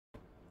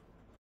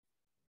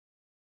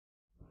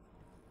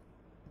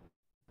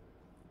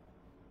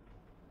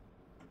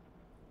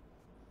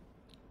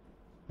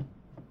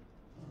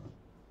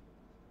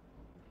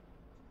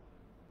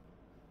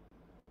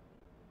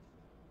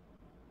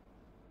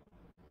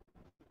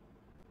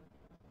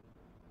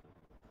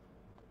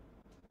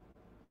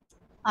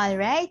All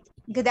right.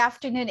 Good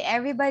afternoon,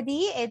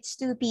 everybody. It's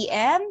 2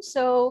 p.m.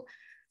 So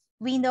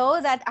we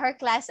know that our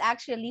class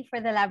actually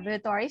for the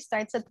laboratory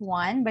starts at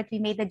 1, but we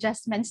made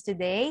adjustments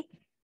today.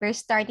 We're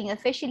starting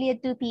officially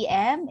at 2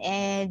 p.m.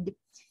 and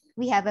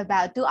we have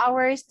about 2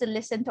 hours to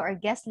listen to our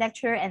guest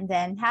lecture and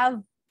then have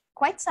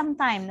quite some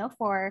time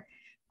for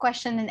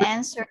question and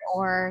answer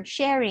or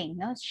sharing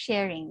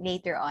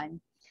later on.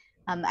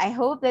 I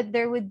hope that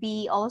there would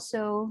be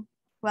also,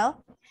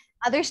 well,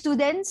 other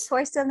students who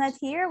are still not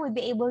here would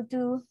be able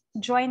to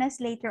join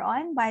us later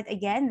on. But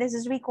again, this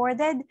is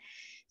recorded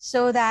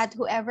so that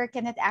whoever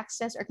cannot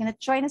access or cannot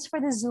join us for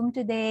the Zoom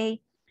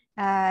today,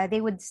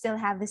 they would still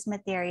have this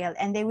material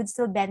and they would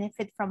still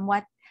benefit from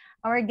what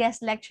our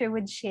guest lecturer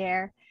would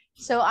share.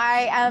 So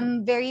I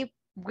am very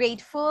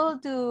grateful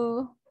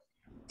to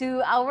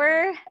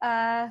our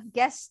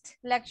guest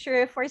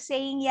lecturer for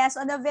saying yes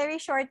on a very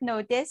short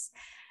notice.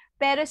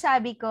 Pero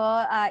sabi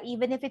ko,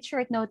 even if it's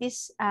short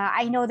notice,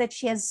 I know that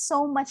she has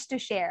so much to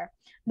share,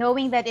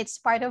 knowing that it's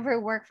part of her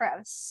work for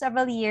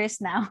several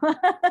years now.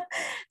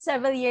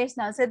 Several years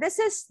now. So this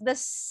is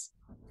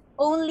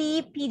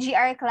only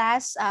PGR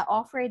class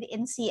offered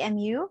in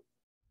CMU.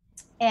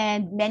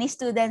 And many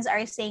students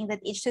are saying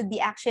that it should be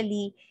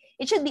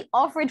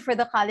offered for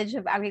the College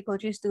of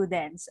Agriculture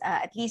students.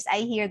 At least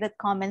I hear that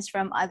comments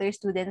from other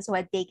students who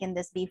had taken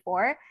this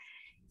before.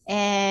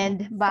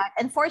 But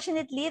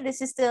unfortunately,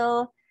 this is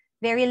still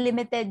very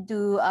limited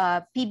to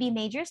PB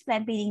majors,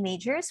 plant breeding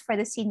majors for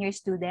the senior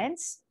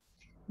students.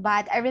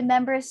 But I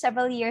remember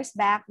several years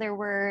back, there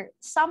were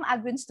some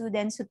Agron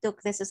students who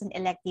took this as an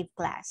elective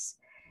class.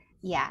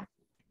 Yeah.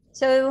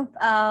 So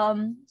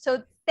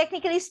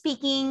technically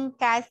speaking,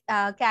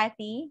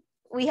 Cathy,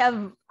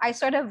 I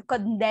sort of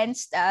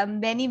condensed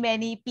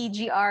many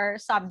PGR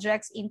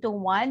subjects into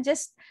one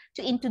just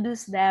to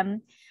introduce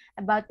them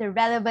about the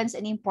relevance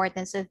and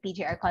importance of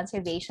PGR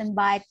conservation.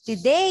 But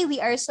today we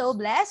are so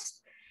blessed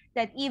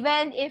that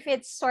even if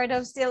it's sort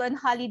of still in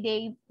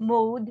holiday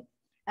mode,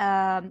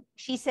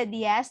 she said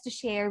yes to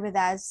share with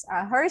us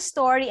her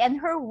story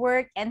and her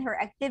work and her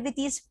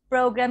activities,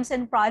 programs,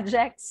 and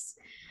projects.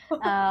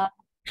 Uh,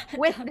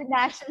 with the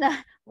national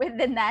with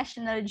the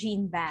National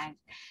Gene Bank.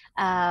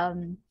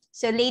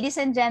 So, ladies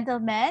and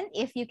gentlemen,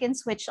 if you can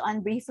switch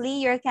on briefly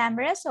your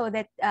camera so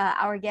that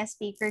our guest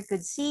speaker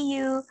could see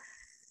you.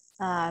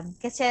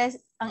 Kasi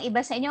ang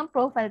iba sa inyong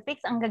profile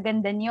pics, ang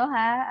gaganda nyo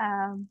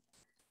ha.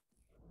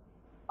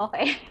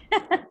 Okay.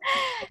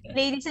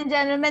 Ladies and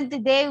gentlemen,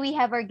 today we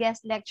have our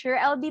guest lecturer.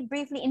 I'll be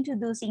briefly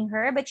introducing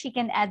her, but she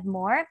can add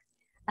more.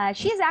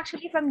 She's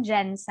actually from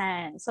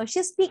Jensen. So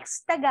she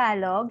speaks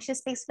Tagalog, she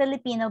speaks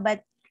Filipino,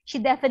 but she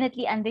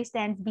definitely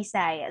understands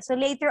Bisaya. So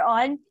later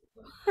on,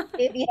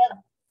 if you have,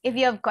 if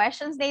you have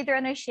questions later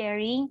on or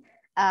sharing,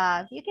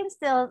 you can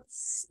still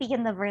speak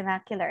in the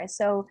vernacular.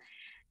 So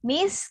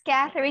Miss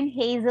Catherine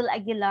Hazel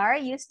Aguilar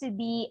used to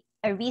be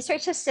a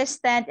research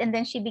assistant and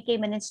then she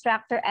became an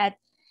instructor at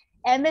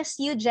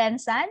MSU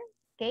Jensen,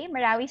 okay,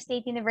 Marawi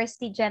State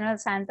University General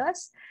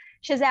Santos.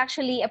 She's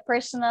actually a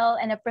personal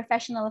and a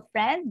professional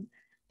friend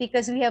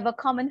because we have a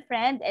common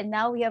friend and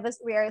now we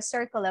are a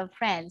circle of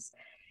friends.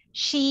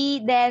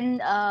 She then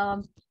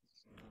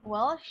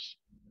well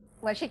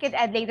she could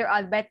add later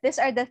on, but these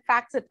are the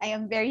facts that I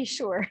am very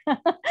sure.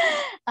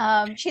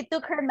 She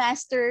took her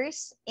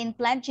master's in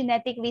plant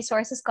genetic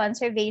resources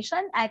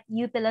conservation at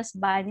UP Los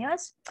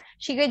Banos.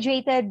 She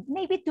graduated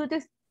maybe 2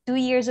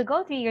 years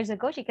ago, 3 years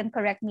ago. She can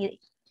correct me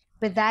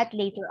with that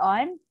later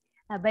on.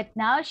 But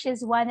now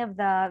she's one of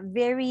the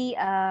very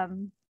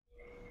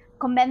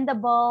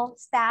commendable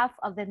staff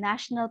of the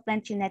National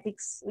Plant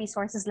Genetics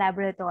Resources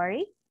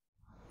Laboratory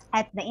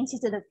at the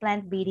Institute of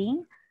Plant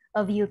Breeding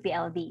of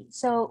UPLB.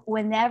 So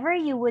whenever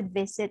you would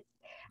visit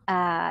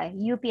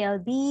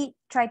UPLB,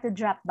 try to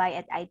drop by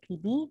at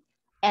IPB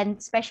and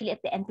especially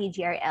at the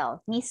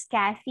NPGRL. Miss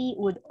Cathy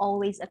would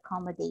always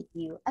accommodate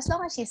you as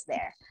long as she's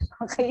there.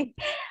 Okay.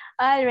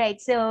 All right.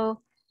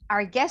 So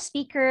our guest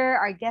speaker,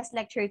 our guest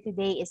lecturer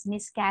today is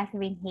Miss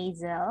Catherine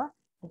Hazel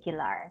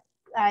Aguilar.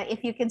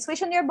 If you can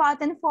switch on your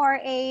button for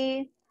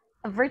a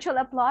virtual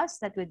applause,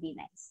 that would be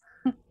nice.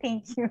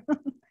 Thank you.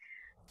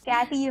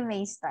 Cathy, you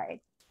may start.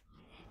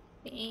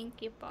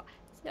 Thank you po.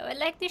 So I'd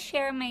like to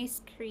share my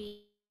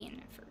screen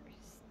first.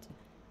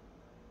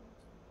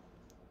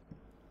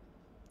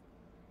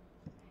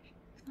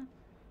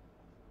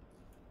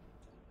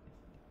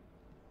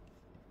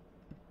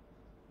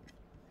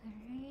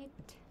 Alright.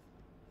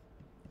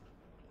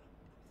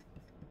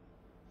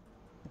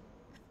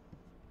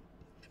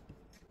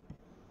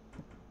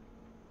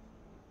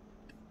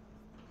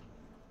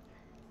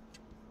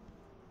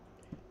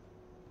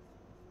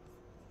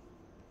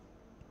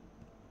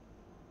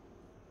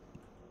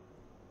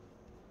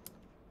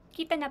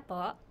 Kita na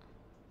po?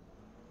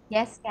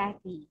 Yes,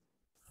 Cathy.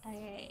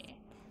 Alright.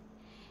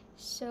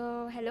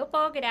 So, hello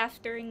po, good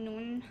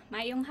afternoon,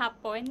 mayong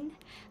hapon.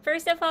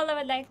 First of all, I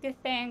would like to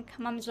thank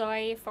Ma'am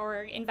Joy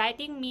for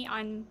inviting me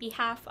on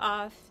behalf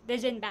of the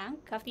Gen Bank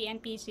of the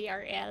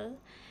NPGRL.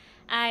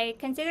 I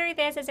consider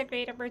this as a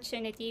great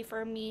opportunity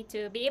for me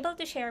to be able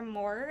to share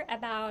more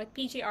about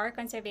PGR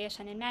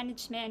conservation and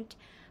management,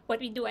 what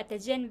we do at the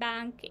Gene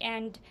Bank,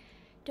 and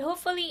to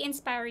hopefully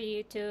inspire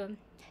you to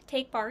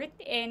take part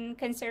in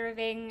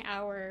conserving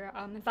our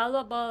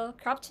valuable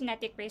crop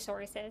genetic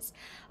resources.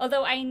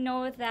 Although I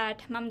know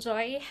that Ma'am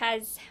Joy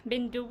has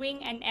been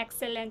doing an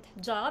excellent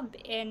job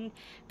in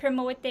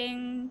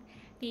promoting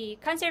the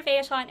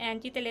conservation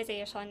and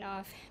utilization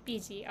of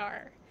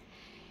PGR.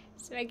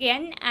 So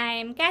again,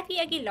 I'm Cathy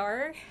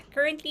Aguilar,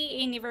 currently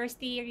a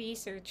university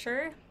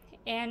researcher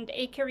and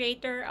a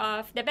curator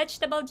of the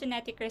Vegetable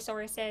Genetic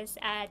Resources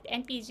at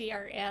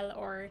NPGRL,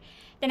 or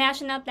the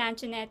National Plant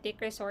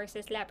Genetic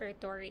Resources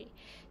Laboratory.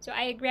 So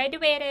I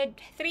graduated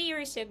 3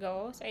 years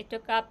ago, so I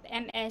took up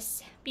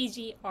MS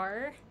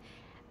PGR.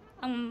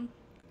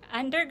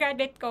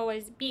 Undergraduate ko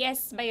was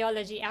BS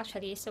Biology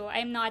actually, so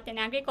I'm not an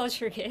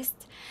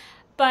agriculturist,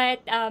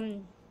 but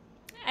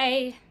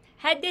I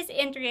had this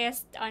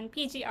interest on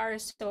PGR,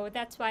 so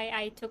that's why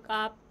I took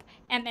up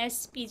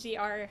MS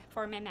PGR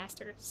for my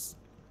master's.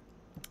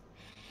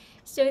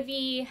 So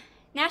the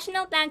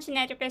National Plant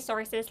Genetic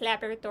Resources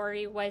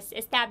Laboratory was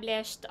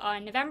established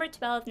on November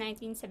 12,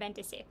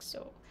 1976.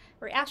 So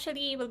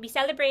we'll be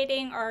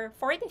celebrating our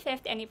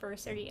 45th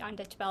anniversary on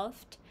the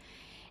 12th.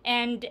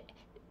 And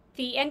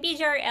the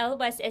NPGRL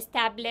was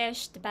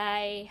established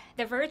by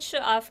the virtue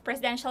of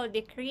Presidential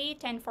Decree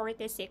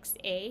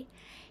 1046A.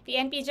 The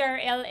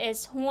NPGRL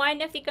is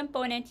one of the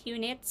component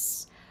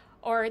units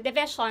or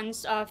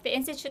divisions of the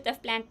Institute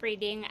of Plant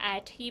Breeding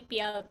at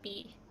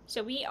UPLP.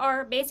 So we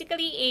are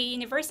basically a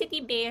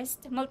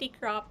university-based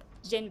multi-crop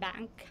gene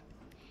bank.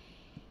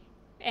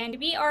 And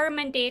we are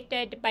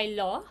mandated by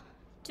law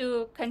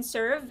to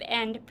conserve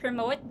and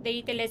promote the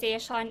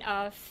utilization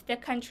of the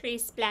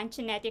country's plant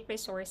genetic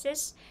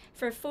resources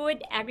for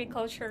food,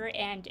 agriculture,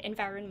 and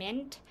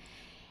environment,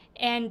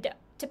 and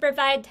to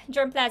provide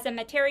germplasm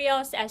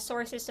materials as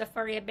sources of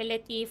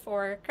variability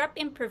for crop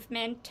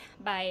improvement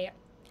by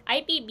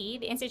IPB,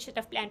 the Institute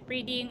of Plant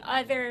Breeding,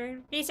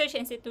 other research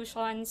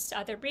institutions,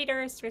 other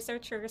breeders,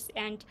 researchers,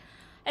 and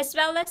as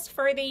well as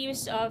for the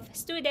use of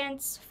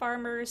students,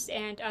 farmers,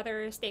 and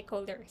other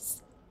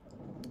stakeholders.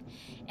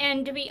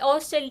 And we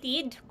also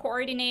lead,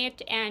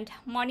 coordinate, and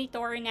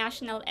monitor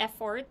national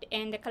effort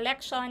in the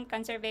collection,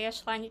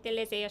 conservation,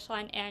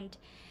 utilization, and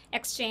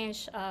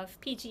exchange of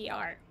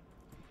PGR.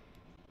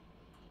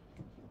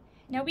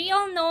 Now, we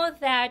all know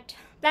that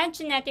plant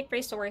genetic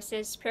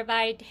resources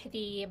provide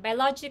the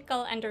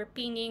biological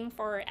underpinning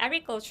for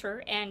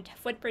agriculture and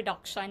food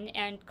production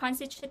and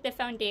constitute the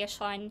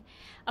foundation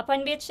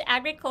upon which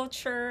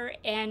agriculture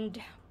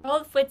and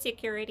world food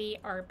security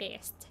are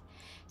based.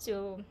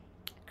 So,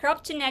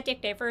 crop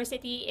genetic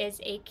diversity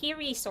is a key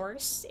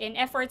resource in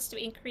efforts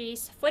to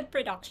increase food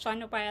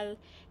production while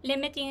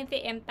limiting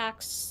the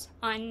impacts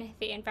on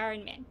the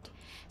environment.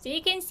 So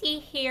you can see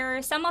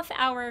here some of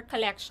our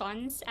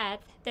collections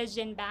at the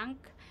Gene Bank.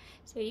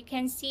 So you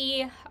can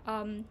see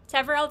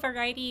several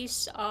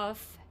varieties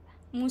of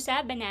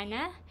musa,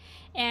 banana,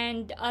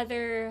 and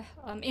other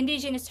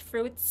indigenous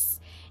fruits.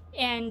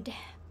 And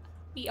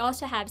we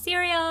also have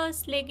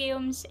cereals,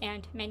 legumes,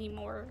 and many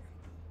more.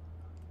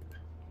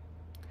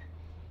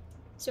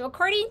 So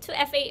according to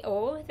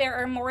FAO, there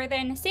are more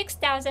than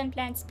 6,000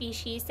 plant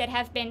species that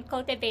have been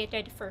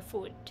cultivated for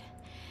food.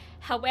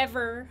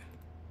 However,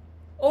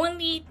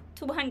 only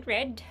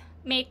 200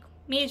 make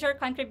major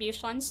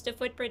contributions to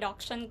food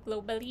production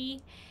globally,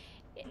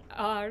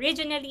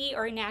 regionally,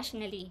 or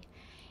nationally.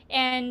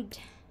 And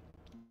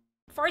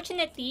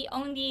fortunately,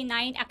 only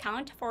 9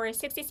 account for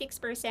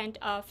 66%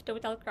 of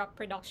total crop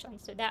production.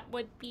 So that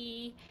would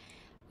be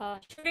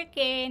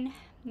sugarcane,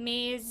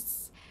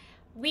 maize,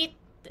 wheat,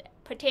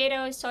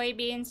 potatoes,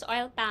 soybeans,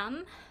 oil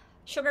palm,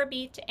 sugar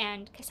beet,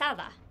 and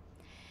cassava.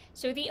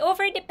 So the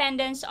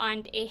overdependence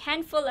on a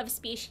handful of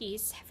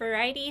species,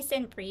 varieties,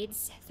 and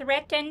breeds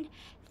threaten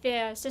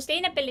the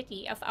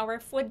sustainability of our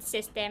food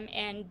system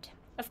and,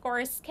 of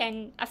course,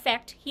 can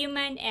affect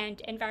human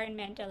and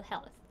environmental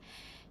health.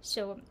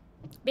 So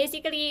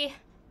basically,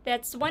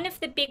 that's one of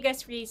the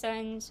biggest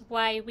reasons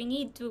why we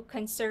need to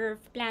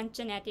conserve plant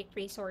genetic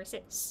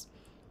resources.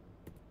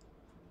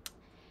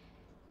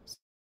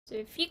 So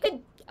if you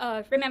could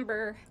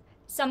remember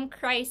some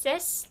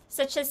crises,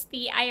 such as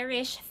the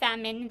Irish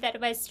famine that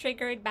was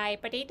triggered by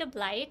potato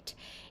blight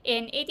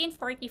in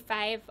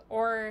 1845,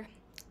 or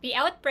the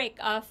outbreak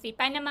of the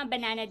Panama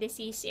banana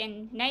disease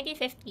in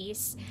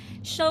 1950s,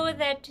 show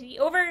that the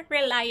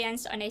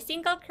over-reliance on a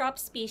single crop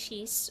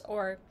species,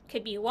 or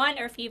could be one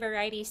or few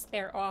varieties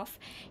thereof,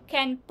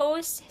 can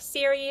pose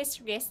serious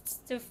risks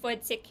to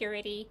food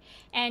security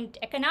and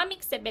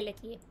economic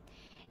stability,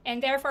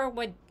 and therefore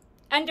would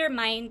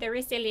undermine the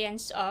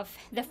resilience of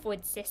the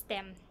food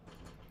system.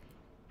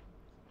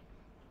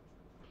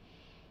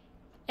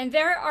 And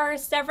there are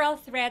several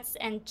threats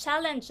and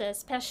challenges,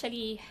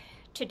 especially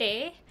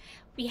today.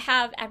 We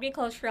have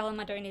agricultural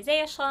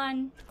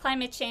modernization,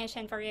 climate change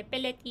and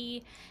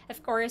variability,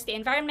 of course, the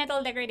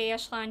environmental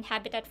degradation,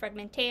 habitat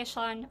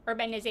fragmentation,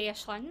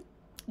 urbanization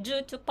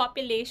due to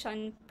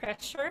population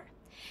pressure,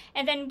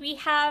 And then we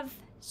have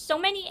so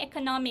many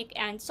economic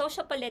and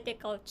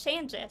social-political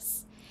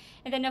changes.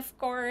 And then, of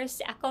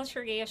course,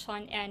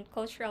 acculturation and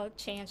cultural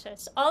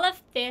changes. All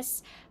of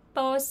this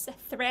pose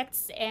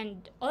threats,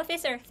 and all of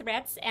these are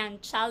threats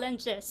and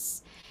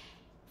challenges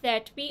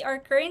that we are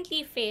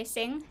currently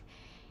facing.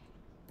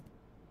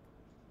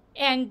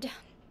 And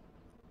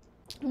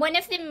one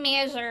of the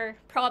major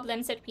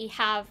problems that we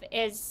have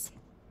is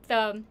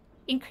the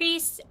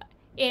increase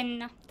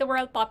in the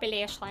world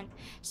population.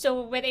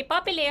 So with a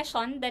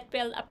population that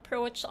will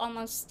approach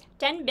almost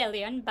 10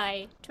 billion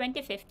by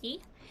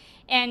 2050,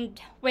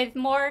 and with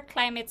more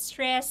climate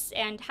stress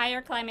and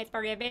higher climate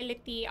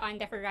variability on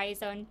the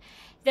horizon,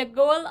 the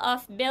goal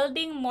of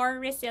building more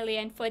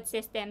resilient food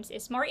systems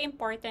is more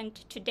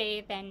important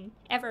today than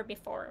ever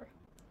before.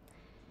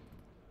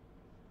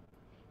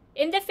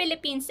 In the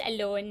Philippines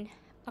alone,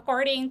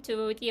 according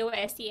to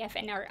DOST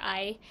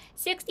FNRI,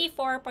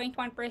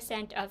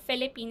 64.1% of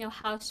Filipino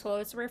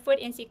households were food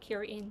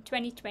insecure in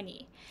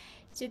 2020.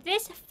 So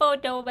this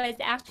photo was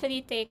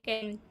actually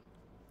taken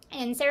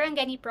in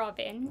Sarangani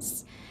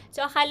province.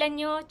 So akala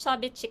nyo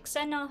chubby chicks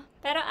ano?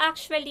 Pero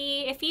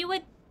actually, if you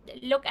would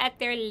look at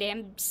their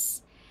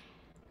limbs,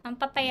 ang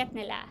papayat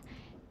nila.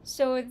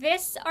 So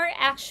these are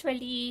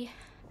actually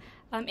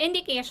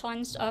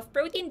indications of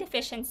protein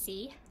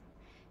deficiency.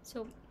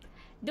 So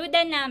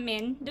duda lang,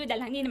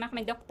 hindi naman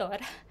kami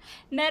doktor,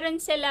 meron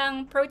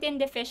silang protein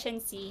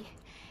deficiency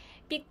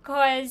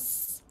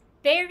because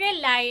they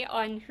rely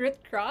on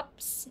root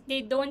crops.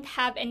 They don't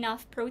have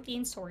enough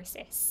protein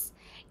sources.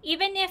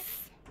 Even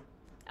if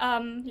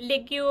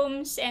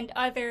legumes and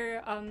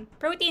other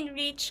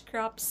protein-rich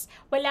crops,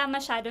 wala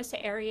masyado sa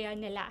area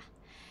nila.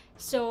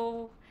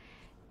 So,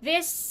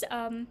 these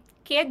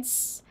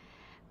kids,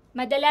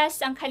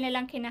 madalas ang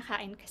kanilang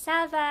kinakain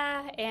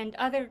cassava and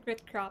other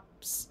root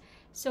crops.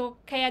 So,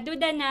 kaya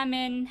duda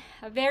namin,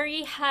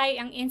 very high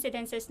ang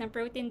incidences ng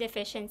protein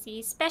deficiency,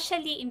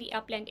 especially in the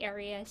upland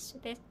areas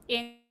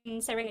in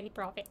Sarangani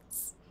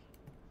province.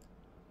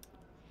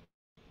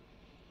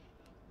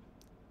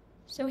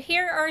 So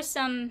here are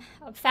some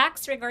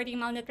facts regarding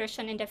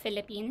malnutrition in the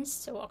Philippines.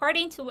 So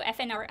according to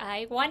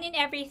FNRI, 1 in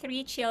every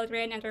 3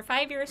 children under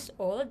 5 years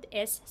old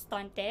is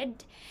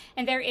stunted,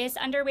 and there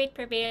is underweight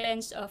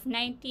prevalence of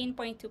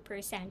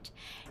 19.2%.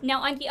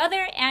 Now on the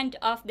other end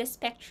of the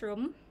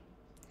spectrum,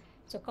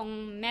 so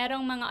kung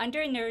merong mga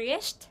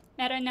undernourished,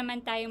 meron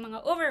naman tayong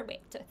mga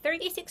overweight. So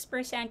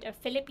 36% of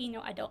Filipino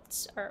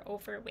adults are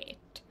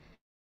overweight.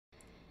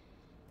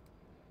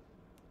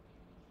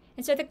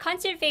 And so the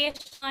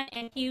conservation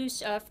and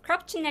use of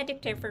crop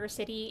genetic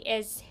diversity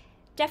is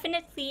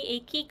definitely a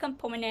key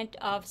component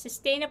of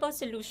sustainable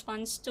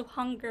solutions to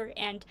hunger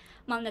and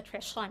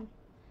malnutrition.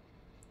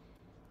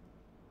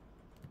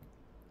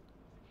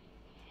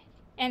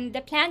 And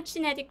the plant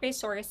genetic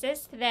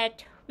resources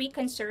that we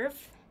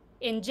conserve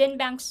in gene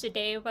banks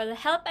today will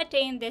help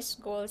attain these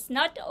goals,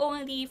 not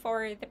only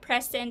for the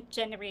present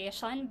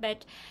generation,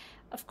 but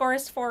of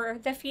course, for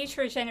the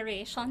future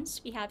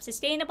generations. We have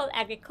sustainable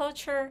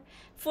agriculture,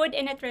 food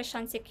and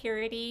nutrition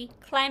security,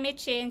 climate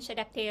change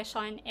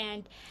adaptation,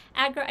 and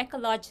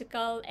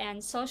agroecological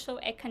and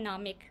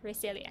socio-economic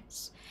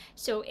resilience.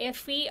 So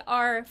if we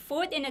are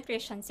food and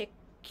nutrition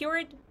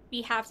secured,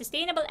 we have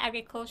sustainable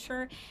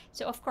agriculture.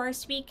 So of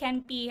course, we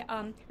can be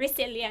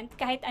resilient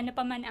kahit ano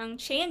pa man ang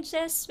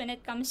changes when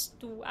it comes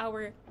to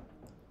our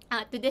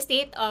to the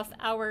state of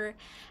our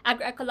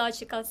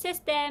agroecological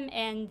system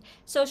and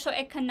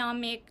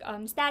socio-economic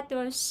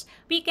status.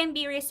 We can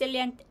be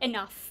resilient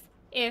enough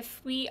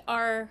if we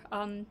are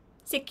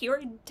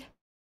secured,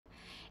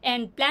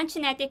 and plant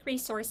genetic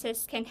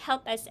resources can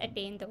help us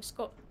attain those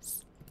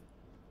goals.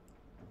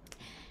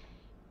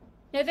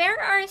 Now, there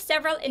are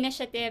several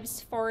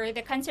initiatives for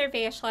the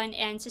conservation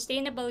and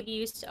sustainable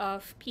use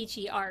of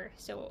PGR.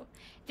 So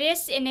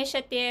these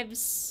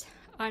initiatives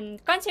on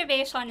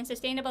conservation and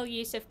sustainable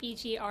use of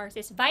PGRs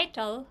is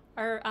vital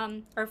or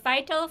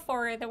vital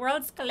for the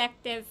world's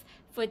collective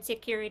food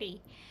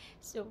security.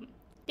 So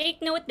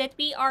take note that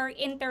we are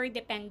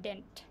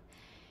interdependent.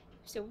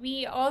 So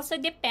we also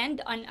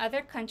depend on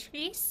other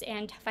countries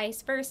and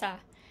vice versa.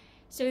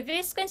 So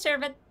these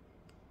conservation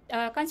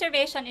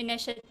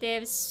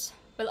initiatives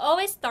will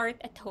always start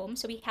at home.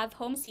 So we have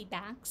home seed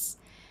banks.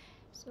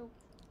 So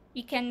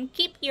you can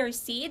keep your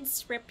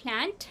seeds,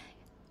 replant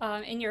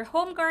in your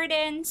home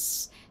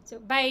gardens. So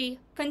by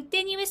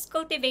continuous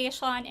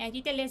cultivation and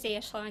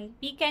utilization,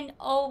 we can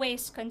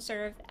always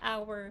conserve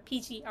our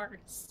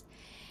PGRs.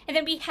 And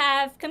then we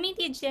have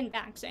community gene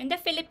banks. So in the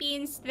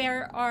Philippines,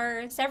 there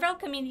are several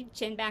community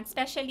gene banks,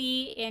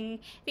 especially in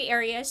the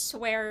areas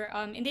where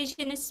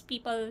indigenous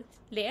people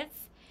live.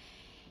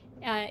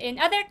 In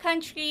other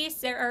countries,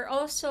 there are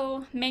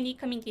also many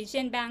community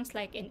gene banks,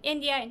 like in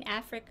India and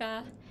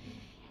Africa.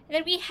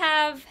 Then we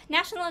have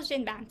national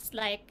gene banks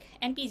like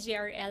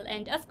NPGRL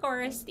and, of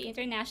course, the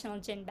international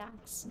gene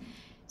banks.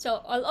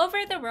 So all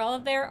over the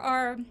world, there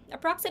are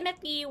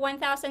approximately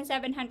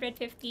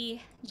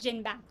 1,750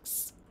 gene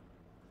banks.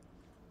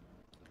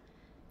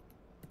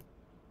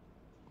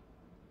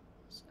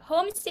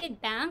 home seed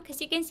bank,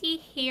 as you can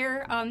see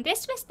here,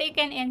 this was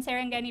taken in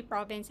Sarangani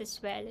province as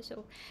well.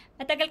 So,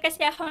 matagal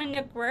kasi ako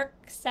nag-work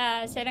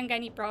sa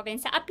Sarangani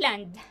province, sa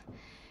Upland.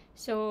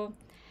 So,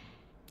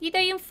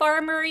 dito yung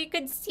farmer, you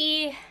could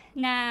see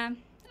na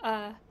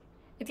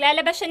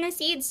naglalabas siya ng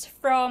seeds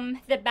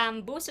from the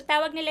bamboo. So,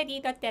 tawag nila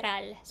dito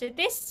teral. So,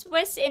 this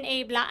was in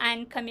a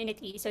Blaan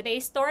community. So, they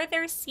store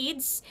their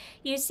seeds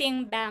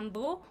using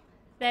bamboo,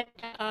 that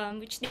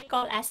which they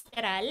call as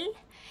teral.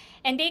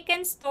 And they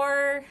can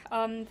store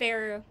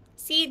their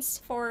seeds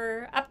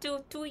for up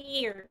to 2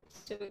 years.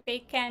 So,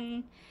 they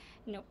can,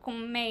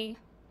 kung may,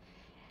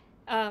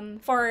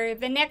 for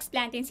the next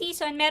planting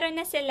season, meron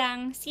na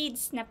silang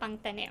seeds na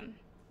pangtanim.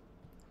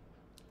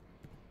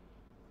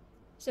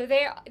 So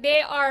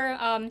they are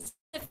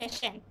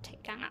sufficient.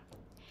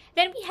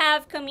 Then we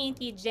have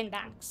community gene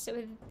banks.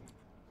 So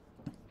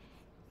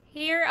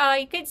here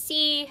you could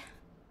see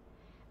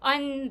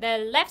on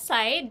the left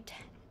side,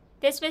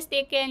 this was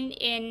taken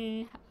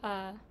in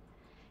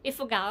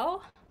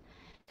Ifugao.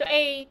 So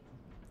I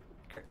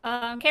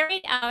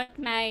carried out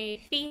my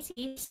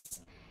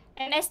thesis,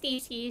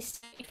 MSTCs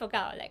sa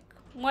Ifugao. Like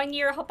 1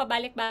 year ako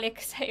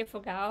pabalik-balik sa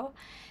Ifugao.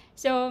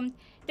 So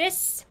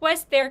this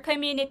was their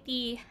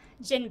community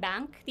gene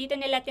bank. Dito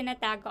nila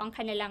tinatago ang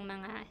kanilang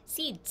mga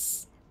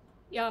seeds.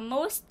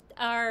 Most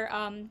are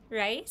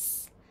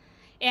rice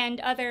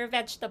and other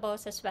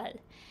vegetables as well.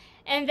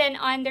 And then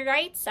on the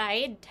right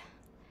side,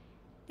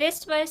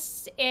 this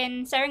was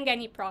in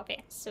Sarangani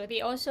province. So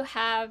they also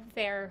have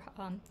their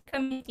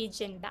community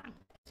gene bank.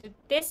 So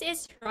this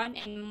is run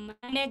and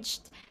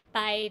managed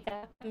by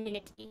the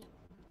community.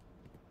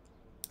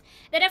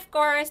 Then of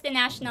course, the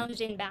national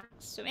gene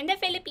banks. So in the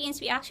Philippines,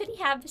 we actually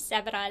have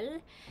several,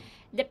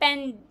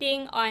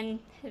 depending on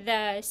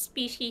the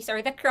species or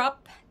the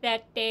crop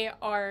that they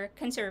are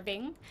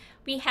conserving.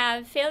 We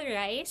have field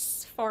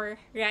rice for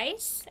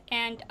rice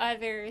and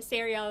other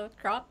cereal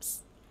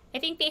crops. I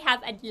think they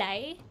have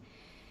adlay.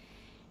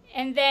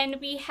 And then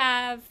we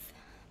have,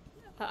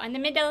 on the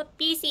middle,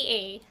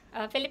 PCA,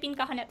 Philippine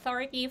Coconut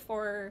Authority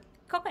for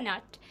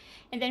coconut.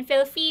 And then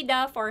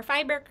Philfida for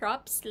fiber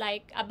crops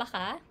like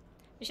abaca,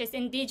 which is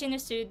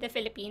indigenous to the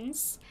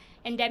Philippines,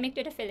 endemic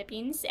to the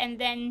Philippines. And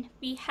then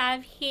we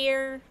have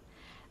here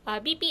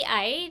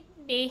BPI.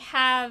 They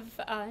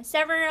have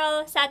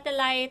several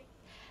satellite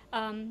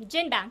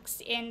gene banks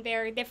in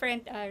their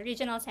different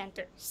regional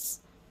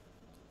centers.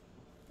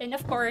 And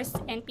of course,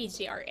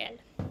 NPGRL.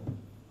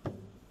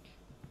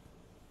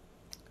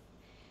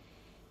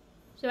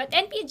 So at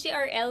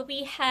NPGRL,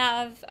 we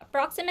have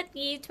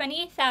approximately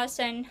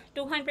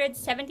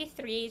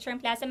 28,273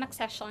 germplasm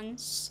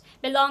accessions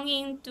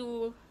belonging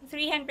to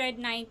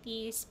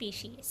 390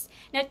 species.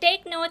 Now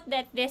take note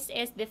that this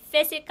is the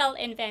physical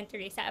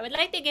inventory. So I would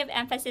like to give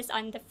emphasis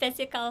on the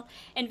physical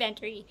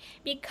inventory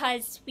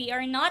because we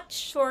are not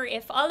sure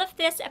if all of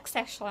these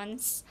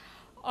accessions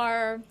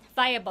are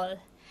viable.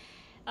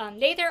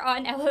 Later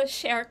on, I will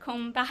share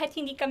kung bakit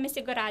hindi kami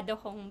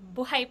sigurado kung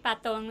buhay pa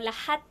tong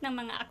lahat ng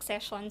mga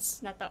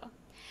accessions na to.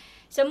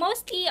 So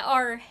mostly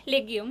are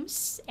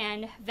legumes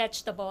and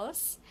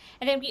vegetables.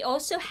 And then we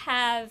also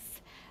have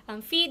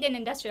feed and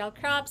industrial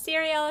crops,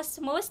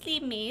 cereals, mostly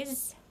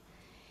maize.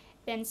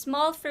 Then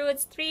small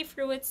fruits, tree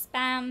fruits,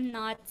 spam,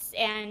 nuts,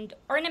 and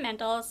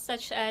ornamentals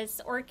such as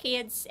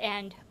orchids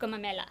and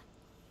gumamela.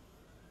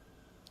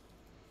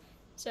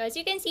 So as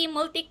you can see,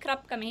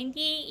 multi-crop kami,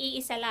 hindi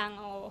iisa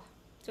lang.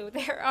 So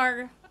there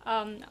are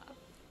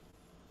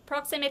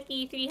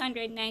approximately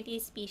 390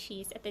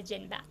 species at the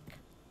gene bank.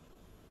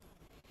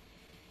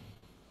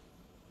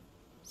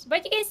 So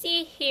what you can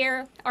see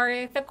here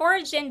are the core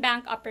gene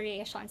bank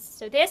operations.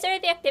 So these are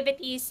the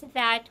activities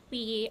that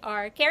we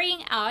are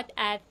carrying out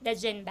at the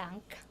gene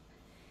bank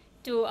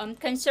to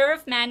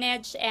conserve,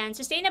 manage, and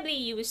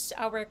sustainably use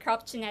our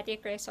crop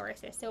genetic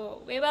resources.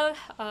 So we will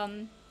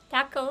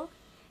tackle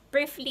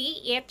briefly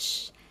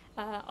each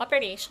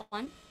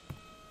operation.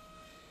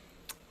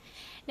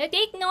 Now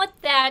take note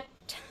that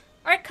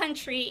our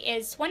country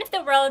is one of the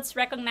world's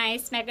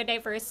recognized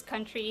megadiverse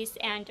countries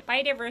and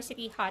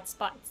biodiversity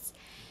hotspots.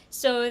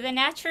 So the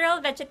natural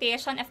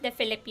vegetation of the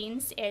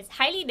Philippines is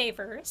highly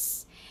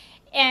diverse,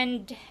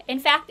 and in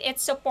fact it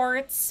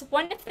supports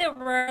one of the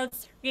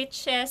world's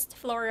richest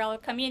floral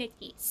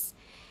communities.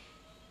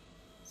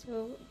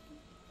 So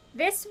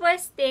this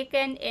was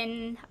taken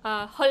in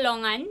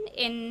Holongan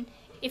in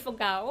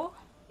Ifugao,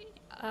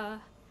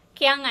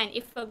 Kiangan,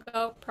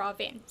 Ifugao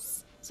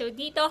province. So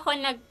dito ako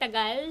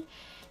nagtagal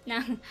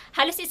ng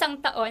halos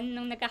 1 taon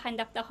nung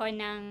nagkakandak ako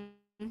ng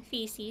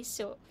thesis.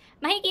 So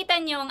makikita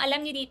nyo, ang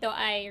alam nyo dito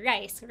ay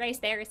rice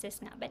terraces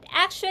nga. But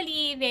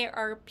actually, they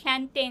are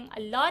planting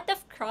a lot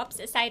of crops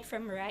aside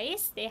from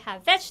rice. They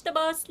have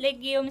vegetables,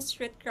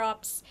 legumes, root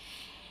crops.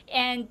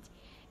 And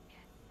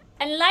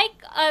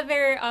unlike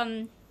other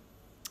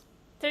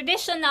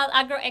traditional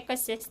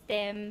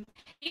agro-ecosystem,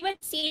 you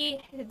would see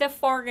the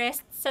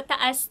forest sa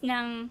taas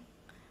ng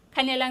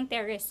kanilang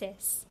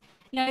terraces.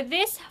 Now,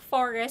 this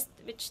forest,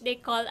 which they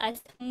call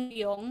as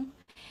muyong,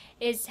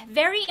 is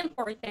very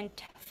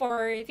important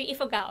for the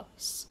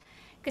Ifugaos.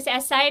 Kasi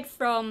aside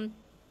from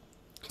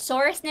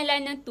source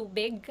nila ng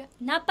tubig,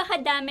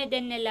 napakadami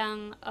din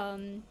nilang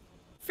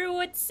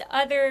fruits,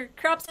 other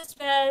crops as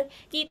well,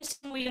 dito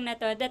sa nguyong na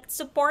to that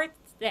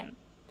supports them.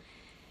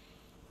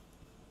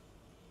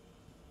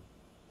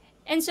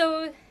 And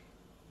so,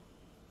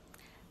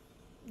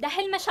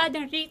 dahil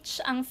masyadong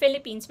rich ang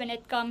Philippines when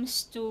it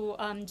comes to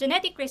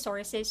genetic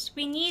resources,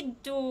 we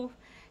need to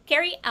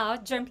carry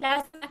out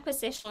germplasm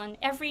acquisition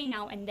every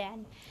now and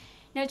then.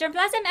 Now,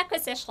 germplasm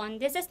acquisition,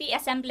 this is the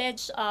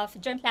assemblage of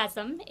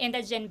germplasm in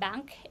the gene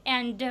bank,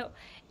 and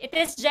it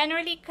is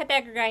generally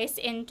categorized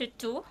into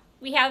two.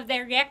 We have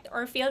direct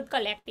or field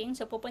collecting.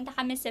 So, pupunta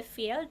kami sa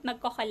field,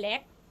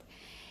 magko-collect.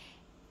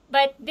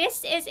 But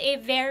this is a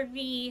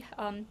very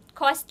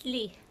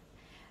costly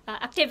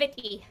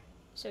activity.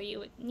 So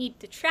you need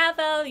to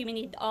travel, you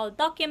need all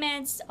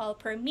documents, all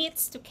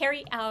permits to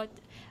carry out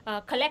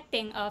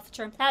collecting of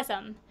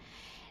germplasm.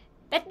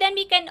 But then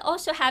we can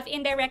also have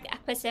indirect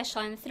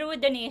acquisition through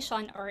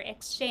donation or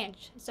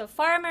exchange. So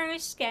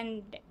farmers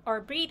can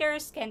or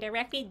breeders can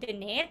directly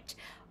donate,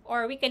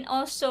 or we can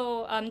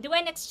also do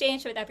an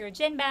exchange with other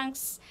gene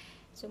banks.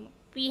 So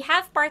we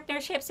have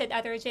partnerships with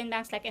other gene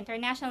banks like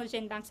international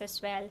gene banks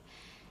as well.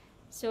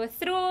 So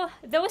through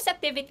those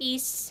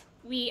activities,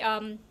 we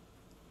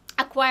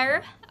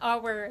acquire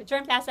our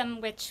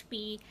germplasm, which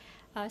we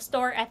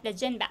store at the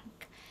gene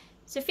bank.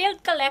 So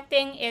field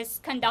collecting is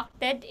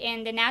conducted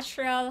in the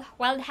natural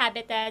wild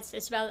habitats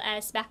as well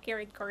as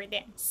backyard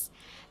gardens.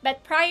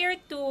 But prior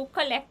to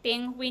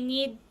collecting, we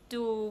need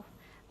to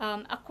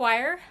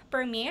acquire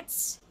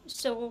permits.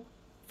 So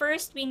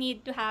first, we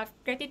need to have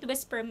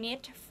gratuitous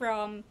permit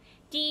from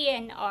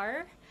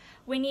DENR.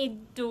 We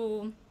need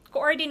to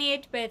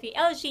coordinate with the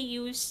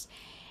LGUs,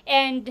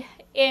 and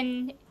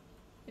in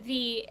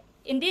the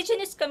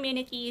indigenous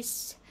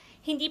communities,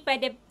 hindi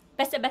pwede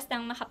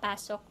basta-bastang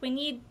makapasok. We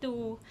need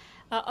to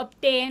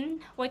obtain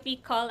what we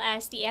call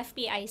as the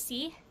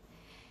FPIC,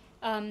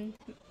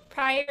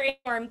 prior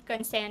informed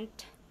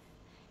consent,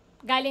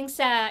 galing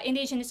sa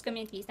indigenous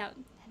communities. Now,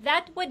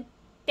 that would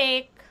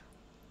take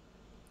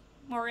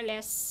more or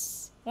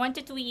less 1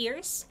 to 2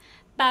 years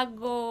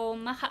bago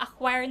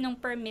maka-acquire ng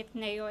permit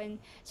na yun.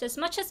 So as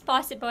much as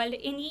possible,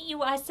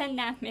 iniiwasan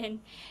namin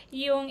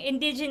yung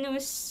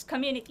indigenous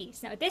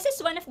communities. Now, this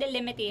is one of the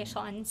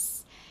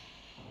limitations.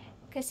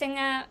 Kasi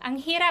nga, ang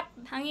hirap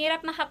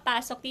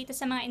makapasok dito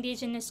sa mga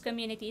indigenous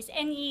communities,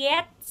 and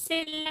yet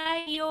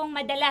sila yung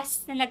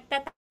madalas na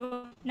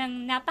nagtatago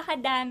ng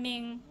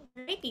napakadaming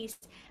varieties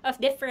of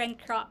different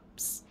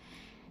crops.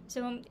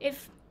 So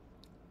if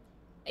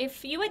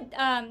you would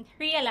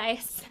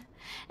realize,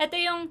 ito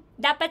yung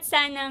dapat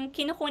sanang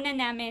kinukunan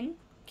namin,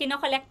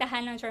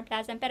 kinokolektahan ng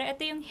germplasm, pero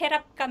ito yung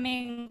hirap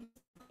kaming.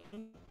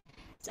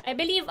 So I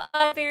believe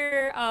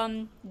other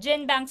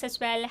gene banks as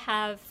well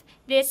have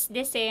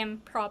the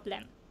same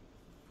problem.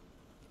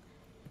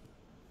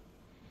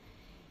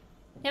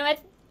 Now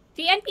at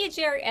the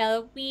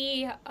NPGRL,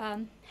 we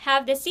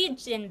have the seed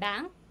gene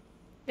bank,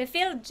 the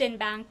field gene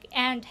bank,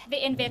 and the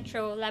in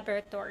vitro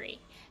laboratory.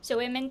 So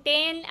we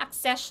maintain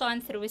accession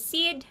through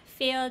seed,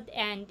 field,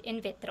 and in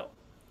vitro.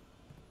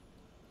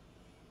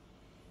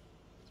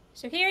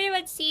 So here you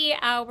would see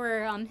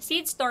our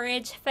seed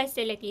storage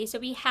facility. So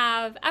we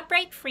have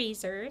upright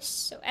freezers.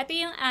 So ito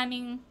yung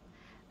aming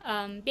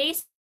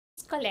base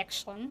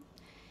collection.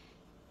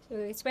 So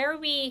it's where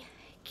we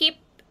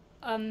keep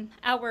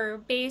our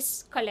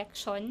base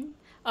collection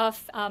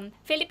of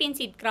Philippine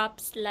seed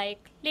crops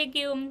like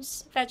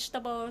legumes,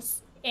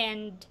 vegetables,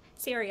 and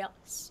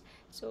cereals.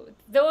 So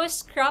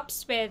those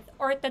crops with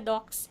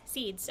orthodox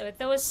seeds, so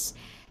those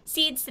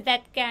seeds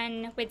that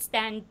can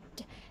withstand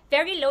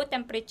very low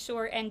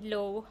temperature and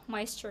low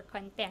moisture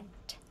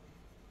content.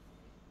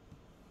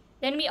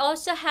 Then we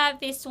also have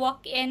this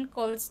walk-in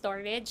cold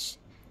storage.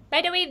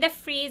 By the way, the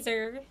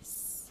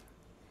freezers,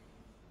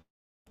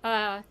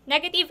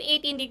 negative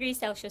 18 degrees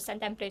Celsius ang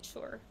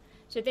temperature.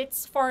 So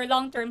that's for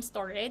long-term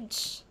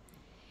storage.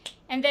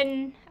 And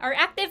then our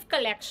active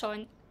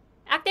collection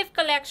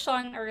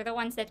are the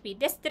ones that we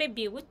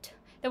distribute,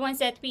 the ones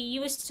that we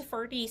use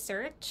for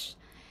research.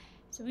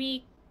 So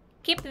we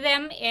keep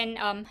them in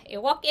a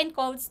walk-in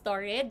cold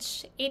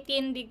storage,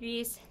 18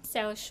 degrees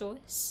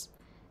Celsius.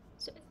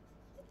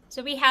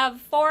 So we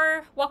have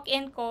 4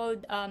 walk-in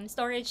cold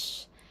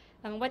storage,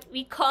 what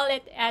we call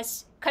it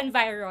as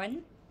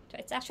Conviron. So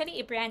it's actually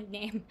a brand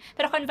name.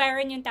 Pero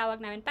Conviron yung tawag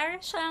namin. Para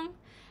siyang,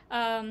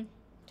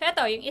 so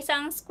ito, yung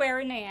isang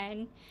square na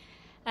yan,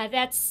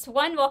 that's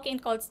 1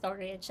 walk-in cold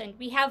storage. And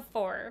we have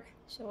 4.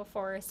 So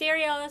for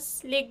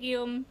cereals,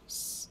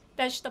 legumes,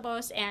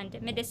 vegetables,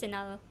 and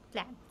medicinal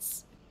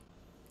plants.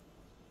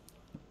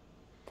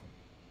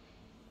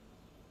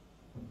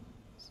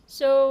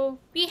 So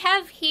we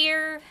have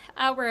here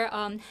our,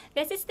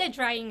 this is the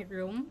drying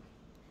room.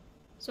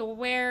 So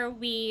where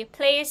we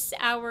place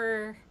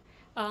our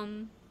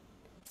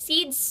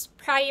seeds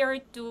prior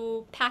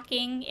to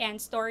packing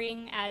and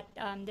storing at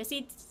the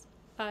seeds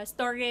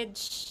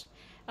storage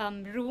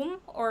room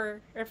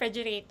or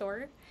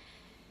refrigerator.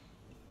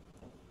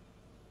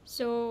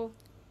 So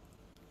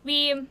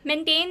we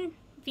maintain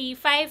the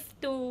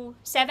 5 to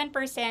 7%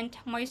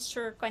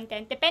 moisture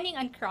content depending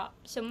on crop.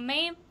 So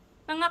may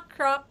mga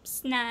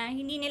crops na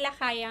hindi nila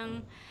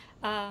kayang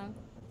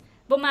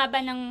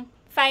bumaba ng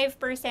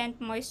 5%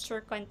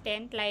 moisture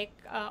content, like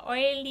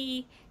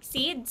oily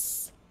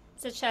seeds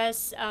such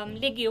as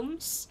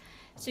legumes.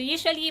 So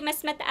usually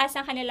mas mataas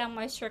ang kanilang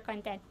moisture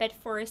content. But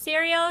for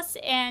cereals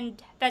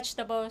and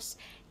vegetables,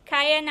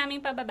 kaya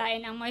namin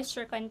pababain ang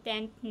moisture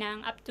content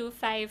ng up to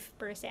 5%.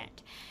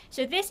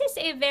 So this is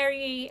a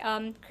very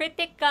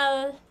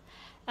critical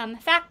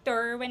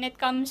factor when it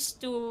comes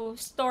to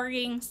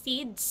storing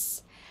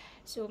seeds.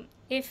 So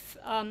if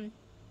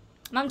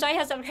Ma'am Joy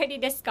has already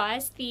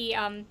discussed the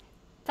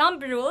thumb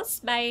rules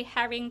by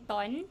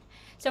Harrington.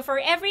 So for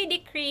every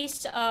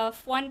decrease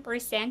of 1%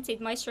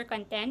 seed moisture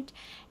content,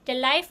 the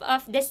life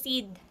of the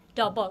seed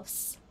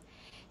doubles.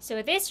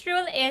 So this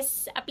rule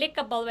is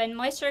applicable when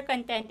moisture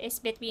content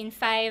is between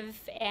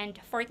 5 and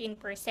 14%.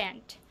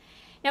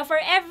 Now for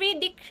every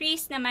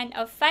decrease naman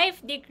of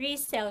 5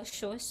 degrees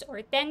Celsius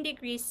or 10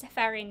 degrees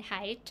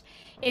Fahrenheit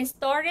in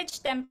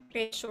storage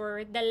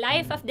temperature, the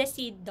life of the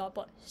seed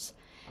doubles.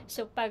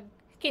 So pag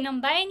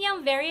kinumbine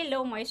yung very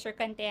low moisture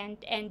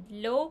content and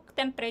low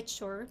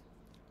temperature,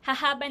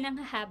 hahaba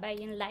ng hahaba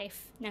yung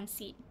life ng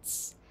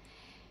seeds.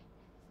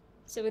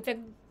 So the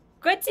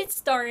good seed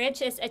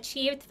storage is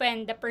achieved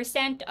when the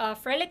percent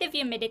of relative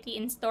humidity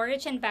in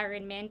storage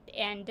environment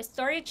and the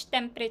storage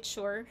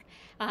temperature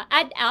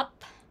add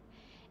up.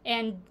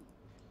 And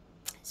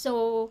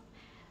so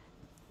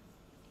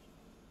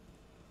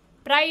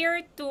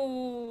prior to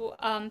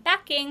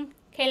packing,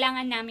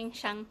 kailangan namin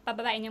siyang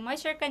pababain yung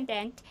moisture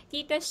content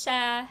dito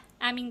sa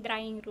aming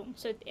drying room.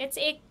 So it's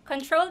a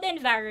controlled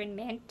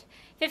environment,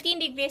 15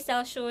 degrees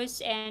Celsius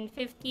and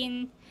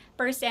 15%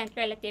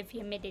 relative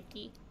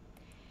humidity.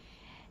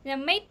 Na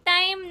may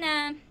time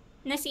na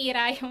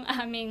nasira yung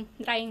aming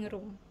drying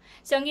room.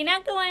 So ang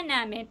ginagawa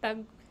namin, pag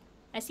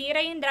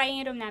nasira yung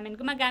drying room namin,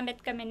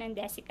 gumagamit kami ng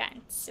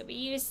desiccants. So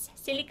we use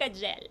silica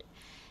gel.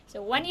 So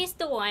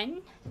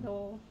 1:1.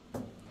 So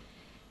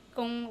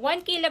kung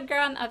 1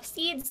 kilogram of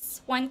seeds,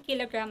 1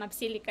 kilogram of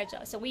silica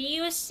gel. So we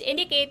use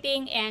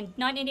indicating and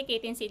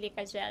non-indicating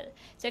silica gel.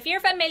 So if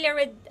you're familiar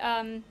with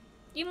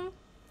yung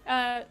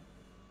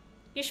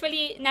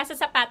usually nasa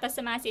sapatos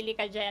sa mga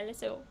silica gel,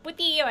 so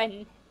puti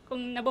yun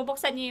kung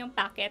nabubuksan niyo yung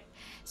packet.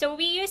 So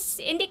we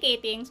use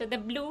indicating, so the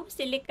blue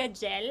silica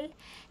gel,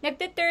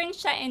 nagtuturn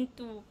siya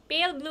into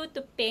pale blue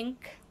to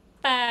pink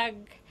pag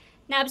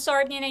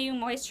na-absorb niya na yung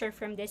moisture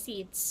from the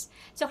seeds.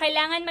 So,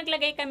 kailangan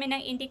maglagay kami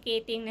ng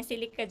indicating na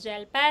silica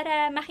gel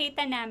para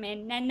makita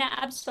namin na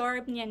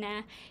na-absorb niya na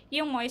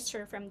yung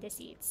moisture from the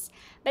seeds.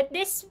 But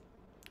this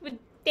would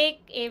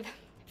take a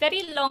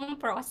very long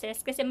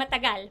process kasi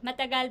matagal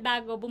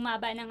bago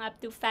bumaba ng up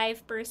to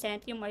 5%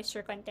 yung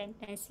moisture content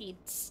ng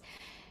seeds.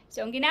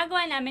 So, ang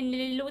ginagawa namin,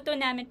 niluluto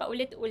namin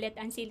paulit-ulit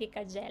ang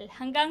silica gel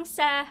hanggang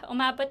sa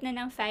umabot na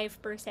ng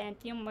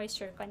 5% yung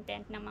moisture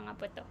content ng mga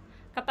buto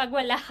kapag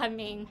wala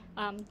kaming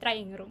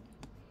drying room.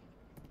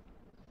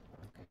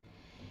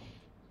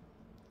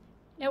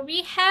 Now,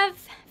 we have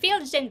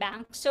field gene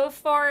bank. So,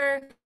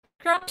 for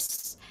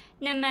crops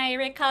na may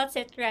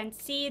recalcitrant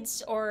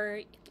seeds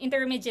or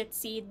intermediate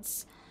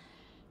seeds,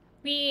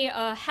 we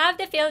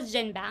have the field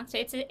gene bank. So,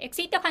 it's ex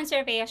situ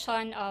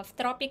conservation of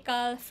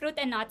tropical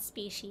fruit and nut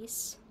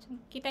species. So,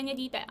 kita nyo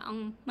dito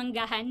ang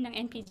manggahan ng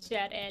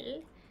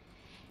NPGRL.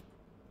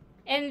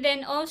 And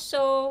then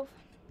also,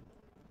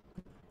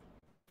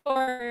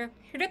 for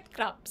root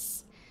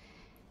crops.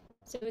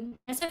 So,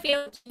 nasa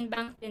field gene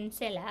bank din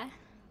sila.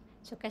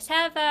 So,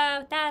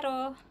 cassava,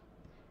 taro,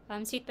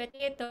 sweet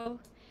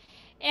potato,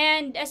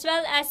 and as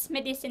well as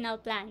medicinal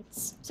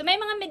plants. So, may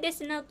mga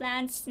medicinal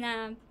plants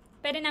na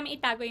pwede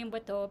namin itago yung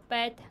buto,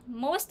 but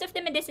most of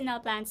the medicinal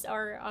plants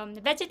are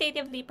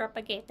vegetatively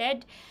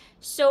propagated.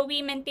 So,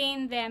 we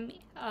maintain them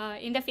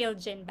in the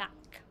field gene bank.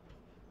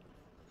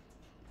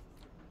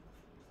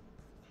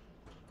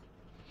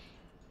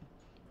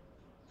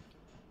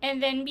 And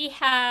then we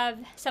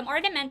have some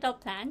ornamental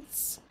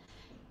plants.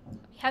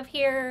 We have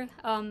here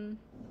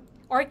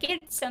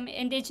orchids, some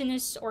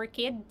indigenous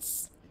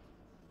orchids.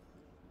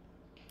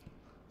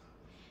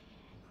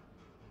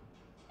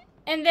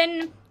 And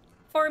then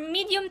for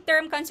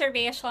medium-term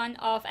conservation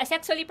of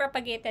asexually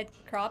propagated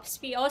crops,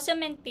 we also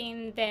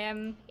maintain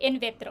them in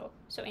vitro,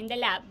 so in the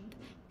lab,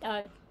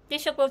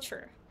 tissue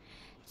culture.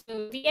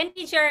 So the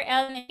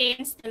NPGRL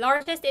maintains the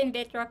largest in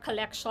vitro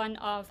collection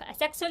of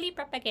asexually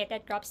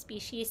propagated crop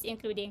species,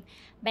 including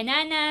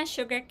banana,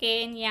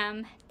 sugarcane,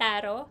 yam,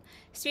 taro,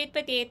 sweet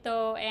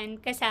potato,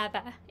 and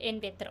cassava in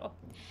vitro.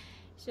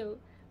 So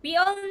we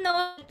all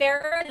know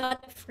there are a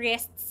lot of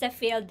risks sa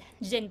field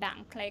gene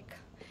bank. Like,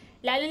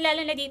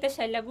 lalo-lalo na dito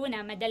sa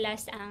Laguna,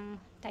 madalas ang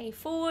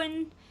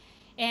typhoon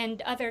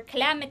and other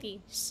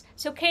calamities.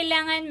 So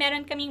kailangan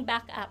meron kaming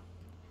backup.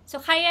 So,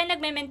 kaya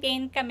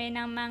nagme-maintain kami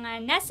ng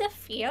mga nasa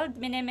field,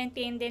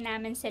 mine-maintain din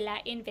namin sila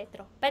in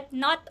vitro. But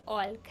not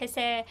all,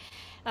 kasi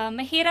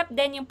mahirap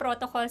din yung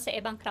protocol sa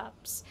ibang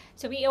crops.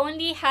 So, we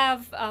only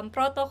have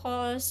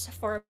protocols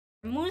for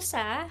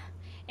musa,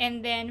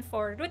 and then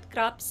for root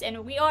crops.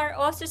 And we are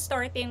also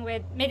starting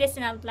with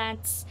medicinal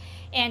plants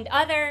and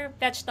other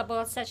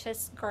vegetables such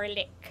as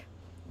garlic.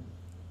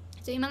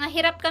 So yung mga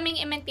hirap kaming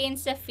i-maintain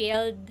sa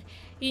field,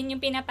 yun yung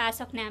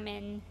pinapasok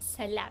namin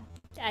sa lab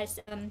as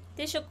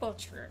tissue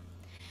culture.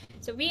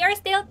 So we are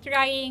still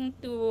trying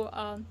to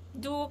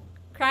do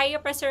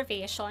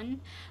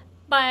cryopreservation,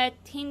 but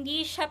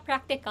hindi siya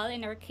practical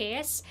in our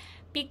case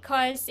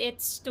because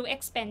it's too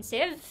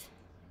expensive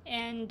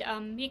and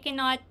we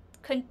cannot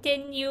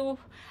continue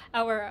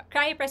our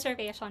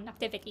cryopreservation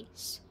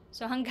activities.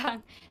 So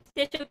hanggang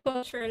tissue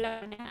culture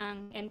lang na ang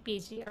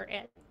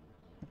NPGRL.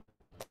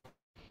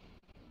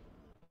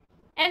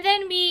 And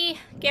then we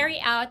carry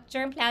out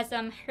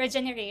germplasm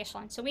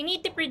regeneration. So we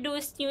need to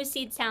produce new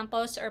seed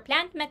samples or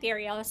plant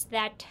materials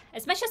that,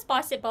 as much as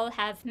possible,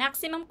 have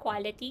maximum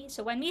quality.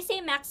 So when we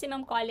say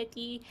maximum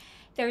quality,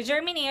 their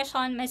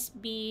germination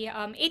must be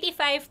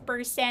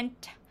 85%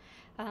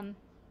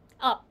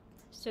 up.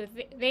 So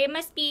they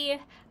must be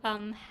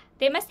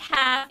they must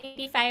have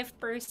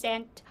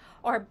 85%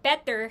 or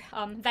better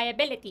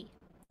viability.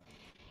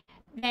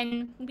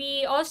 Then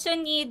we also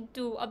need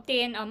to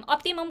obtain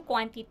optimum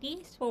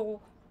quantity.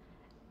 So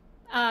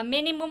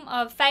minimum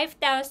of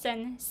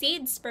 5,000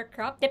 seeds per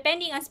crop,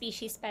 depending on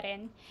species pa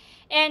rin.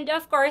 And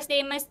of course,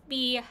 they must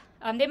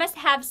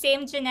have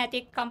same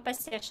genetic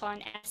composition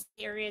as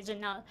the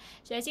original.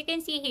 So as you can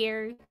see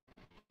here,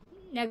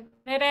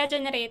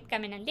 nagre-regenerate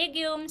kami ng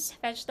legumes,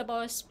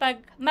 vegetables, pag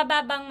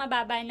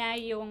mababa na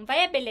yung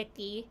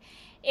viability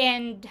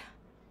and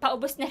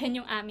paubos na rin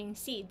yung aming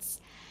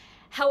seeds.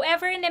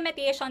 However,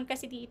 limitation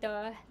kasi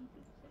dito,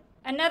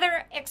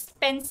 another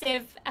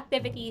expensive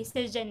activity is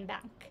the gen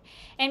bank.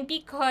 And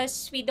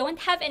because we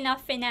don't have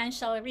enough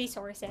financial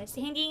resources,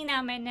 hindi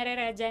namin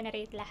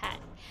nare-regenerate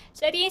lahat.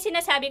 So ito yung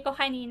sinasabi ko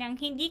kaninang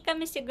hindi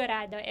kami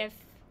sigurado if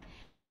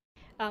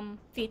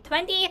the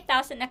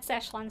 28,000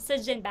 accessions sa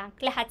gen bank,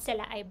 lahat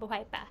sila ay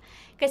buhay pa.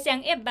 Kasi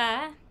ang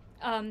iba,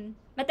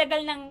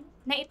 matagal nang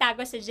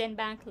naitago sa gen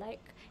bank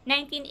like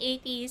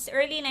 1980s,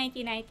 early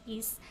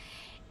 1990s,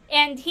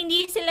 and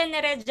hindi sila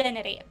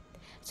na-regenerate.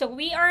 So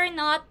we are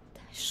not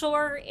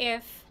sure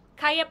if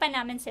kaya pa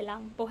namin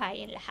silang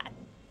buhayin lahat.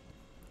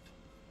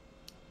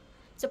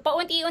 So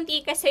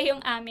paunti-unti kasi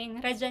yung aming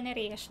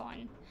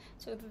regeneration.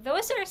 So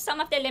those are some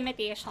of the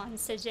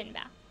limitations sa gen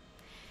bank.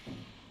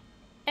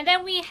 And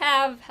then we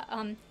have,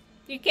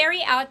 we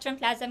carry out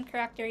germplasm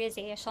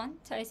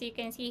characterization. So as you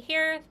can see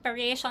here,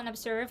 variation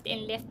observed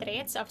in leaf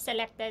traits of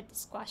selected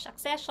squash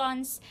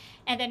accessions.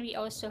 And then we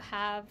also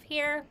have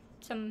here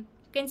some,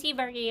 you can see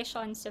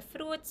variations of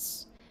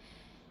fruits.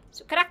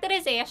 So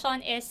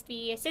characterization is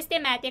the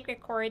systematic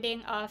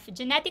recording of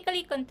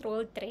genetically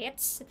controlled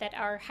traits that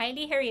are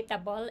highly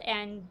heritable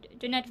and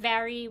do not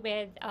vary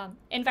with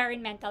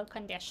environmental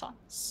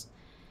conditions.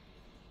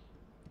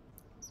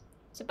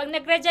 So pag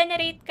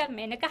nag-regenerate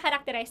kami,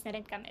 nagka-characterize na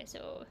rin kami.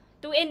 So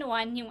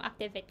 2-in-1 yung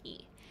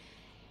activity.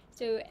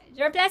 So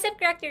germplasm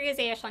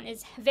characterization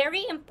is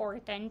very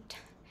important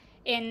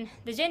in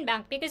the gen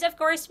bank because of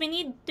course we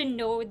need to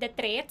know the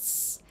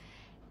traits.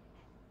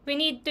 We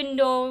need to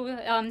know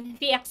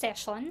the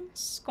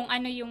accessions, kung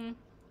ano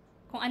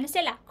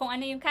sila, kung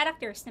ano yung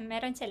characters na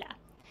meron sila.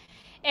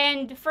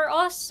 And for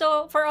us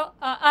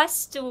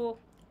to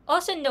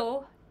also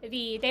know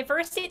the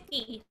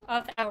diversity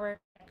of our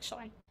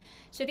collection.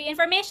 So the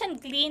information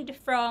gleaned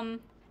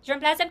from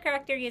germplasm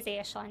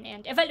characterization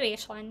and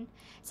evaluation,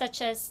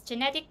 such as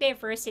genetic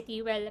diversity,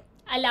 will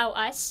allow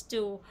us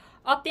to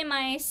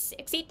optimize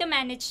ex situ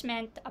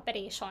management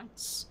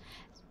operations.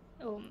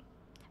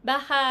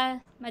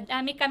 Baka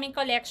madami kaming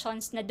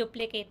collections na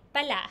duplicate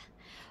pala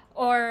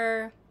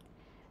or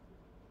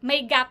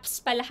may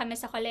gaps pala kami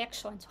sa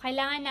collection. So,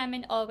 kailangan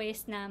namin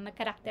always na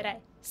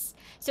mag-characterize.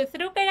 So,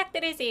 through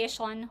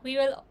characterization, we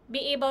will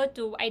be able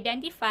to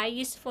identify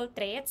useful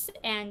traits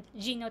and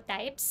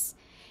genotypes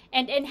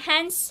and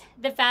enhance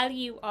the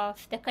value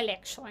of the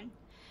collection.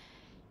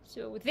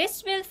 So,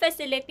 this will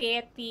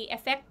facilitate the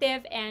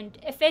effective and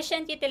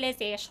efficient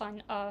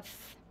utilization of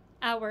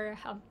our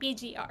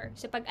PGR.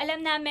 So, pag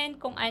alam namin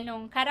kung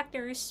anong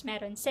characters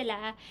meron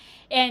sila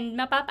and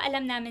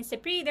mapapaalam namin sa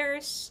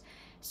breeders,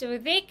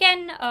 so they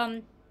can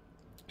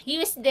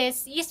use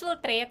these useful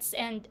traits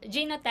and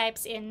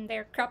genotypes in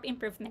their crop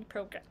improvement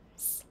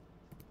programs.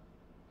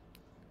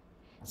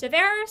 So,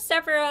 there are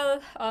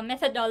several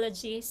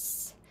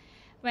methodologies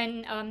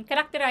when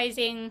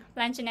characterizing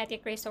plant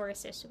genetic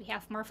resources. We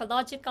have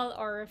morphological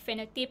or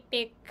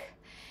phenotypic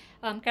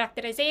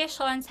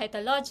characterization,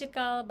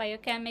 cytological,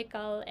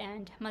 biochemical,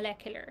 and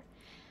molecular.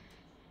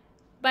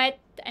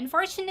 But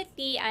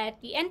unfortunately, at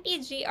the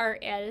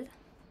NPGRL,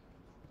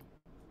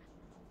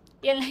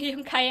 yan lang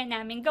yung kaya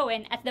namin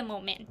gawin at the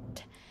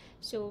moment.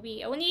 So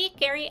we only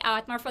carry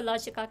out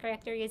morphological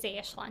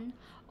characterization,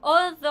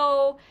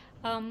 although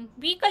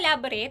we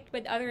collaborate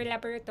with other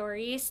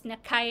laboratories na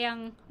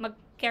kayang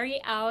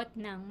mag-carry out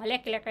ng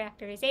molecular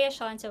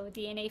characterization, so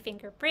DNA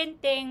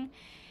fingerprinting,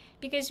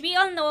 because we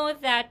all know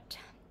that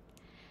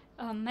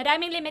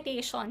maraming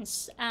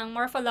limitations ang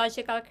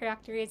morphological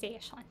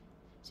characterization.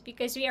 So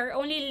because we are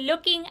only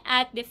looking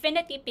at the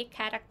phenotypic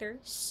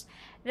characters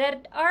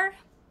that are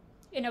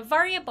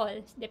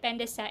variable,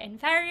 depende sa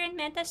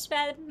environment as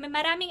well. May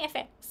maraming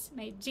effects.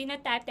 May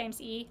genotype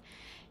times E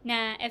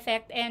na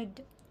effect,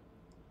 and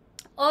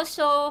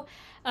also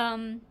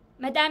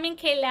madaming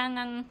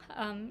kailangang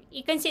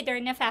i-consider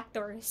na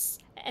factors.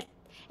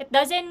 It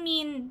doesn't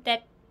mean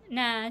that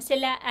na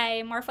sila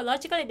ay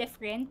morphologically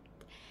different,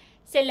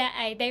 sila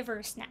ay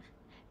diverse na.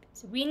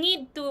 So we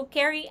need to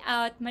carry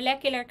out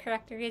molecular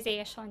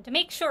characterization to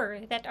make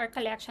sure that our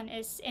collection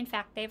is in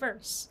fact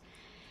diverse.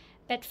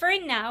 But for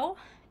now,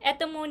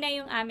 eto muna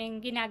yung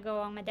aming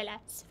ginagawang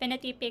madalas,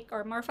 phenotypic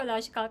or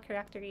morphological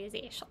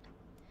characterization.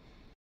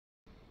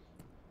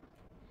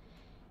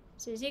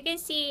 So as you can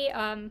see,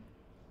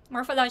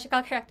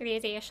 morphological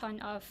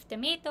characterization of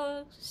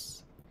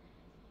tomatoes.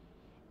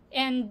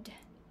 And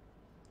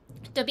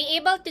to be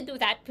able to do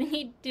that, we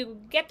need to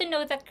get to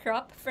know the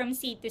crop from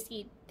seed to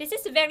seed. This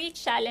is very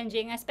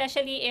challenging,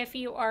 especially if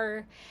you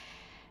are,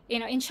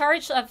 in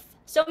charge of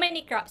so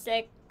many crops.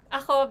 Like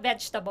ako,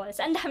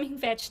 vegetables. Ang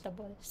daming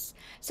vegetables.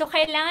 So,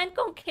 kailangan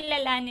kong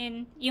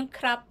kilalanin yung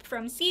crop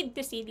from seed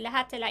to seed.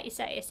 Lahat sila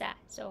isa-isa.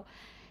 So,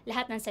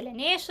 lahat ng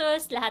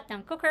solanaceous, lahat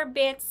ng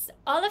cucurbits,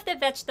 all of the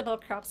vegetable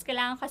crops,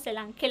 kailangan ko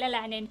silang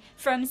kilalanin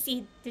from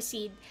seed to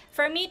seed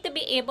for me to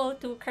be able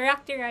to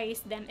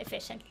characterize them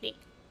efficiently.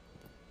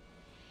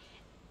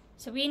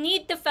 So we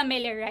need to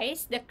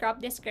familiarize the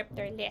crop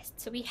descriptor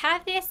list. So we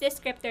have these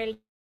descriptor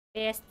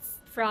lists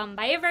from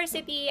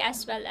Bioversity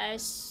as well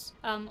as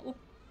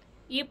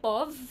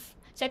UPOV.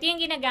 So ito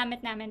yung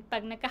ginagamit namin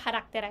pag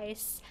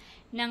nagka-characterize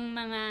ng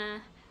mga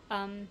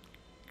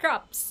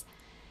crops.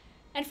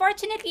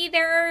 Unfortunately,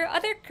 there are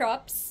other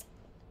crops,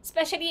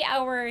 especially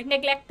our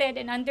neglected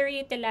and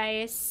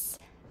underutilized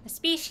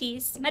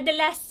species,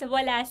 madalas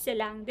wala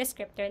silang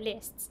descriptor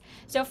lists.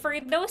 So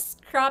for those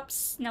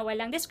crops na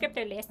walang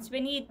descriptor lists, we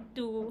need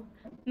to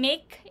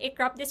make a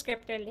crop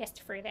descriptor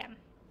list for them.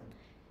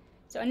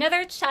 So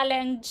another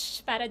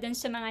challenge para dun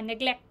sa mga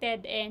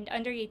neglected and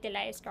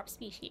underutilized crop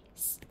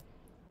species.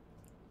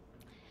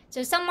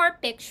 So some more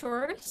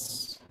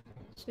pictures.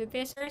 So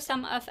these are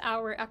some of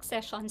our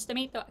accessions,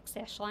 tomato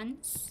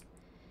accessions.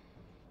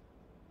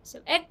 So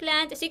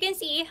eggplant, as you can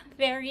see,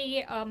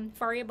 very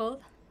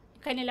variable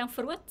kanilang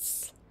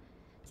fruits.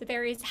 So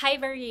there is high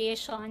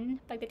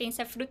variation pagdating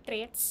sa fruit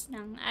traits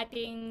ng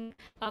ating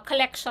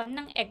collection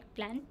ng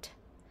eggplant.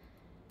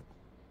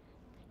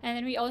 And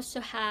then we also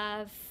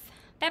have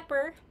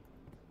pepper.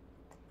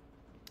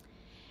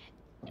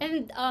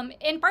 And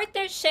in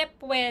partnership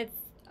with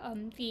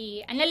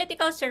the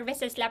Analytical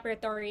Services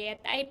Laboratory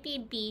at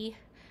IPB,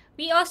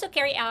 we also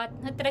carry out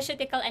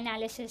nutraceutical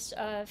analysis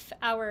of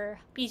our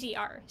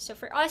PGR. So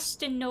for us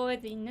to know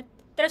the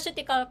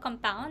nutraceutical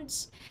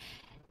compounds,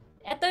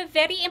 ito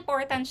very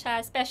important siya,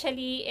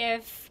 especially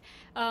if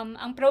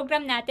ang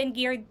program natin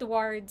geared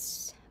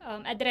towards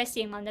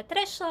addressing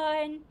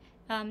malnutrition,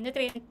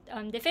 nutrient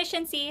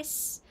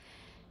deficiencies.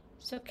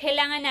 So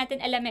kailangan natin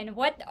alamin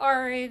what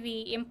are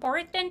the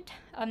important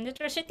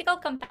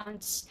nutraceutical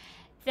compounds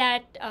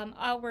that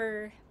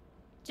our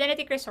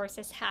genetic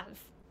resources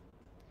have.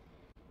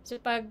 So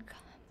pag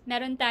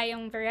meron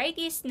tayong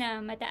varieties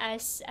na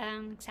mataas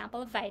ang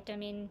example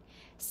vitamin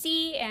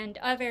C and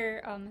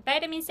other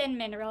vitamins and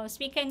minerals,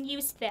 we can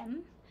use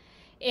them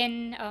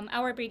in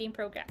our breeding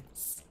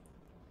programs.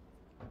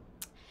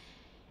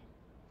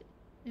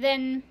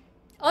 Then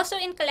also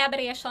in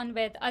collaboration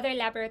with other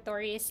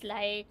laboratories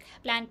like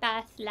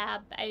PlantPath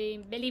Lab,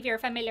 I believe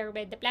you're familiar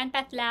with the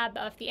PlantPath Lab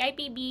of the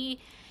IPB,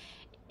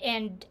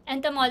 and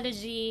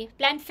entomology,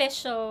 plant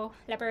physio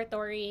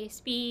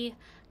laboratories, we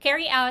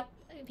carry out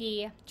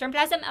the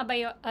germplasm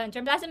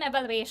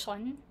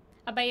evaluation,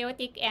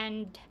 abiotic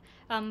and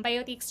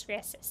biotic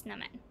stresses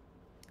naman.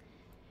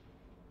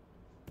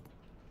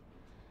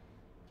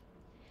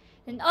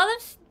 And all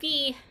of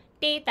the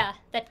data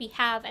that we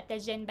have at the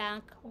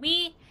GenBank,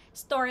 we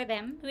store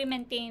them, we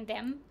maintain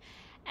them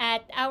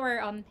at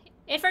our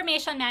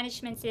information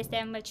management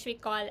system, which we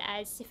call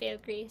as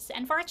Fieldgrease.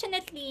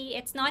 Unfortunately,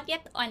 it's not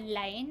yet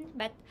online,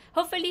 but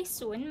hopefully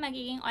soon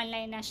magiging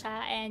online na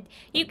siya, and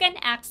you can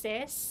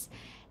access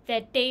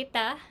the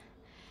data.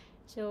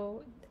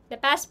 So the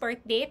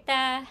passport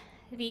data,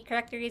 the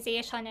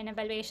characterization and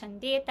evaluation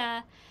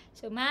data.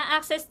 So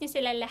ma-access niyo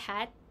sila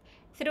lahat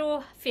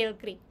through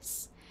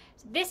Fieldgrease.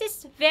 So this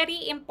is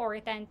very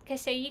important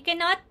kasi you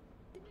cannot,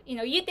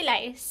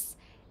 utilize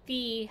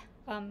the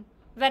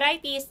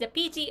varieties, the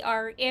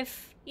PGR,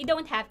 if you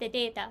don't have the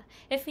data.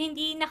 If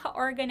hindi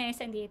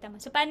naka-organize ang data mo,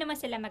 so paano mo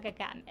sila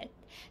magagamit?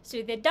 So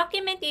the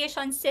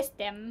documentation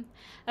system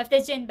of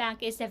the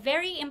GenBank is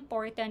very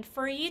important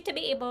for you to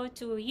be able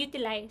to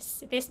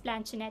utilize these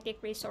plant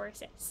genetic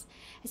resources.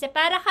 Kasi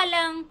para ka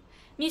lang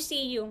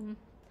museum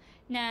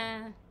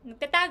na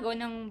nagtatago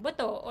ng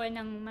buto o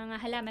ng mga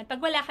halaman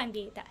pag wala kang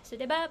data. So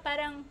 'di ba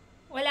parang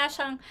wala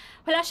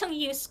siyang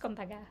use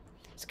kumbaga.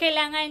 So,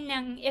 kailangan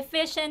ng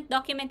efficient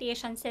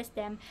documentation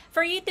system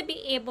for you to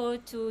be able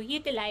to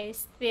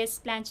utilize these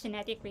plant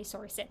genetic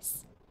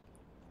resources.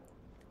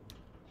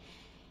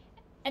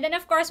 And then,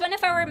 of course, one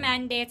of our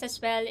mandates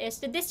as well is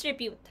to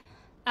distribute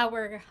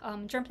our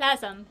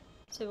germplasm.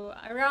 So,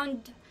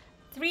 around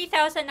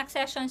 3,000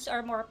 accessions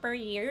or more per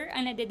year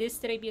ang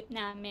nadidistribute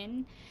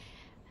namin.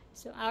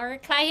 So, our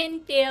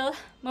clientele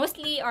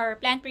mostly are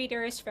plant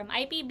breeders from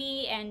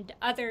IPB and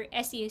other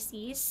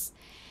SUCs.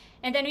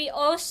 And then we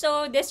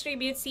also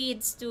distribute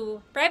seeds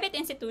to private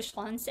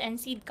institutions and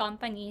seed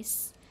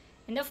companies.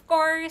 And of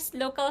course,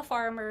 local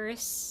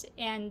farmers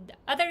and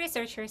other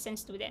researchers and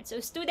students. So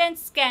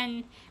students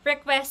can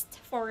request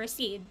for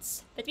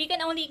seeds, but we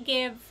can only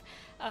give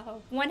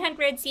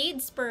 100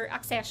 seeds per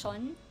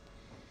accession.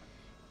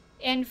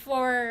 And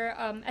for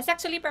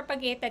asexually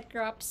propagated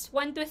crops,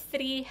 1 to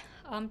 3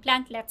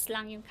 plantlets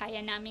lang yung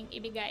kaya naming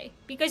ibigay.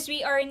 Because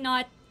we are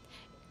not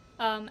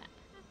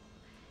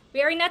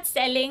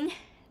selling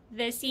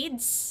the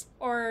seeds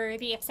or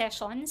the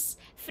accessions.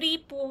 Free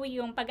po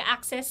yung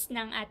pag-access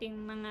ng ating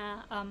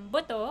mga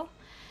buto.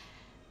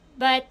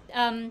 But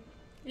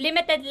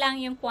limited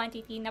lang yung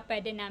quantity na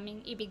pwede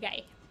naming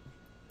ibigay.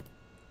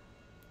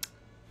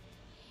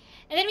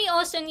 And then we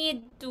also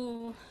need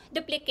to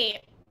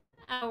duplicate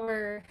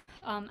our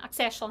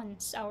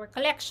accessions, our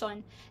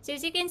collection. So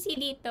as you can see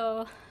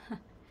dito,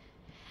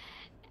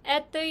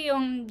 ito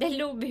yung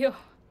delubyo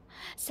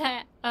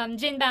sa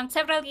gene bank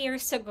several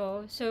years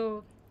ago.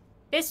 So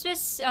this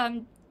was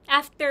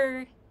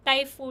after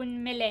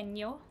Typhoon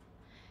Milenyo.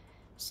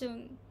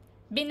 So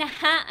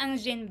binaha ang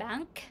gene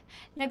bank,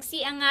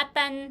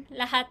 nagsiangatan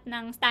lahat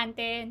ng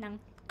stante ng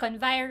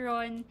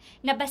conviron,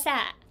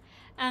 nabasa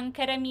ang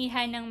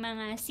karamihan ng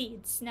mga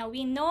seeds. Now,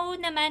 we know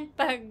naman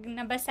pag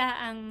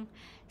nabasa ang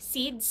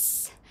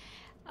seeds,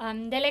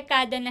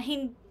 delikado na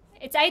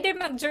it's either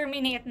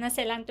mag-germinate na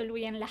silang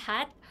tuluyan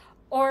lahat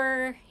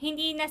or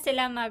hindi na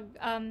sila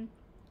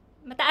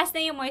mataas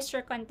na yung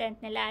moisture content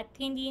nila at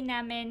hindi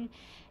namin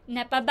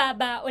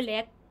napababa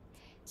ulit.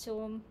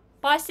 So,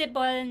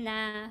 possible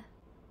na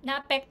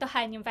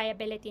naapektuhan yung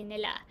viability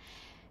nila.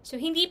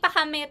 So, hindi pa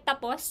kami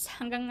tapos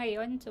hanggang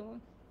ngayon. So,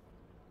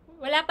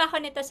 wala pa ako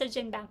nito sa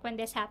gene bank when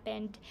this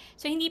happened.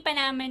 So, hindi pa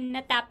namin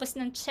natapos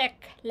ng check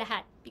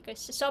lahat.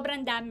 Because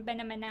sobrang dami ba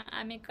naman ng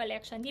aming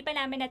collection. Hindi pa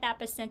namin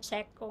natapos ng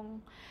check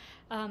kung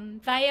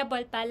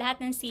viable pa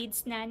lahat ng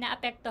seeds na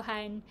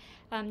naapektuhan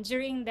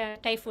during the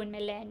Typhoon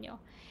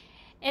Milenyo.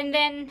 And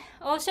then,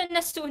 also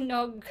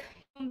nasunog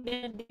yung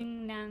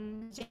building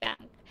ng gene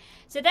bank.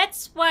 So,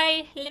 that's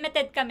why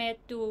limited kami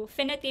to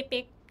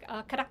phenotypic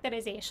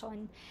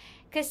characterization.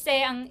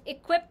 Kasi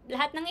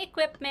lahat ng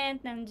equipment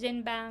ng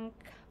gene bank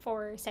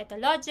for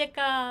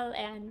cytological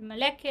and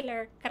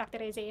molecular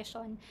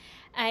characterization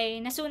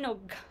ay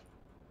nasunog.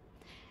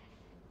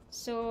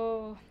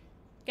 So,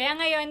 kaya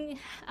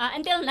ngayon,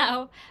 until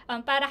now,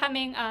 para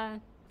kaming,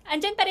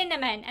 andyan pa rin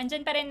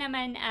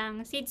naman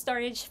ang seed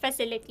storage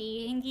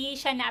facility, hindi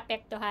siya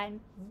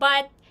naapektuhan,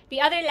 but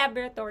the other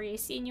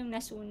laboratories, yun yung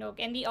nasunog,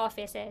 and the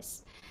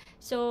offices.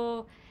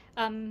 So,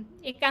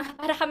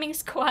 para kaming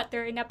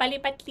squatter na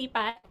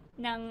palipat-lipat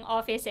ng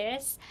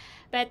offices.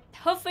 But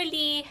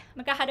hopefully,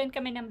 magkakaroon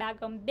kami ng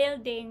bagong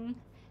building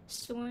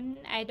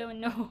soon. I don't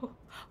know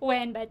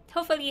when, but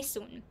hopefully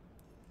soon.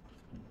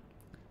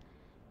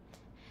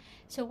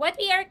 So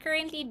what we are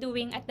currently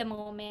doing at the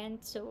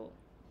moment, so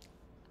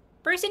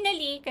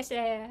personally, kasi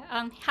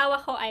ang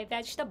hawak ko ay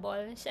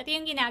vegetables, at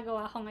yung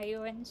ginagawa ko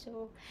ngayon.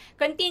 So,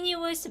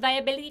 continuous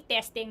viability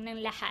testing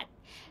ng lahat.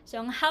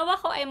 So, ang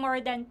hawak ko ay more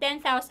than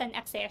 10,000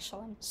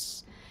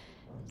 accessions.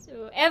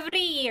 So, every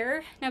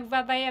year,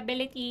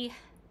 nagva-viability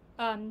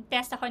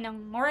test ako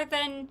ng more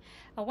than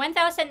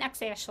 1,000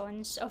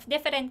 accessions of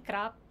different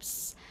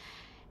crops.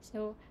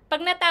 So, pag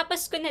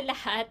natapos ko na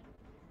lahat,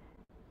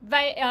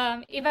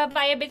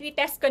 viability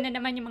test ko na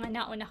naman yung mga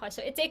nauna ko.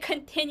 So, it's a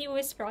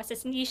continuous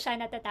process. Hindi siya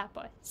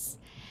natatapos.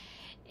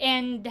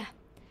 And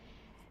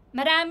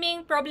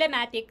maraming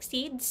problematic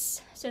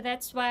seeds. So,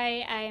 that's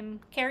why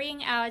I'm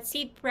carrying out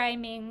seed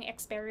priming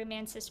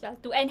experiments as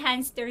well to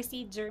enhance their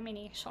seed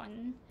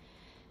germination.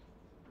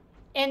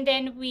 And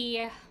then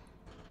we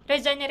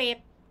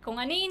regenerate. Kung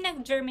ano yung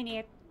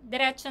nag-germinate,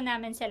 diretso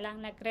namin silang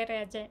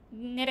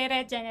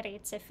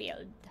nire-regenerate sa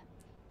field.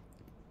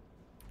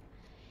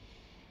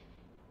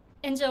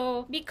 And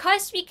so,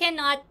 because we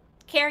cannot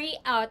carry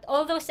out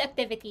all those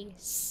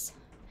activities,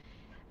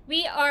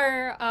 we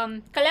are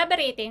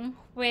collaborating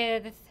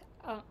with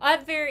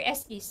other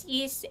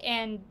SECs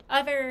and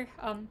other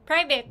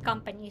private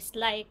companies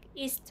like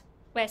East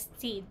West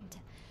Seed.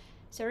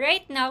 So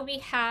right now, we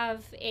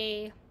have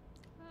a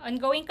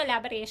ongoing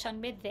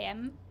collaboration with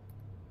them.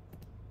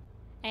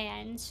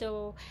 Ayan,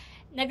 so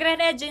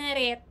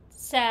nagre-regenerate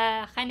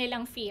sa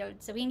kanilang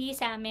field. So, hindi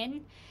sa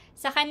amin,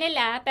 sa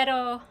kanila,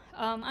 pero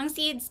ang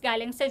seeds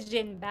galing sa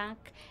gene bank.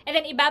 And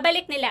then,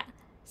 ibabalik nila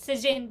sa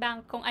gene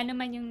bank kung ano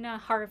man yung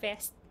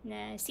na-harvest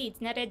na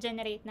seeds,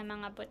 na-regenerate na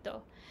mga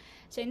buto.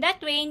 So, in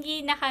that way, hindi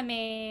na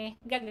kami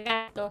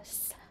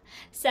gagatos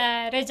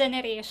sa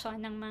regeneration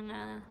ng mga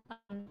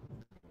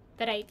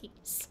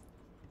varieties.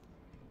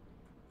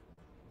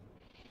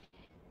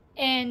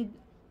 And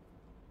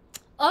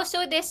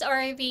Also, these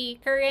are the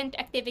current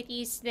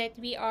activities that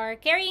we are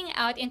carrying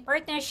out in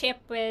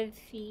partnership with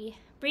the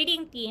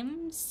breeding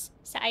teams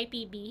sa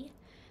IPB.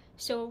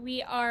 So we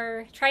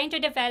are trying to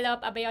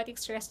develop abiotic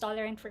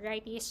stress-tolerant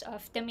varieties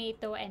of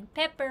tomato and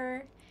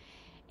pepper,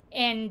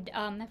 and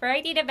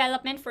variety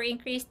development for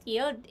increased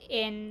yield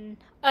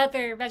in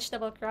other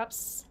vegetable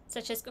crops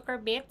such as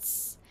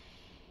cucurbits.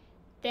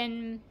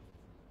 Then,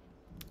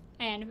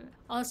 and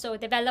also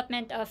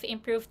development of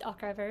improved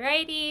okra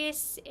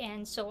varieties,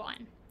 and so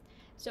on.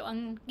 So,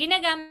 ang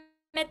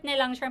ginagamit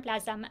nilang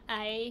germplasm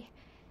ay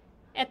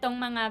etong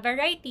mga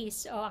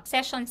varieties o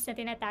accessions na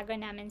tinatago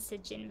namin sa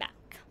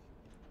GenBank.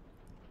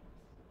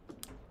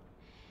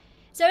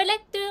 So, I'd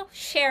like to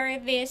share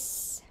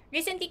this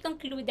recently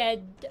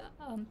concluded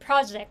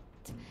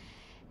project,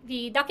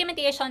 the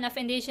documentation of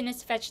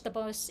indigenous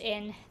vegetables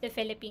in the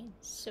Philippines.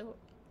 So,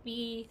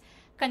 we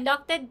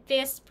conducted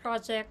this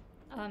project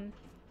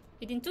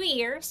within 2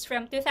 years,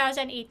 from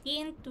 2018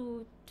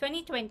 to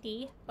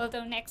 2020,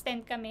 although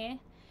na-extend kami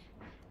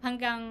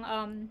hanggang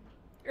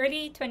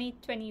early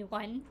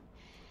 2021.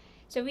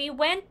 So we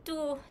went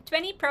to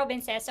 20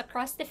 provinces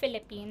across the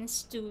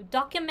Philippines to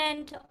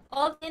document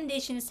all the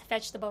indigenous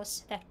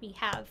vegetables that we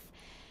have.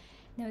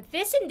 Now,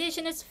 these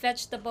indigenous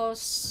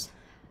vegetables,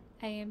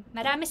 ay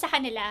marami sa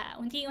kanila,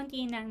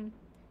 unti-unti nang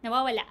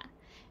nawawala.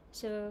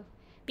 So,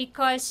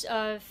 because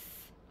of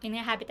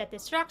habitat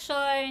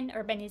destruction,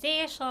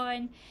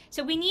 urbanization.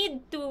 So we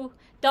need to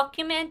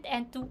document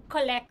and to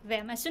collect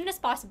them as soon as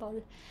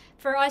possible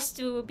for us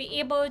to be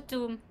able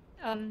to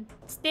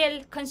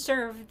still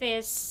conserve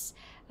this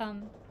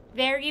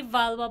very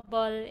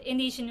valuable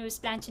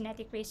indigenous plant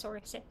genetic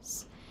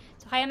resources.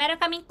 So kaya meron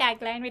kaming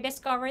tagline,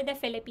 rediscover the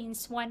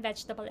Philippines one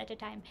vegetable at a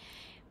time.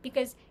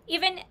 Because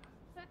even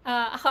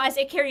ako as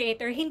a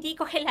curator, hindi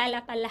ko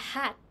kilala pa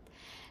lahat.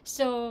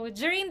 So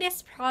during this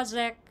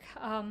project,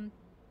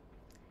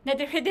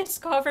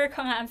 na-rediscover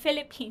ko nga ang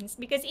Philippines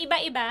because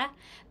iba-iba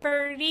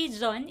per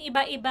region,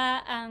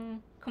 iba-iba ang,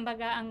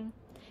 kumbaga, ang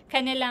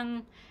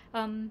kanilang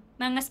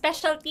mga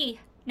specialty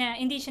na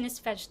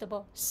indigenous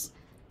vegetables.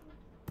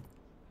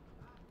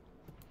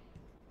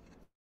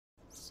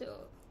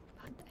 So,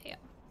 tayo.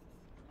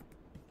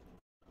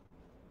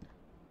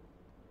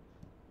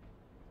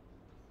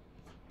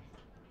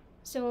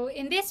 So,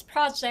 in this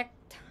project,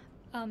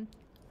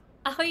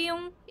 ako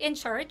yung in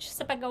charge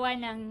sa paggawa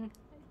ng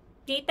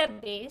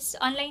database,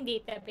 online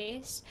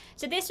database.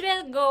 So this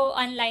will go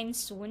online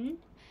soon.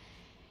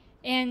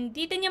 And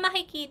dito nyo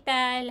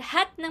makikita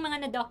lahat ng mga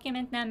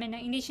na-document namin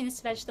ng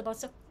indigenous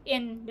vegetables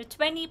in the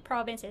 20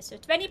 provinces.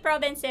 So 20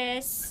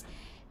 provinces,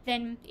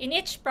 then in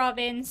each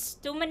province,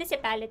 2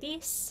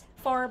 municipalities,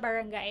 4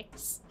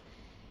 barangays.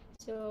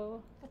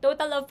 So a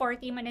total of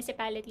 40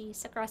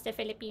 municipalities across the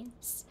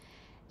Philippines.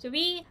 So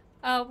we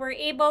were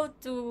able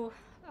to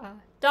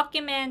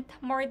document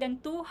more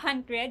than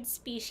 200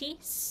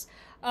 species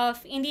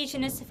of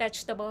indigenous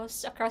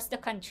vegetables across the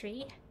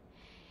country.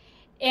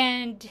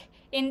 And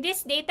in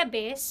this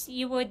database,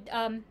 you would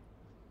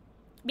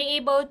be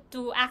able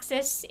to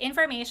access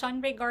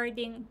information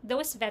regarding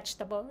those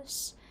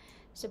vegetables.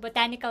 So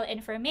botanical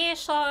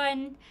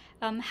information,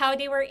 how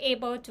they were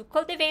able to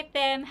cultivate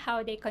them,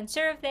 how they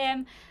conserve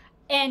them,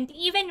 and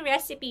even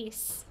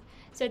recipes.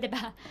 So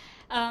diba,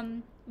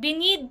 we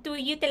need to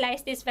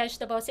utilize these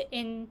vegetables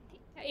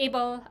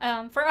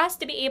for us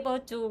to be able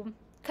to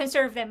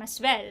conserve them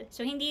as well.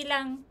 So hindi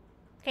lang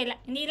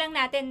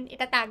natin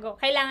itatago,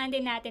 kailangan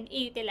din natin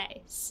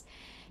i-utilize.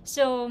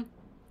 So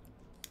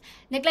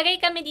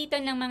naglagay kami dito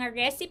ng mga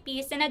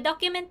recipes na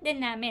na-document din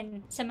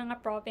namin sa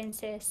mga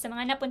provinces, sa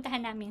mga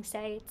napuntahan naming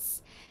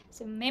sites.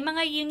 So may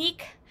mga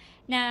unique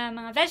na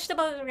mga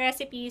vegetable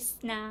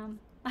recipes na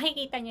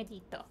makikita nyo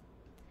dito.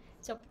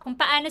 So kung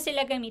paano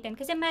sila gamitin,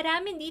 kasi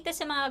marami dito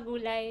sa mga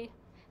gulay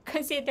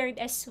considered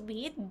as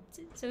sweet.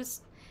 So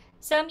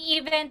some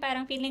even,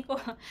 parang feeling ko,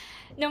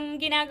 nung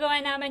ginagawa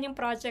naman yung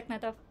project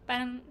na to,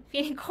 parang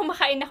feeling ko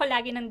kumakain ako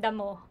lagi ng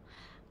damo.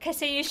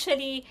 Kasi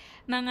usually,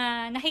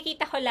 mga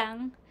nakikita ko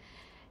lang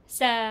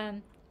sa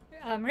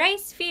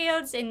rice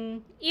fields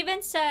and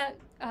even sa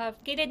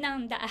gilid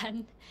ng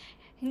daan,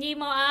 hindi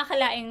mo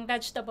aakalaing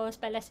vegetables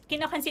pala.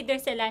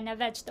 Kino-consider sila na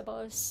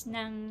vegetables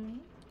ng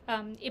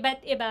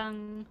iba't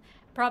ibang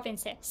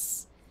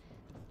provinces.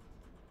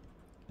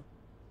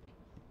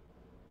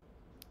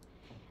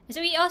 So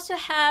we also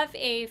have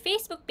a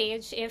Facebook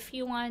page if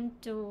you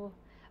want to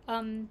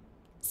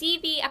see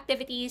the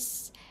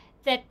activities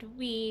that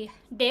we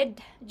did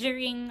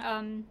during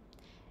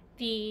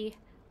the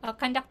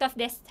conduct of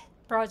this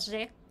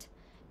project.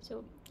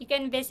 So you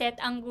can visit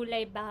ang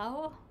Gulay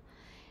Bao.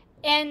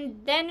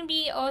 And then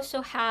we also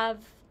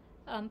have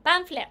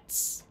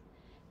pamphlets.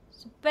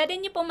 So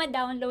pwede nyo po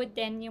ma-download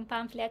din yung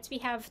pamphlets.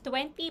 We have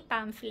 20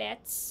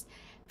 pamphlets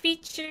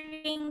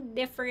featuring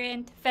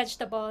different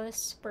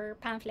vegetables per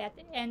pamphlet,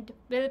 and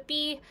we'll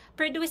be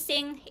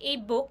producing a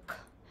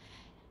book.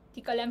 Di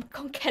ko alam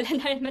kung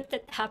kailan na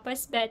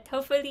matatapos, but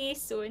hopefully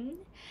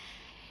soon.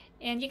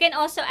 And you can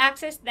also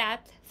access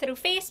that through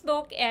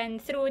Facebook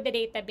and through the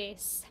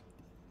database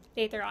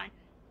later on.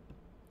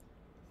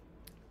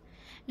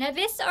 Now,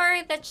 these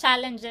are the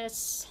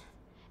challenges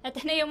at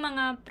ano yung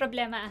mga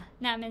problema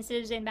namin sa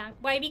GenBank.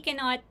 Why we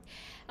cannot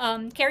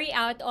carry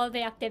out all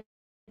the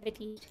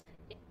activities.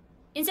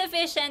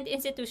 Insufficient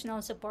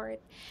institutional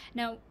support.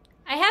 Now,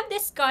 I have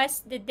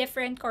discussed the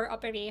different core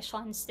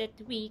operations that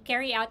we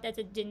carry out at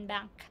the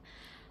GenBank.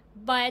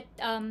 But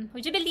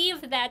would you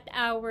believe that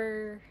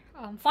our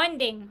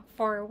funding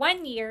for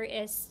 1 year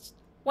is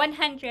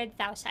 100,000?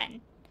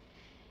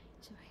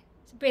 So,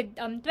 with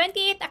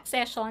 28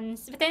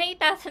 accessions,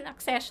 28,000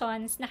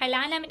 accessions na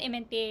kailangan namin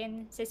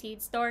i-maintain sa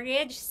seed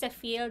storage, sa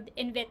field,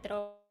 in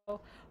vitro,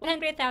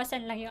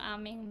 100,000 lang yung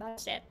aming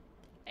budget.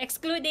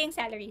 Excluding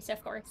salaries,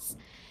 of course.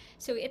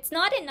 So, it's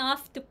not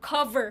enough to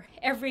cover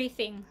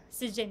everything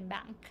sa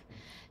GenBank.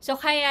 So,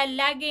 kaya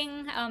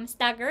laging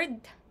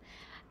staggered,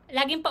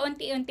 laging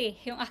paunti-unti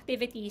yung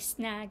activities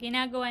na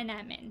ginagawa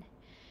namin.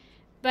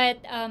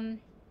 But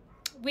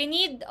we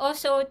need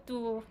also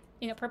to,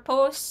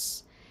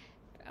 propose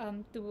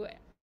to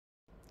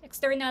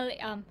external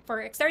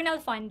for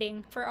external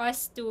funding for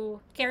us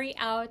to carry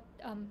out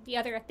the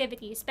other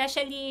activities,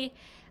 especially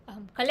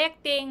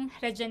collecting,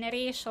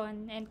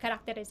 regeneration, and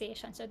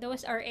characterization. So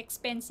those are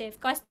expensive,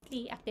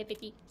 costly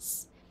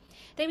activities.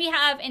 Then we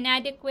have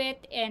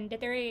inadequate and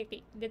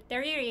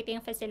deteriorating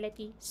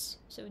facilities.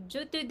 So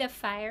due to the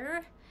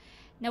fire,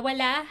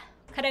 nawala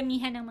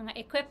karamihan ng mga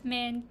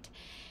equipment,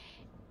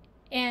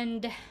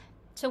 and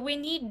so we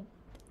need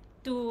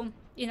to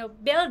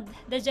build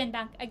the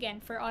GenBank again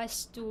for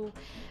us to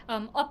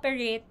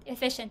operate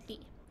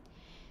efficiently.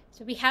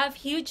 So we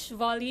have huge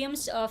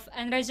volumes of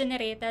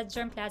unregenerated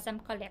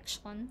germplasm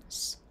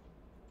collections.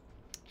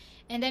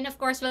 And then, of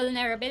course,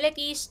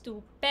 vulnerabilities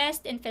to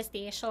pest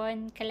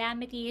infestation,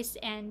 calamities,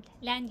 and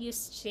land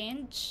use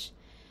change.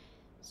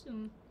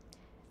 So,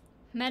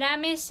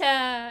 marami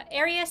sa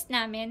areas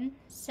namin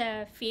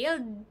sa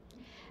field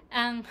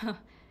ang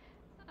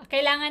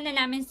kailangan na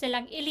namin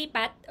silang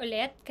ilipat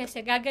ulit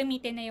kasi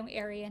gagamitin na yung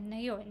area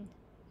na yun.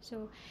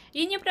 So,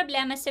 yun yung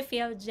problema sa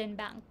field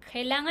GenBank.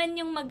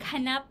 Kailangan yung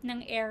maghanap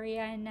ng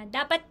area na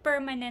dapat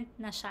permanent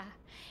na siya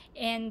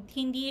and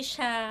hindi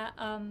siya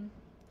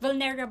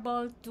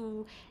vulnerable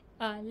to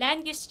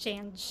land use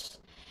change.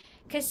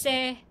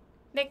 Kasi,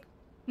 like,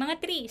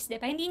 mga trees,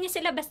 diba? Hindi nyo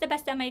sila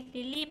basta-basta may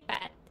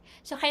lilipat.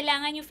 So,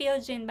 kailangan yung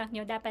field GenBank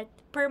nyo dapat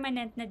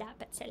permanent na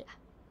dapat sila.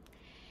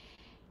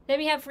 Then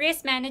we have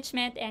risk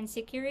management and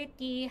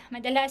security.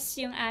 Madalas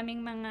yung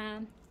aming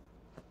mga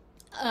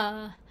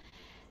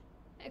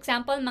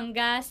example,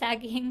 mangga,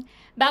 saging,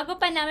 bago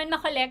pa namin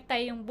makolekta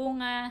yung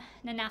bunga,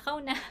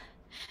 nanakaw na,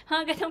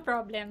 mga ganong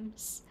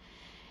problems.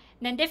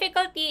 Then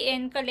difficulty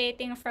in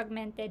collating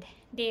fragmented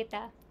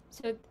data.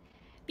 So,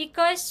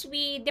 because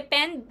we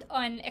depend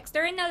on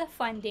external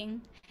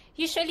funding,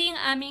 usually yung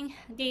aming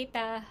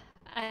data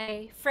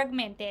ay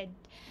fragmented.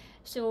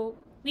 So,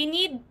 we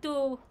need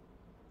to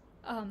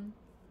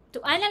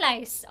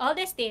analyze all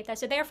this data.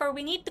 So, therefore,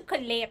 we need to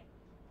collect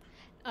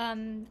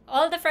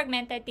all the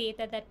fragmented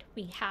data that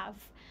we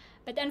have.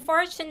 But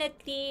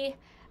unfortunately,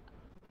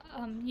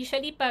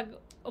 usually pag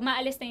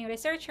umaalis na yung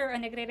researcher o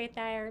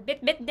nagre-retire,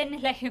 bit-bit din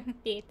nila yung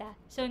data.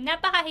 So,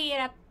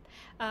 napakahirap.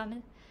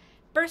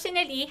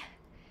 Personally,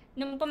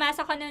 nung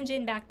pumasok ko ng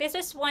GenBank, this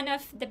was one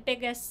of the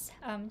biggest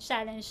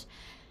challenge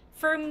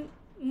for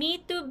me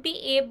to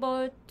be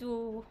able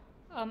to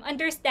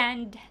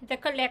understand the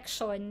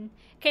collection.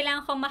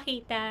 Kailangan ko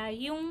makita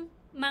yung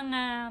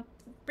mga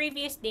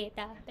previous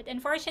data. But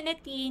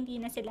unfortunately, hindi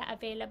na sila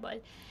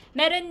available.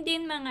 Meron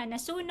din mga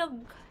nasunog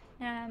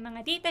na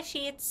mga data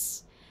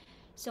sheets.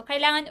 So,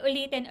 kailangan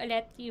ulitin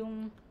ulit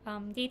yung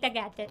data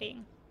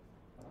gathering.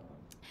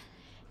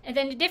 And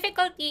then the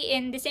difficulty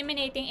in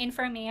disseminating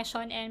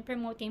information and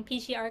promoting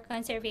PGR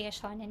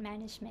conservation and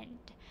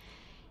management.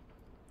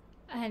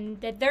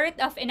 And the dearth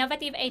of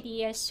innovative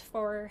ideas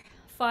for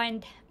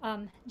fund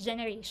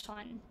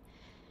generation.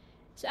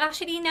 So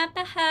actually,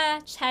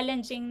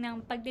 napaka-challenging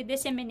ng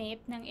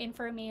pagdi-disseminate ng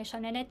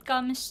information when it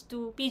comes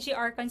to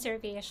PGR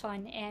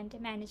conservation and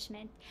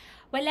management.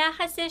 Wala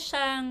kasi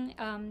siyang,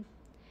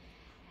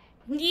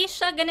 hindi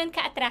siya ganun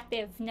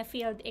ka-attractive na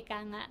field,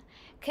 ika nga.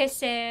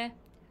 Kasi,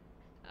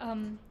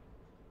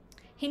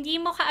 hindi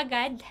mo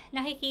kaagad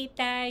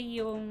nakikita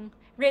yung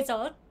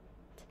result.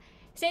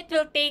 So it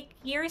will take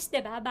years,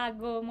 diba,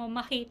 bago mo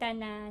makita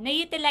na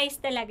na-utilize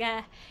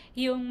talaga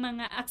yung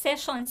mga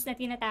accessions na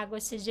tinatago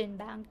sa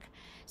GenBank.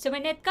 So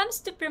when it comes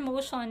to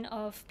promotion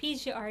of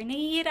PGR,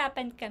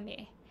 nahihirapan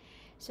kami.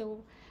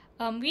 So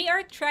we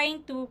are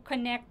trying to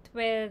connect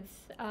with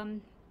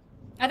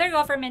other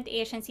government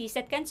agencies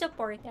that can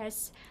support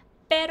us,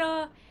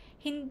 pero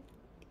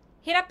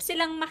hirap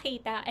silang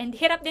makita and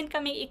hirap din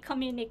kami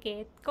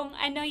i-communicate kung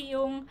ano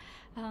yung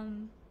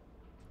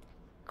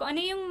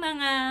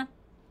mga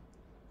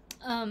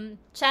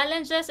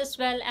challenges as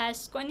well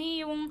as kung ano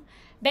yung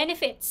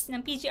benefits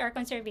ng PGR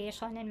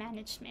conservation and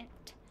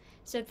management.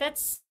 So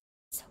that's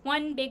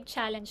one big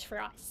challenge for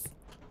us.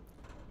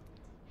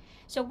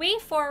 So way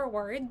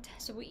forward,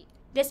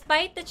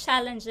 despite the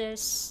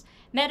challenges,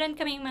 meron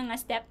kaming mga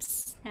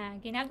steps na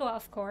ginagawa,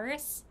 of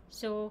course.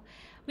 So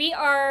we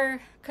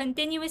are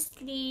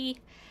continuously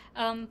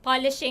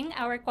polishing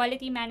our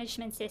quality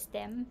management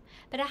system.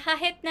 Para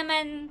kahit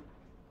naman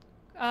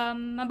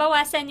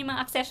mabawasan yung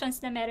mga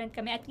accessions na meron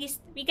kami, at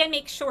least we can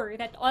make sure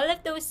that all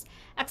of those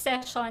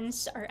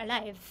accessions are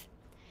alive.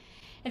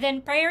 And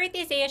then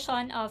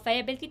prioritization of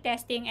viability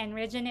testing and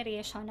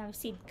regeneration of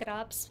seed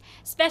crops,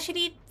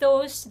 especially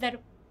those that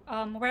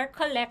were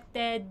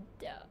collected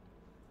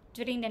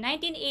during the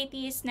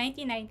 1980s,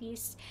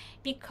 1990s,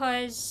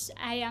 because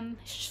I am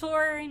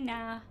sure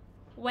na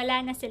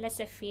wala na sila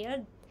sa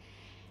field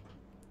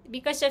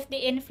because of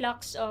the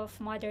influx of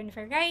modern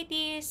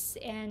varieties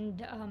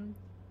and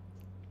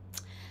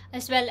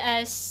as well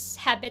as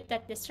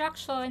habitat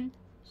destruction.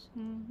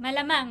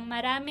 Malamang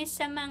marami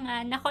sa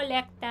mga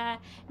nakolekta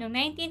noong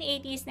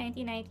 1980s,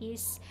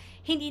 1990s,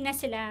 hindi na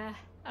sila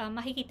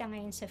makikita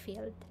ngayon sa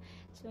field.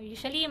 So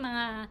usually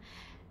mga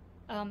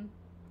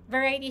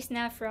varieties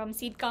na from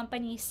seed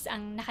companies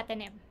ang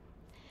nakatanim.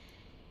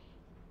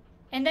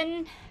 And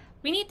then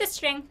we need to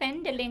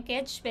strengthen the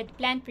linkage with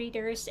plant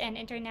breeders and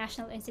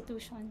international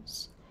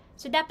institutions.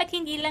 So dapat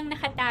hindi lang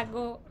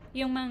nakatago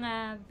yung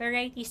mga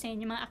varieties na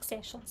yun, yung mga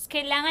accessions.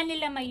 Kailangan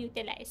nila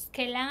ma-utilize.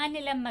 Kailangan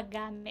nila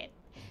magamit.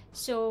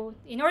 So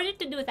in order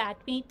to do that,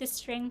 we need to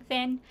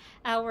strengthen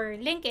our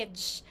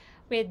linkage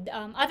with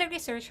other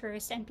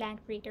researchers and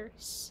plant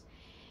breeders.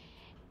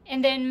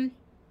 And then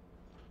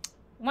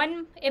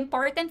one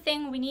important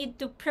thing, we need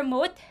to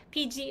promote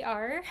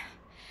PGR.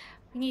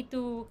 We need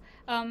to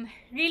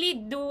really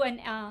do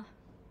an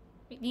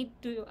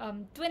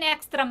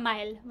extra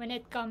mile when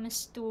it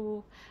comes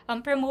to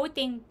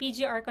promoting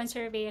PGR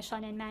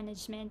conservation and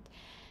management.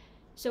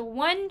 So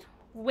one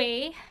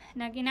way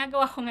na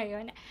ginagawa ko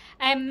ngayon,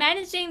 I'm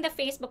managing the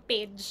Facebook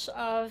page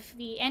of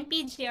the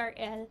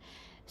NPGRL.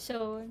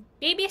 So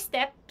baby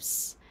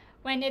steps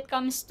when it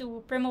comes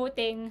to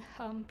promoting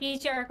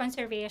PGR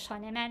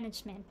conservation and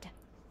management.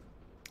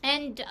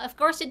 And of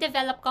course, to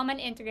develop common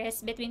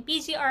interests between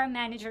PGR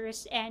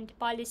managers and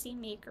policy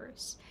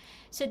makers.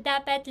 So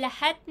dapat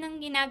lahat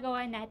ng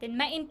ginagawa natin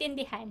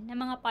maintindihan ng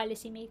mga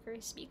policy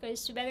makers,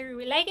 because whether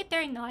we like it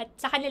or not,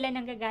 sa kanila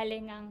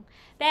nanggagaling ang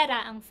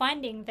pera, ang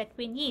funding that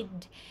we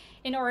need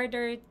in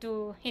order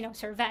to,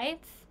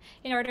 survive,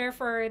 in order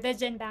for the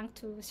Gen Bank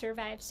to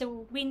survive.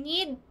 So we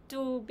need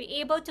to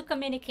be able to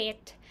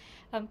communicate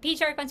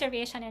PGR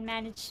conservation and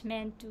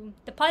management to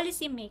the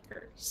policy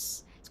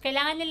makers.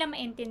 Kailangan nila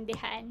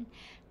maintindihan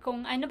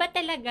kung ano ba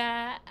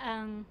talaga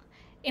ang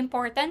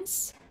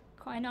importance,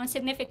 kung ano ang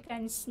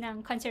significance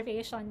ng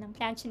conservation ng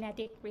plant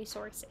genetic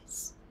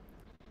resources.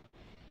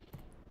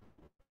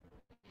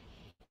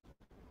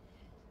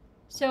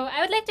 So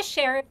I would like to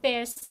share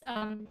this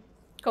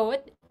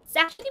quote. It's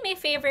actually my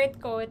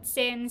favorite quote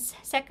since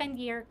second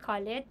year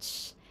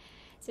college.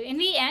 So in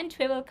the end,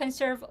 we will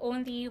conserve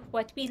only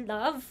what we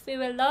love. We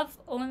will love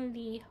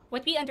only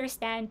what we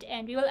understand,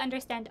 and we will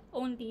understand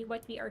only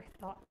what we are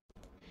taught.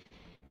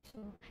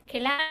 So,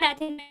 kailangan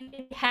natin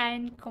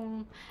maintindihan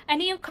kung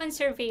ano yung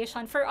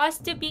conservation for us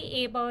to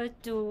be able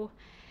to,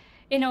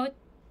 to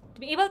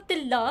be able to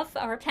love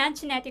our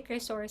plant genetic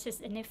resources.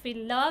 And if we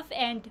love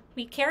and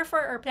we care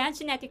for our plant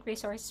genetic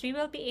resources, we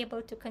will be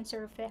able to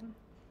conserve them.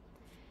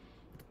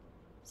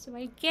 So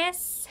I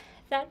guess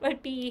that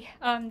would be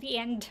the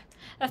end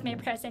of my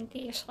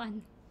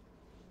presentation.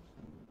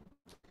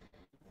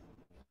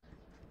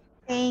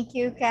 Thank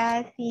you,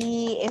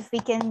 Cathy. If we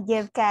can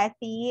give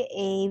Cathy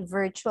a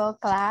virtual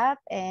clap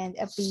and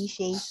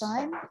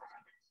appreciation.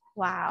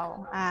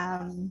 Wow.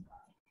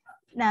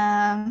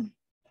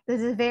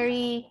 This is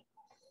very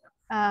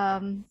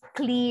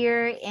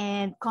clear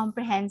and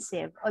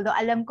comprehensive. Although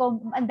alam ko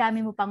ang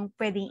dami mo pang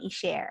pwedeng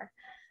i-share.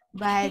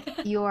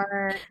 But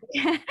your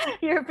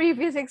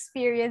previous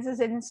experience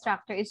as an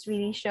instructor is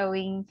really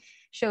showing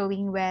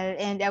well.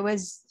 And I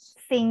was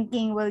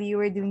thinking while you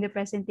were doing the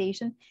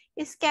presentation,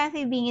 is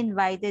Cathy being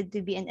invited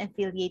to be an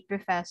affiliate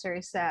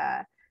professor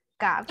sa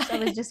CAPS? I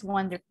was just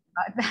wondering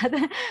about that.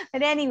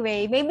 But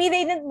anyway, maybe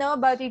they didn't know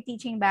about your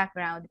teaching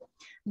background.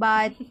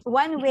 But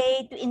one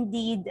way to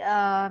indeed,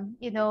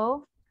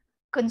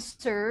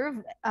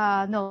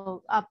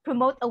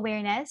 promote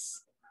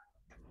awareness.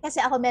 Kasi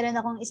ako meron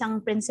akong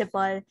isang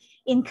principle,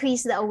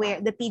 increase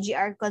the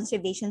PGR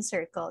conservation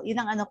circle.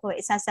 Yun ang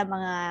isa sa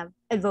mga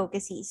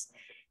advocacies.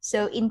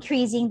 So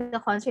increasing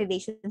the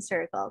conservation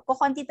circle.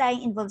 Kukunti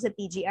tayong involved sa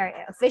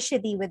PGR,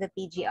 officially with the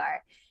PGR.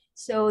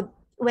 So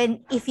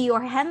if you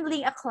are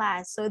handling a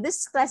class, so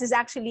this class is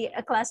actually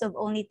a class of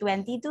only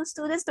 22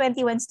 students,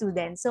 21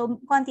 students.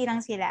 So konti lang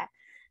sila.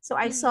 So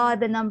I saw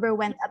the number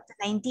went up to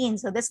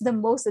 19. So that's the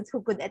most that who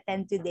could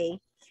attend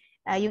today.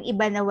 Yung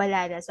iba na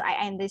wala na. So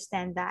I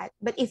understand that.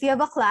 But if you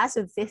have a class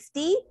of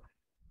 50,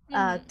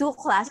 two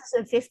classes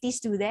of 50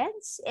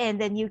 students,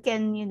 and then you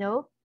can,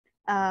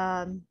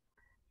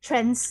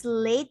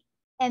 translate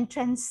and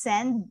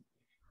transcend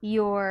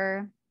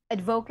your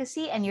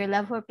advocacy and your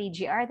love for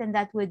PGR, then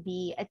that would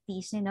be at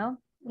least, yun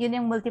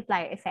yung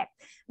multiplier effect.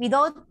 We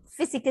don't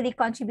physically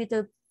contribute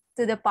to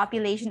the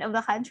population of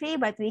the country,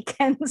 but we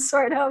can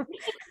sort of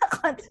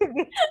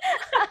contribute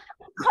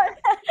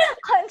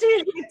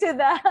contribute to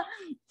the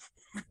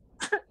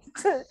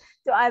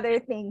to other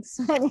things,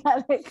 many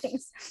other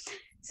things.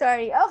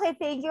 Sorry. Okay,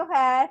 thank you,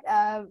 Kat.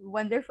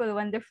 Wonderful,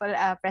 wonderful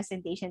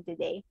presentation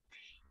today.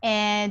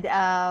 And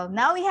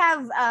now we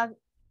have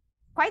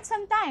quite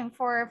some time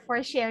for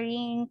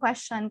sharing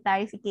question,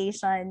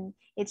 clarification,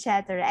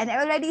 etc. And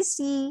I already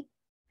see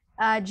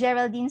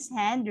Geraldine's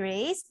hand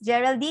raised.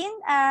 Geraldine,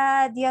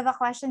 do you have a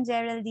question,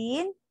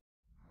 Geraldine?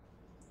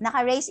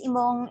 Naka-raise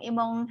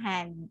imong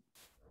hand.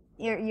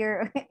 Your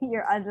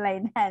your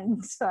online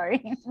hand.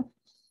 Sorry.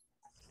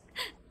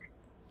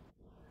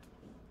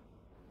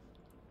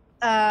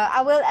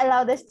 I will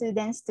allow the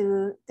students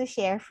to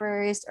share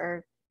first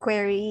or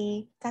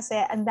query kasi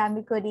ang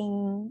dami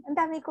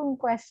kong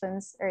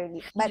questions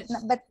early. But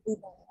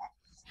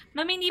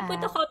Ma'am, hindi po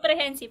to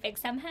comprehensive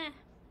exam, ha?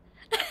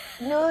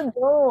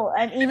 No.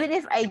 And even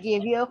if I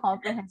give you a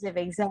comprehensive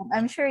exam,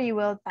 I'm sure you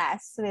will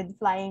pass with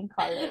flying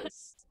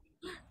colors.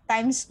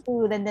 Times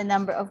 2 than the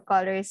number of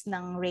colors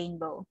ng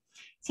rainbow.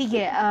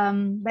 Sige,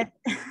 but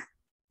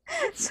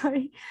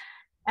sorry.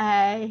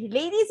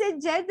 Ladies and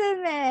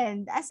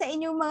gentlemen, asa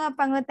inyong mga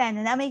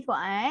pangutana na may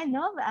kuan,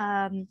 no?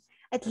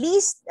 At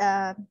least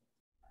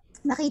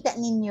nakita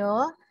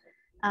ninyo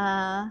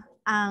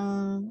ang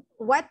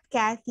what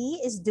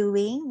Cathy is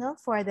doing, no,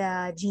 for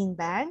the gene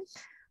bank,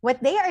 what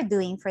they are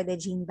doing for the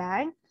gene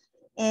bank,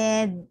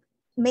 and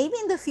maybe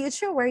in the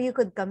future where you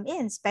could come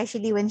in,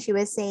 especially when she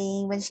was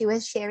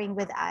sharing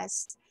with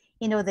us,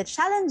 you know, the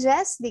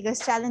challenges, because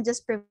challenges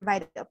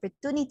provide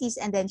opportunities,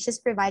 and then she's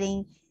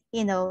providing,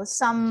 you know,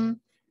 some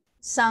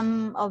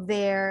of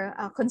their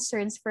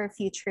concerns for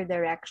future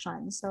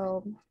direction.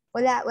 So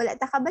wala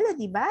ta kabalo,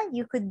 di ba?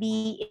 You could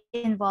be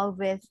involved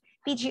with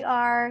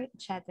PGR,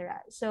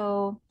 etc.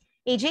 So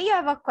AJ, you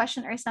have a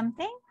question or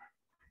something?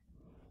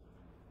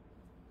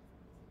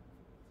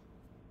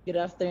 Good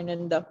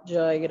afternoon, Doc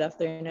Joy. Good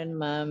afternoon,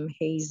 Ma'am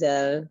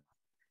Hazel.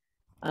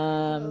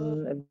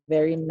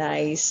 Very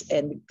nice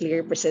and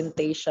clear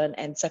presentation.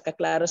 And sa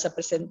kaklaro sa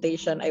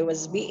presentation, I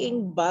was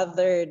being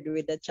bothered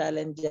with the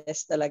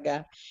challenges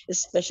talaga,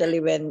 especially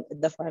when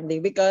the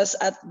funding. Because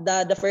at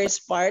the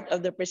first part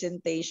of the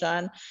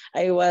presentation,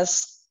 I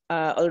was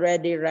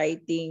already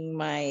writing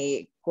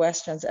my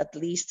questions, at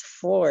least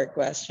 4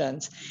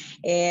 questions.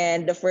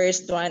 And the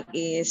first one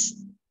is,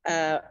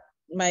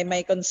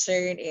 my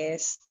concern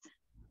is,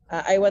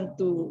 I want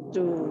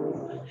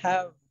to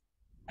have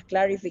a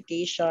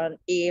clarification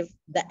if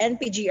the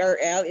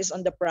NPGRL is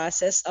on the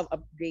process of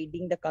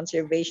upgrading the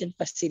conservation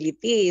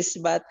facilities,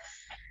 but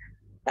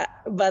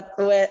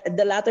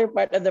the latter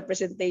part of the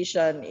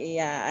presentation,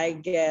 yeah, I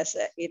guess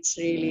it's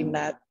really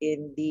not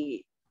in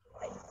the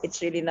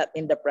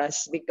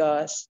process,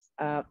 because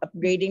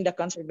upgrading the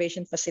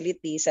conservation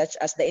facilities, such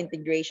as the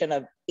integration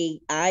of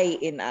AI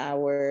in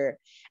our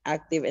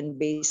active and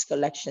base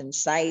collection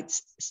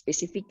sites,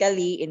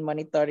 specifically in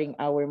monitoring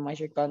our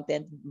measure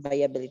content,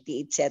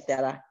 viability,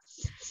 etc.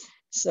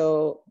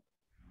 So,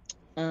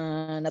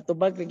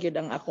 natubag gyud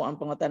ang ako ang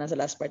pangutana sa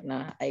last part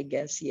na, I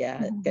guess,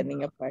 yeah,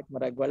 kaninga part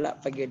murag wala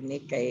pa gyud ni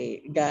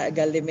kay ga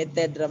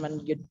limited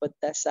raman gyud pud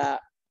ta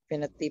sa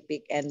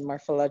phenotypic and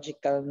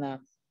morphological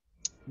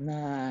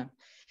na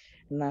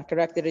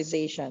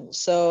characterization.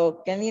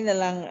 So kanina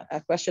lang,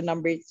 question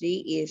number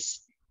 3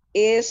 is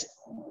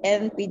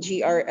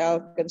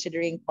NPGRL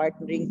considering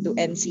partnering to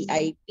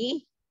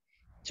NCIP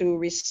to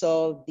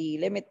resolve the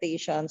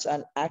limitations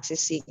on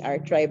accessing our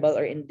tribal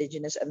or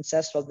indigenous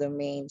ancestral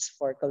domains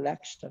for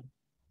collection?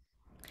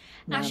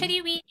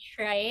 Actually, we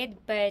tried,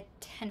 but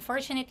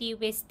unfortunately,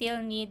 we still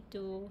need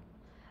to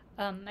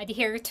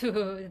adhere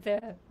to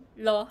the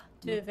law,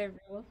 to the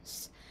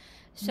rules.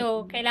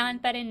 So,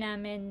 kailangan pa rin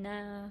namin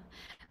na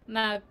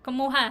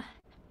magkumuha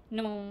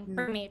nung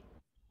permit.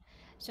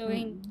 So,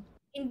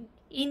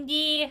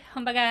 hindi,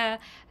 kumbaga,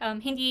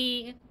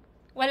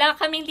 wala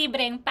kaming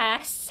libreng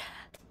pass.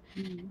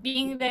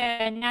 Being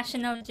the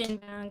National Gene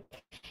Bank,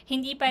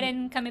 hindi pa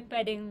rin kami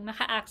pwedeng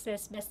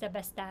maka-access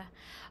basta-basta.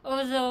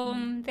 Although,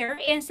 there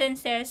are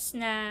instances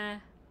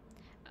na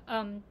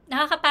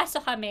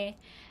nakakapasok kami,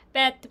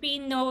 but we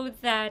know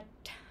that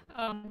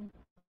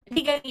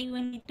legally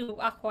we need to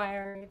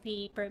acquire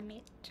the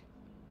permit.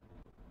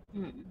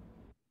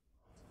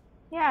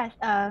 Yeah.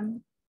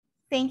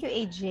 Thank you,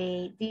 AJ.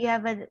 Do you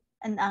have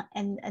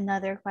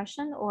another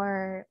question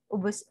or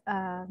ubos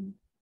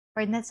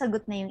or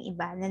nasagot na yung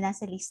iba na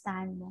nasa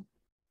listahan mo?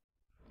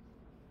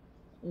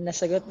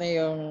 Nasagot na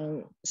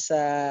yung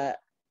sa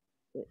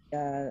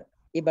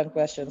ibang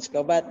questions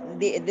ko, but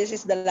this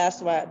is the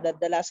last one,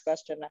 the last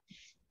question na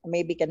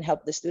maybe can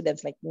help the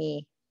students like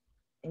me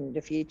in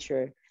the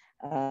future.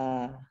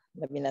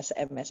 Maybe nasa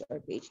MS or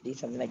PhD,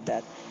 something like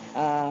that.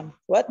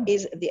 What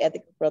is the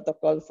ethical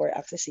protocol for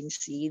accessing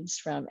seeds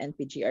from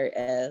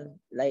NPGRL?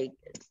 Like,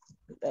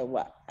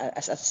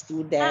 as a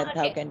student, Okay.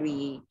 how can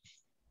we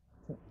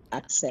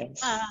access.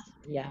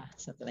 Yeah,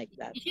 something like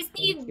that. You just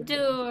Thank need you.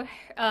 to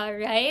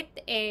write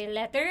a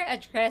letter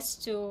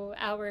addressed to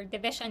our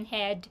division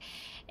head,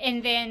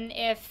 and then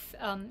if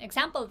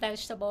example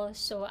vegetables,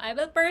 so I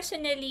will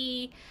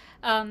personally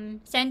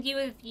send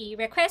you the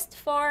request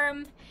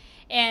form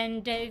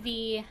and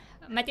the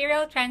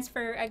material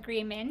transfer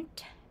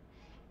agreement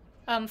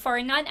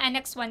for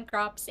non-annex 1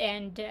 crops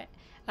and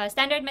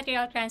standard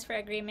material transfer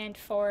agreement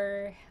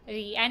for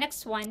the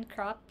annex 1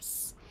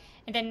 crops,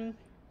 and then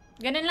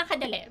ganun lang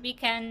kadali. We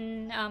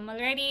can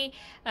already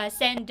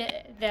send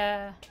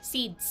the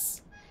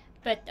seeds,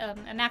 but a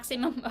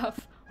maximum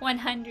of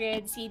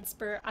 100 seeds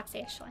per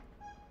accession.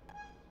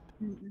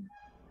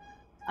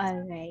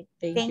 All right.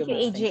 Thank you, Thank you,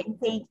 ma'am. AJ, and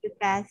thank you,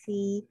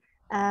 Cathy.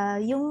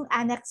 Yung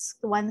Annex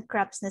 1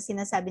 crops na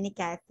sinasabi ni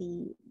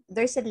Cathy,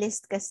 there's a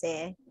list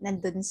kasi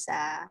nandun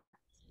sa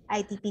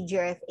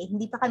ITPGRFA.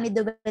 Hindi pa kami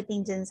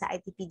dumating dyan sa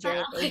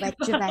ITPGRFA, Okay. but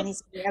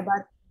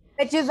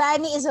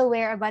Giovanni is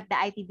aware about the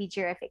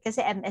ITPGRFA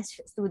kasi MS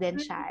student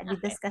siya. We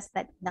discussed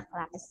that in the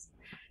class.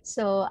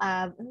 So,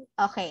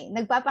 okay.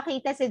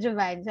 Nagpapakita si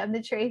Giovanni. So I'm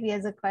not sure if he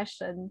has a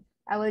question.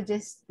 I will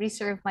just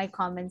reserve my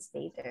comments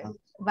later.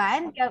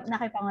 Van,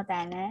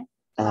 nakipangutana?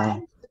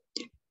 Van?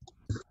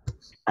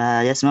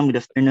 Yes, ma'am.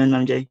 Good afternoon,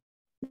 ma'am Joy.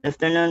 Good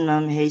afternoon,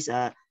 ma'am Hayes.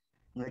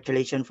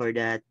 Congratulations for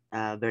that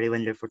very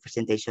wonderful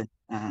presentation.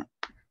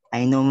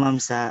 I know, ma'am,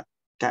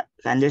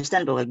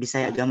 ka-understand po kag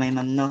Bisaya gamay,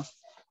 ma'am, no?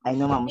 I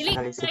know, ma'am, Dili sa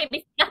ko kalisod.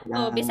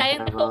 Bisaya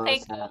ko kay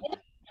ko.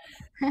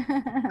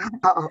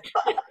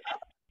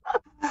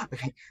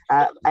 Okay.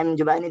 I'm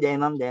Giovanni then,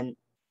 ma'am. Then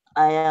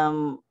I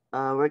am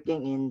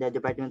working in the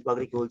Department of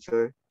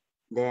Agriculture.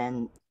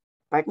 Then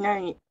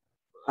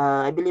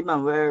I believe,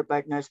 ma'am, we're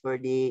partners for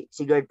the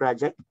Sigard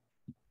project,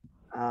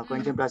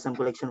 corn germplasm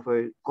collection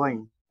for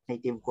corn,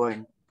 native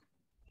corn.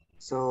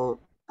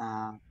 So,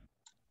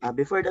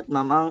 before that,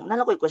 ma'am, ang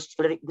nala ko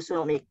question,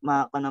 gusto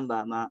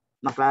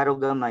maklaro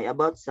gamay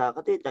about sa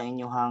katita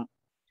inyong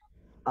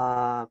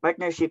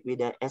partnership with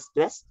the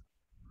S2S.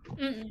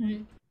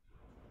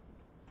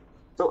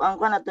 So, ang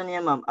kanato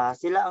niya, ma'am,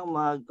 sila ang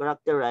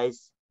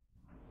mag-characterize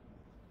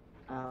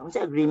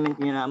sa agreement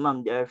niyo na,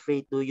 ma'am, they are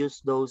free to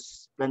use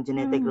those plant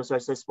genetic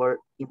resources for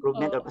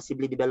improvement or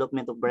possibly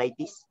development of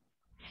varieties.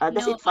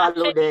 Does it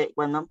follow the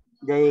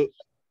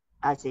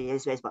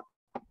yes, pa?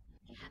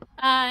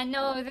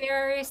 No,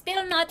 they're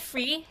still not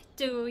free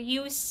to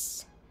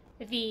use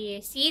the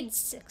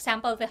seeds,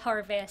 example, the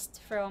harvest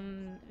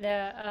from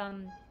the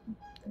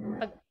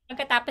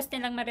pagkatapos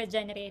nilang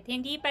ma-regenerate.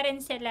 Hindi pa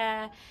rin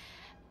sila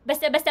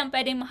basta-basta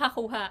pwedeng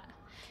makakuha.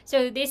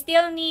 So they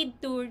still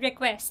need to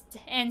request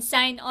and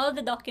sign all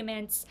the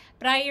documents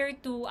prior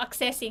to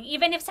accessing,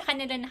 even if sa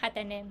kanila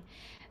nakatanim.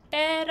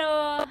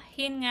 Pero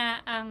yun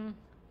nga,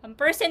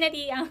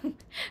 personally, ang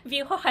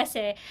view ko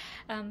kasi,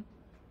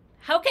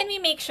 how can we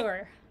make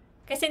sure?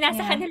 Kasi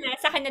sa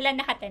kanila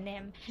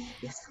nakatanim.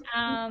 Yes.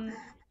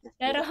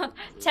 Pero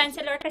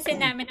chancellor kasi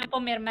namin ang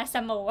pumirma sa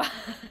MOA.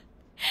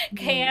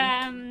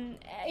 Kaya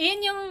yun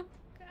yung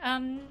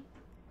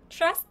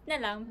trust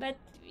na lang, but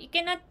you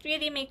cannot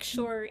really make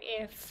sure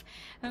if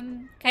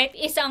kahit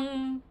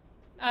isang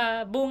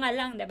bunga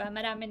lang, diba?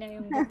 Marami na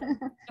yung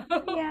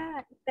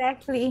Yeah,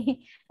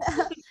 exactly.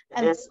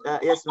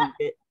 Yes, ma'am.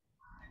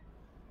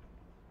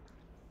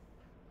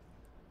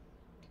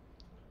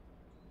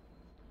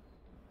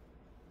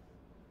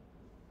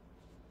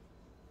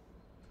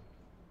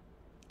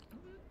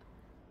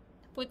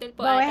 Putol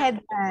po Go ata. ahead,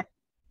 Van.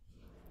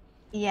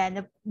 Yeah,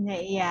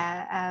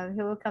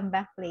 he will come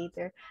back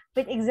later.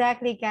 But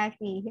exactly,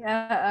 Cathy.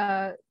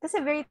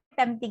 Kasi very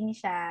tempting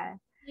siya.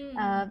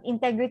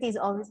 Integrity is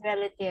always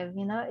relative,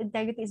 you know?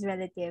 Integrity is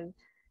relative.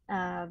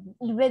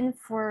 Even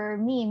for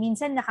me,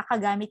 minsan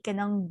nakakagamit ka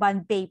ng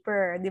bond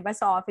paper, di ba,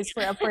 sa office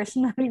for a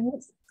personal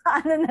use.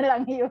 Ano na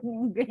lang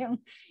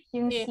yung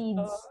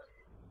seeds.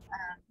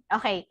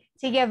 Okay.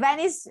 Sige,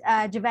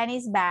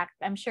 Giovanni's back.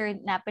 I'm sure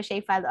na pa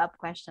siya follow-up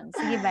questions.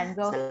 Sige, Van,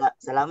 go.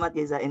 Salamat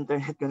sa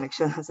internet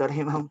connection.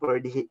 Sorry, ma'am,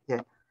 for the...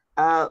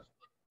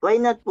 why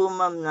not po,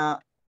 ma'am, na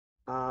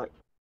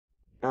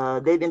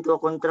dive into a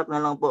contract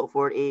na lang po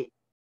for a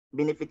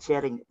benefit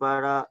sharing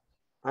para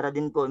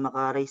din po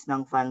maka-raise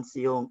ng funds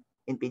yung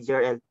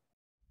NPGRL?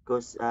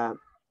 Because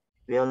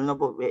we all know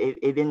po,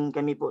 even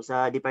kami po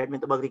sa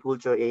Department of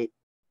Agriculture,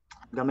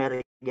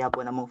 gamay po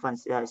namong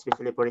funds,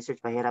 especially for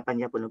research, pahirapan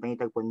niya po ng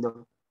pangitag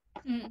pondo.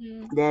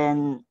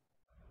 Then,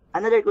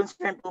 another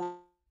concern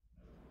po,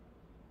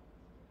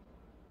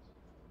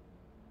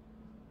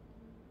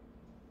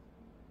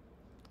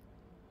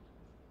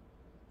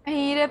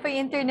 Ay, hirap ang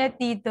internet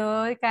dito,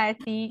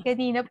 Cathy.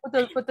 Kanina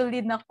putol-putol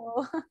din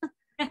ako.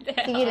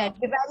 Sige lang,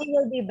 Giovanni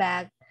will be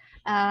back.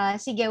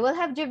 Sige, we'll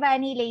have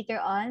Giovanni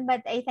later on,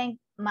 but I think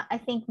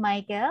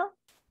Michael.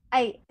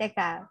 Ay,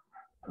 teka.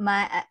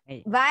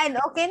 Van,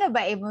 okay na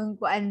ba imong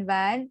kuan,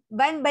 Van?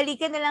 Van,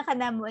 balikan na lang ka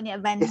na mo ni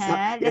Van,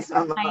 ha? Yes,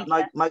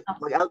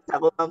 mag-out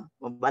ako, ma'am.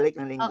 Magbalik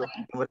ng linggo.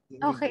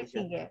 Okay,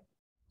 sige.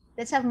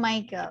 Let's have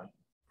Michael.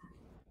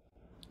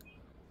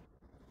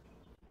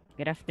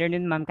 Good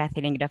afternoon, Ma'am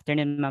Catherine. Good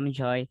afternoon, Ma'am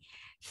Joy.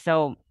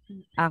 So,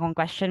 akong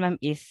question, ma'am,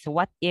 is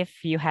what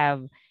if you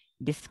have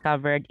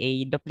discovered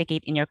a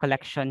duplicate in your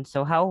collection?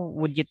 So how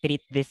would you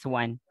treat this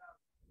one?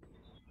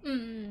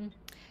 What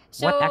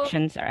So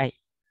actions are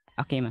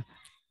okay, ma'am.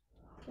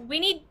 we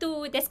need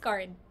to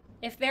discard.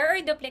 If there are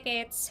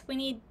duplicates, we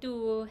need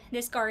to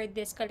discard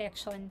this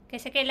collection.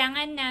 Kasi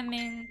kailangan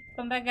namin,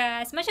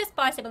 kumbaga, as much as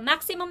possible,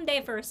 maximum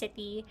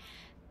diversity,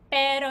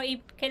 pero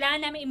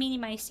kailangan namin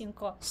i-minimize yung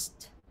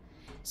cost.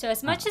 So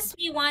as much as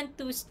we want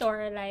to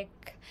store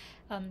like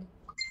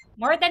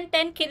more than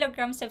 10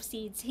 kilograms of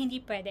seeds,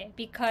 hindi pwede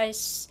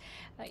because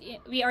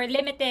we are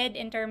limited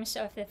in terms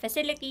of the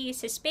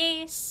facilities,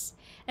 space,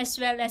 as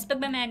well as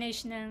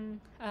pagmamanage ng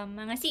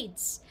mga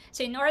seeds.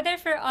 So in order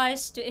for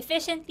us to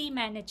efficiently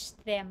manage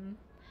them,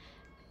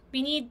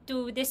 we need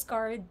to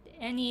discard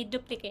any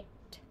duplicate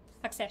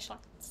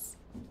accessions.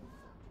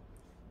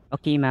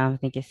 Okay, ma'am.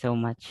 Thank you so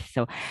much.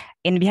 So,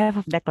 in behalf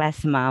of the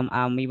class, ma'am,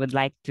 we would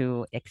like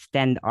to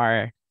extend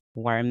our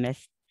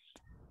warmest.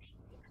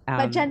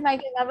 But John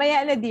Michael,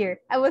 mamaya na,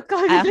 dear. I will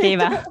call you Okay,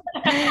 later. ma'am.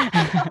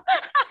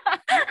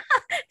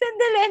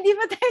 Sandali, hindi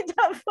pa tayo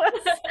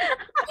tapos.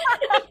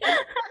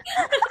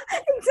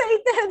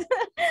 Excited.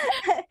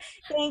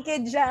 Thank you,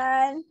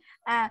 John.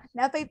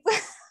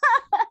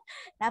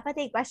 Dapat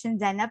ay question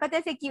dyan.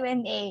 Dapat sa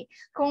Q&A.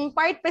 Kung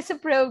part pa sa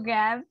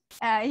program,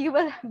 you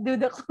will do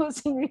the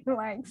closing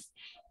remarks.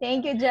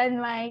 Thank you, John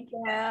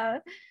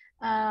Michael.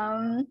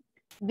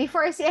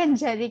 Before si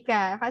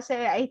Angelica, kasi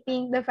I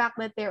think the fact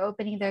that they're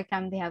opening their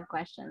cam, they have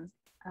questions.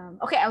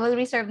 Okay, I will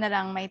reserve na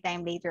lang my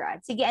time later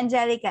on. Sige,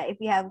 Angelica, if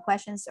you have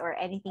questions or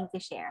anything to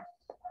share.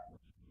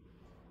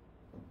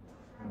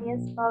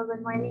 Yes po,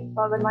 good morning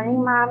po. Good morning,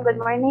 ma'am. Good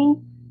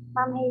morning,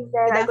 Ma'am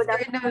Hazel. Good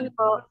afternoon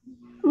po.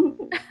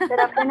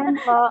 Good afternoon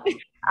po.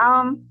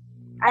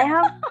 I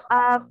have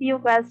a few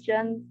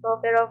questions po,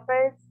 pero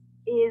first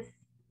is,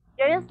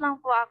 curious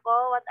lang po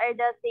ako, what are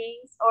the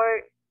things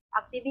or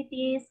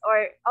activities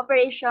or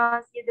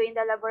operations you do in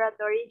the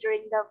laboratory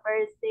during the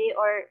first day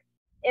or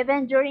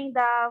even during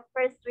the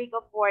first week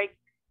of work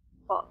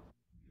po?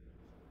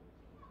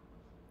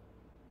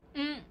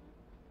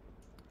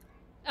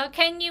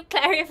 Can you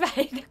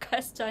clarify the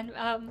question?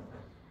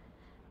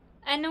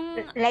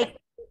 Anong...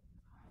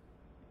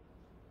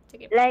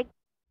 Like,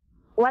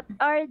 what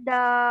are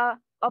the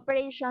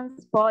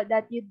operations po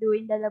that you do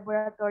in the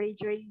laboratory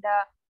during the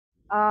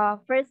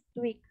first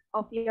week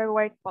of your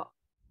work po?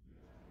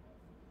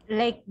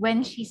 Like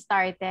when she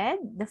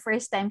started, the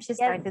first time she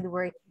started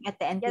working at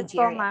the NPGRL? Yes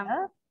po, ma'am.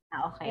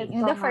 Okay. Yes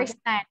Yung po, the first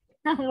time.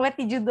 What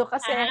did you do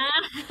kasi?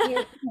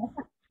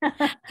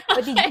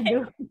 What did you do?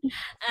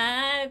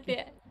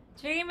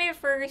 During my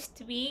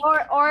first week.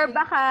 Or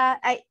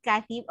baka,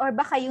 Cathy, or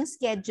baka yung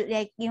schedule,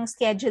 like yung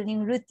schedule,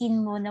 yung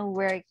routine mo na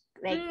work,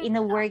 like in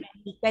a work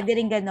week, pwede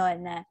rin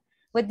ganon na,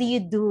 what do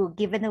you do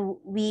given a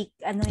week,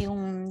 ano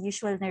yung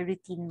usual na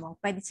routine mo?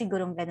 Pwede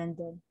sigurong ganon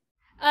din.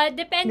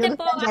 Depende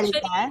po actually.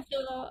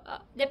 So,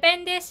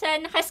 depende sa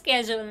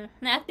naka-schedule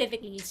na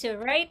activity. So,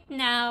 right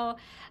now,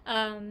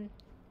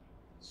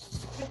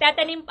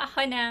 magtatanim ako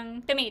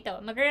ng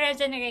tomato.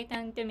 Magre-regenerate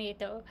ng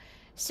tomato.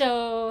 So,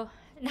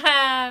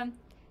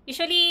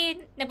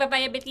 usually,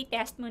 nagpa-viability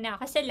test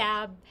muna ako sa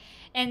lab.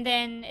 And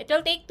then, it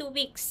will take 2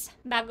 weeks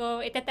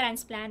bago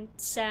ita-transplant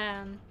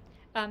sa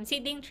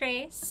seedling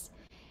trays.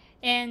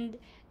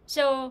 And,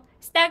 so,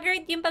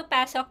 staggered yung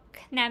pagpasok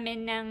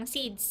namin ng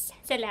seeds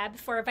sa lab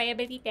for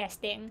viability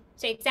testing.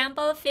 So,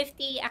 example,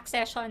 50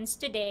 accessions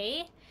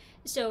today.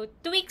 So,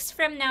 2 weeks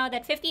from now,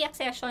 that 50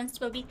 accessions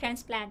will be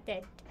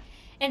transplanted.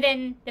 And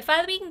then, the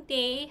following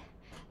day,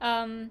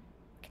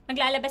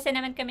 maglalabas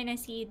na naman kami ng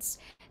seeds.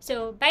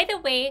 So, by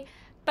the way,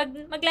 pag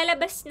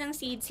maglalabas ng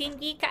seeds,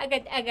 hindi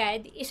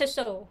kaagad-agad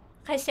isosow.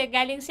 Kasi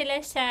galing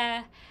sila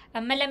sa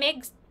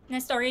malamig na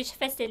storage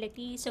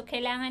facility. So,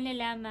 kailangan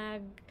nila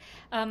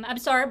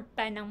absorb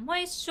pa ng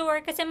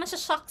moisture kasi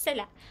masashock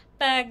sila.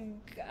 Pag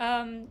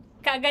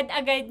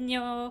kaagad-agad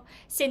nyo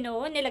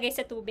nilagay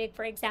sa tubig,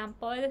 for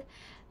example,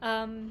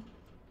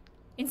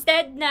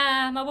 instead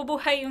na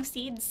mabubuhay yung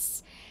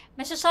seeds,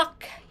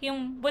 masashock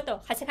yung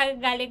buto kasi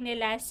kagagaling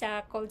nila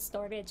sa cold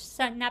storage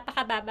sa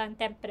napakababang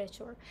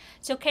temperature.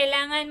 So,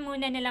 kailangan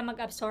muna nila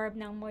mag-absorb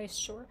ng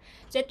moisture.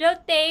 So, it will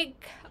take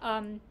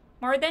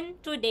more than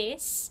 2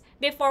 days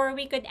before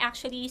we could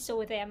actually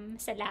sow them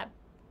sa lab.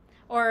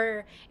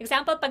 Or,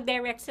 example, pag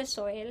direct sa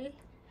soil.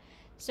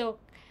 So,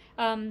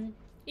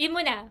 yun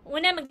muna.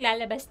 Una,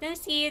 maglalabas ng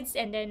seeds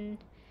and then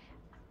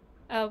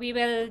we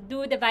will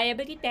do the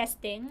viability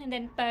testing. And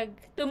then, pag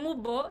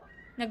tumubo,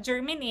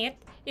 nag-germinate,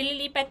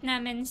 ililipat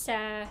namin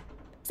sa,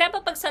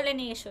 example, pag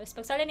solanaceous.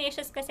 Pag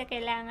solanaceous kasi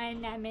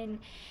kailangan namin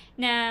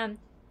na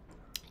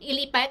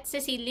ilipat sa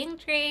seedling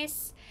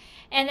trays.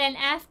 And then,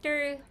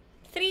 after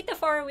 3 to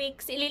 4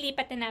 weeks,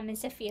 ililipat na namin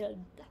sa field.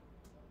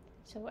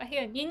 So,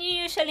 ayun. Yun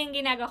yung usually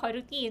ginagawa ko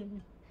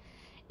routine.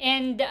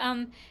 And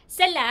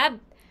sa lab,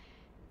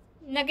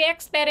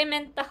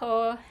 nag-experiment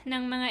ako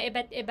ng mga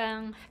iba't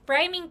ibang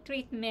priming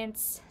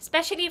treatments,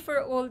 especially for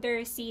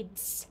older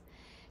seeds.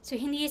 So,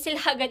 hindi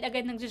sila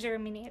agad-agad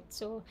nag-germinate.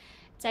 So,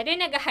 So either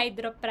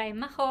nag-hydroprime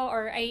ako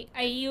or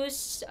I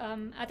use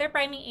other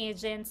priming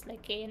agents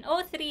like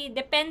KNO3.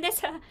 Depende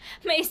sa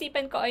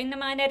maisipan ko o yung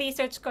mga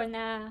na-research ko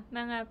na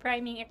mga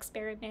priming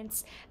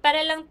experiments para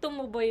lang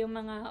tumubo yung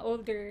mga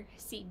older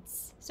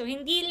seeds. So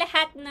hindi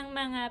lahat ng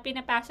mga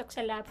pinapasok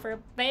sa lab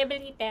for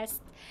viability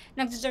test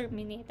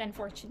nag-germinate,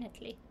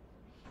 unfortunately.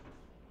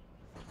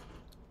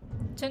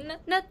 So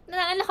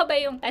ano ko ba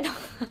yung tanong?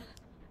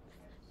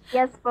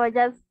 Yes po,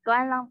 just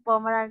kuan lang po,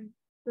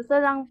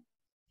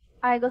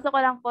 gusto ko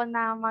lang po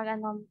na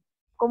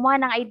kumuha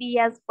ng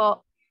ideas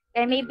po.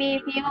 And maybe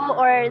few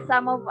or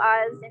some of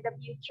us in the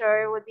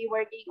future would be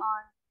working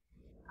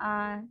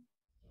on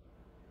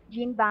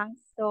gene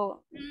banks.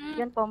 So,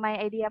 yun po, may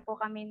idea po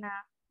kami na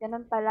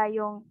ganun pala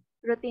yung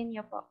routine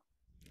nyo po.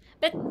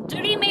 But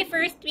during my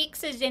first week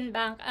sa gene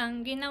bank,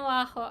 ang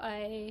ginawa ko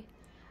ay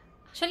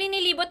actually,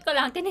 nilibot ko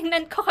lang.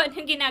 Tinignan ko kung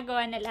anong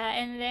ginagawa nila.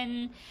 And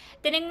then,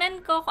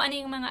 tinignan ko kung ano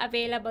yung mga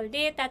available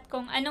data at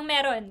kung anong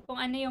meron. Kung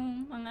ano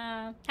yung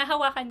mga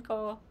hahawakan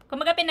ko.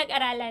 Kung mga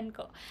pinag-aralan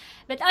ko.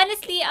 But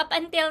honestly, up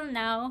until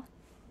now,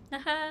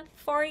 naka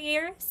 4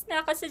 years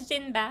na ako sa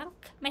gene bank.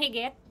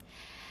 Mahigit.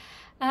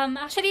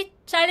 Actually,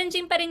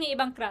 challenging pa rin yung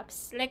ibang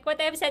crops. Like what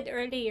I've said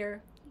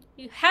earlier,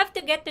 you have to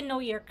get to know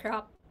your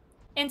crop.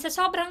 And sa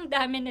sobrang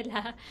dami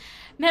nila,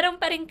 meron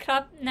pa rin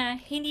crop na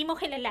hindi mo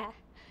kilala.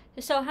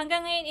 So,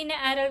 hanggang ngayon,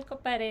 inaaral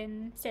ko pa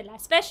rin sila.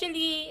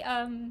 Especially,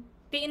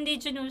 the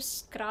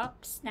indigenous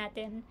crops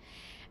natin.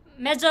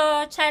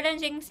 Medyo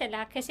challenging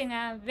sila kasi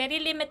nga,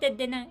 very limited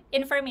din ang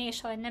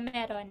information na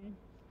meron.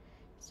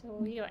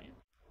 So, yun.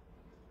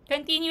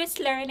 Continuous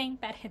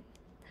learning pa rin.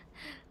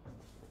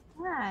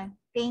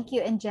 Thank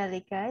you,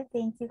 Angelica.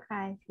 Thank you,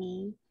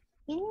 Cathy.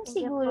 Yun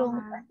sigurong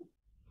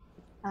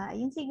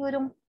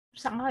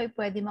saan kayo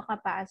pwede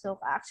makapasok.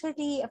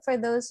 Actually, for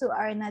those who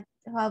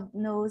have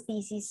no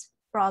thesis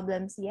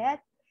problems yet,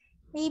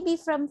 maybe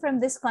from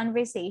this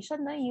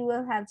conversation, you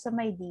will have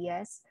some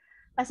ideas.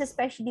 Because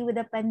especially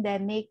with the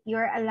pandemic,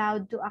 you're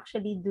allowed to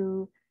actually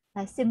do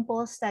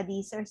simple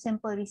studies or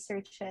simple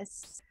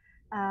researches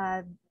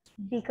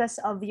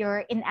because of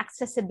your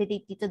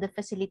inaccessibility to the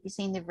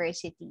facilities in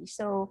university.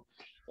 So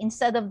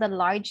instead of the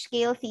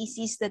large-scale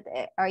theses that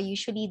are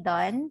usually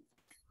done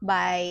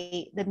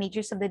by the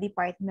majors of the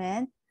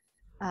department,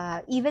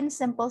 even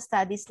simple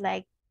studies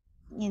like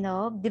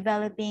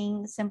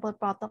developing simple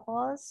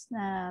protocols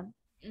na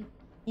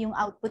yung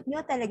output nyo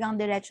talagang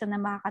diretso na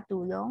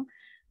makakatulong.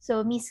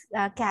 So Miss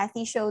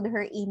Cathy showed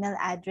her email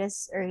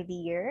address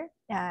earlier.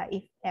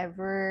 If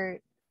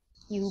ever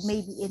you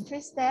may be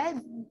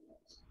interested,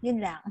 yun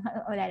lang.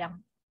 Wala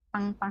lang.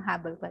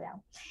 Panghabol ko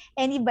lang.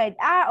 Anybody?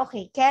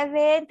 Okay.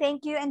 Kevin,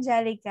 thank you,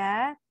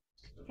 Angelica.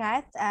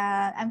 Kat,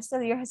 I'm still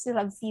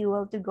have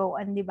fuel to go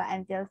on, di ba,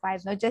 until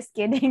 5. No, just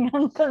kidding.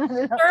 Sure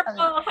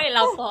po, okay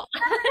lang po.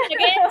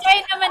 Nag-enjoy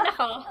naman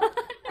ako.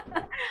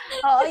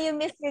 Oo, you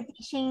miss your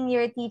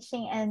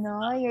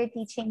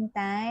teaching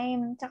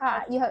time.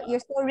 Tsaka,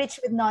 you're so rich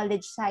with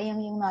knowledge.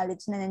 Sayang yung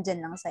knowledge na nandyan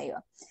lang sa'yo.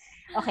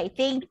 Okay,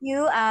 thank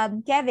you.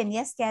 Kevin,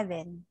 yes,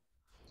 Kevin.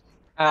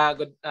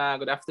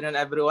 Good afternoon,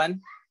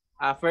 everyone.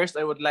 First,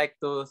 I would like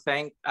to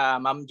thank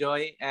Ma'am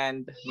Joy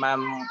and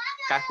Ma'am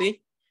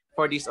Cathy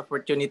for this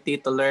opportunity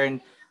to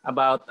learn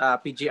about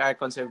PGR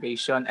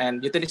conservation and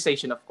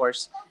utilization, of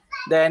course.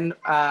 Then,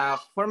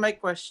 for my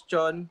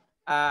question,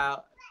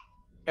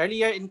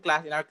 earlier in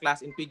our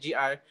class in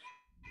PGR,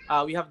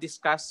 we have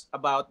discussed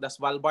about the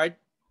Svalbard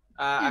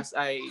as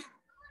a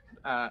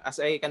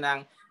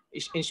kanang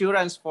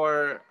insurance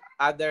for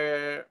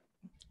other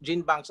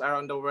gene banks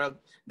around the world,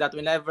 that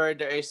whenever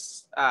there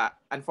is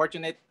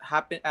unfortunate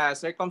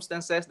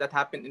circumstances that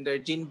happen in their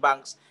gene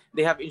banks,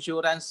 they have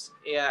insurance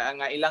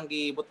nga ilang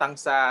gibutang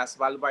sa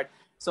Svalbard.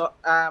 So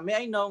may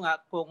I know nga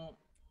kung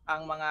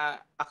ang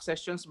mga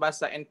accessions ba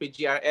sa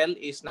NPGRL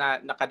is na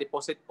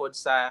nakadeposit po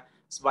sa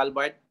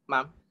Svalbard,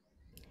 ma'am?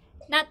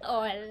 Not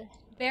all.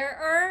 There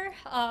are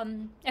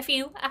a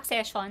few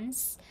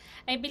accessions.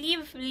 I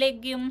believe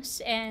legumes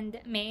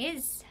and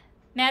maize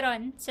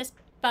meron sa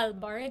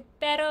Svalbard,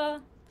 pero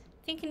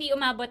I think hindi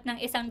umabot ng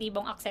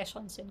 1,000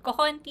 accessions yun.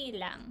 Kukunti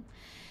lang.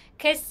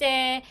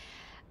 Kasi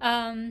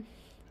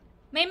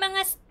may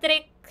mga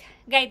strict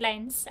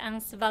guidelines ang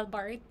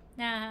Svalbard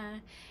na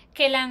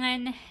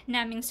kailangan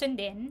naming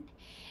sundin,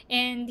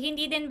 and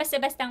hindi din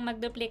basta-bastang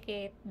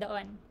mag-duplicate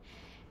doon.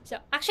 So,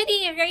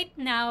 actually, right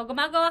now,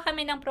 gumagawa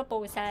kami ng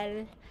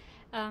proposal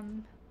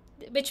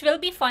which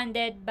will be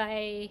funded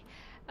by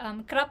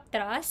Crop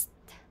Trust,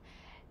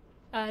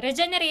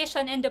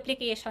 regeneration and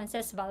duplication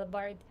sa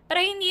Svalbard. Pero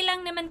hindi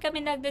lang naman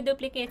kami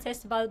nagdo-duplicate sa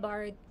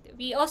Svalbard.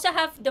 We also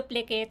have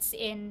duplicates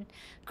in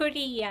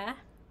Korea.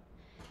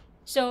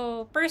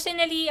 So,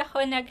 personally,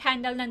 ako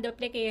nag-handle ng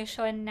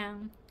duplication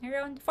ng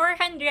around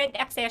 400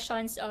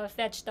 accessions of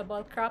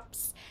vegetable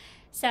crops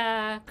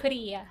sa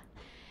Korea.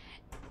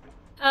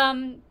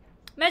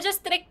 Medyo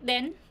strict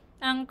din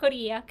ang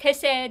Korea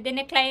kasi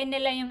dinecline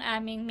nila yung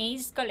aming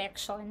maize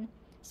collection.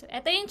 So,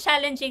 ito yung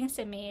challenging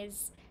sa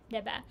maize,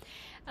 diba?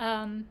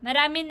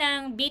 Marami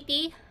ng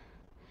BT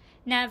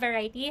na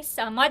varieties,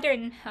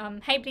 modern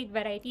hybrid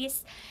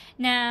varieties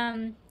na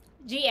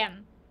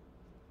GM.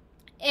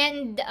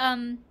 And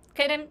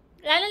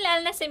lalo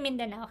na sa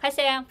Mindanao.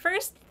 Kasi ang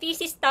first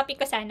thesis topic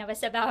ko sana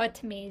was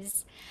about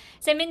maize.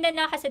 Sa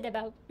Mindanao kasi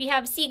diba, we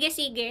have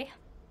sige-sige,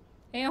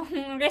 yung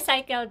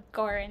recycled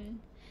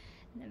corn.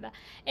 Diba?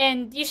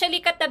 And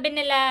usually katabi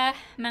nila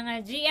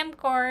mga GM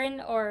corn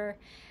or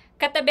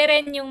katabi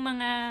rin yung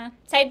mga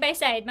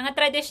side-by-side, mga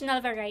traditional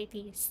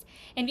varieties.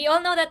 And we all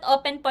know that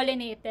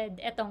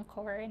open-pollinated itong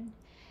corn.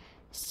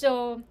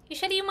 So,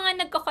 usually yung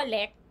mga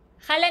nagko-collect,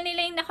 kala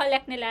nila yung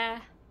na-collect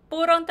nila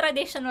purong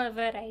traditional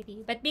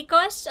variety. But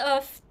because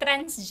of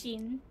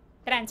transgene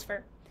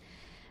transfer,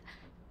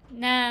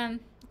 na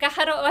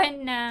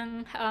kakaroon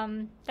ng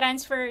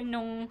transfer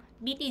nung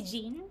BT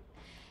gene,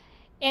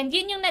 and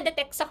yun yung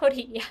na-detect sa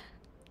Korea.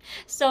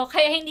 So,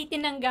 kaya hindi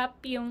tinanggap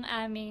yung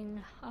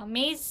aming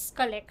maize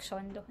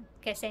collection doon.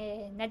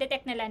 Kasi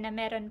na-detect nila na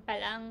meron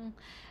palang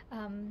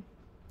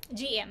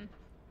GM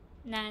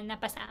na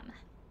napasama.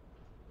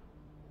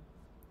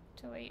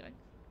 So, ayun.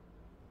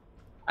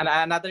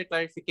 Another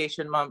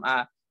clarification, ma'am.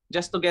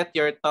 Just to get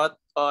your thought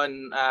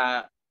on,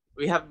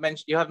 you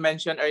have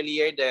mentioned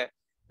earlier that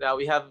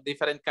we have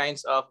different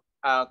kinds of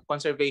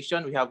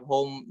conservation. We have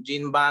home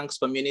gene banks,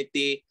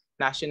 community,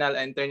 national,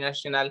 and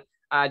international.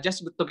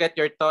 Just to get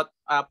your thought,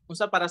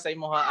 unsa para sa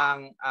imo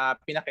ang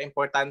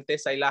pinaka-importante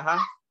sa ilaha?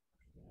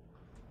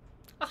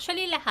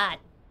 Actually,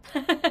 lahat.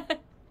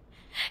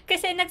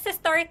 Kasi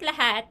nagsa-start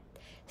lahat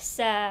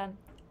sa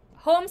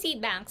home seed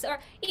banks, or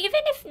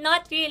even if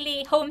not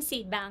really home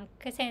seed bank,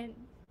 kasi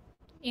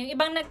yung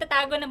ibang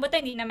nagtatago ng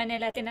buto, hindi naman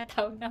nila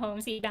tinatawag na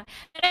home seed bank.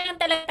 Meron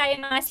talaga tayo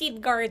mga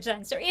seed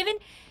guardians, or even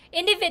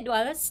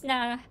individuals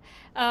na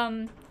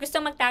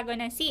gusto magtago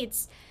ng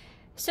seeds.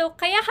 So,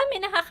 kaya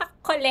kami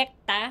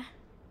nakakakolekta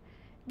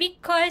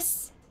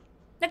because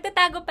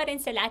nagtatago pa rin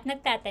sila at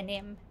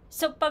nagtatanim.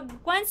 So, pag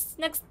once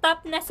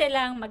nag-stop na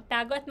silang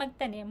magtago at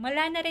magtanim,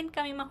 wala na rin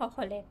kami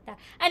makokolekta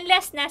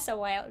unless nasa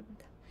wild.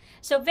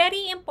 So,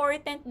 very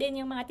important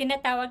din yung mga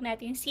tinatawag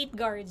nating seed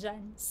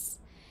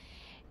guardians.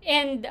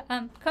 And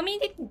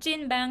community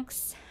gene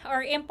banks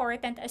are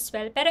important as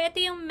well. Pero ito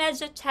yung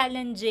medyo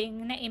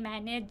challenging na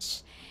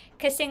i-manage.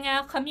 Kasi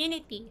nga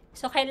community.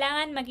 So,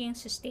 kailangan maging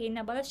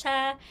sustainable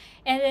siya.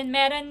 And then,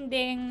 meron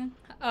ding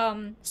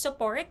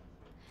support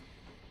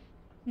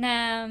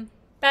na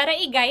para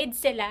i-guide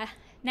sila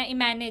na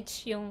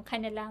i-manage yung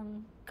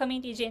kanilang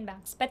community gene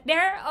banks. But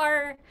there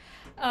are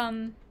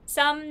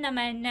some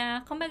naman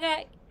na,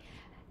 kumbaga,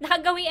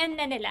 nakagawian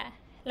na nila.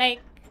 Like,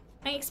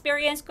 ang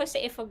experience ko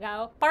sa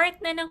Ifugao, part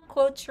na ng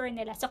culture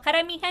nila. So,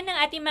 karamihan ng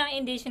ating mga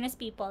indigenous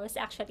peoples,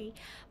 actually,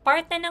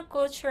 part na ng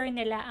culture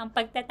nila ang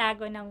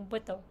pagtatago ng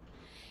buto.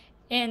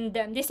 And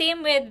the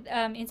same with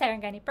in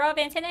Sarangani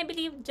province, and I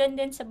believe dyan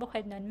din sa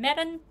Bukidnon,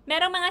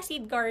 merong mga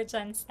seed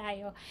guardians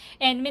tayo.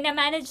 And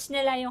minamanage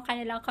nila yung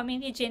kanilang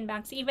community gene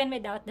banks even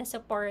without the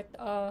support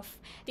of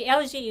the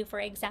LGU,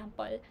 for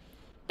example.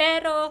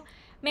 Pero,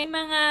 may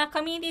mga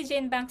community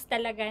gene banks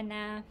talaga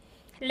na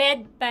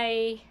led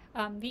by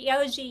the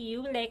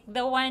LGU, like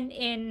the one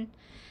in,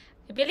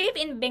 I believe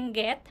in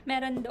Benguet,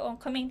 meron doong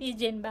community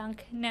gene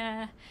bank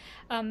na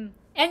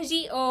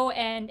NGO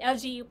and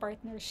LGU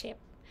partnership.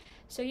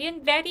 So,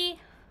 yun, very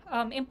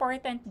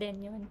important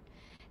din yun.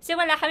 Kasi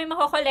wala kami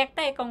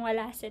makokolekta kung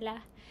wala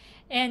sila.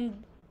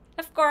 And,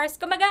 of course,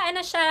 kumaga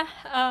siya,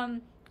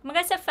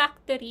 kumaga sa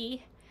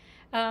factory,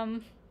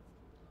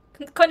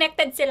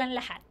 connected silang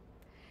lahat.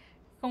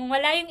 Kung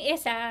wala yung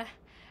isa,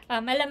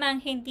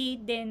 malamang hindi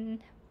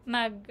din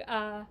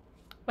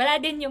wala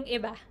din yung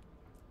iba.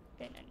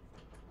 Ganun.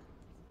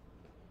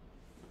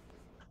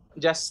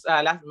 Just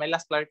my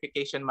last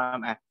clarification,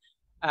 ma'am.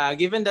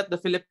 Given that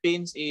the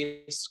Philippines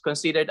is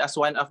considered as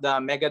one of the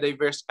mega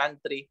diverse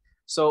country,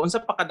 so unsa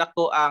pa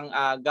kadako ang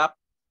gap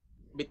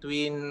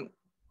between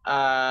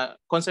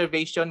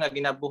conservation na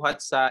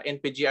ginabuhat sa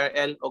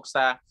NPGRL o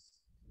sa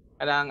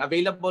kanang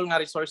available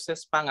nga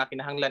resources pa nga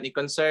kinahanglan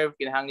i-conserve,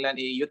 kinahanglan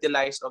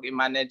i-utilize o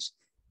i-manage.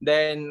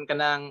 Then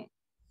kanang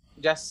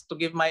just to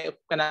give my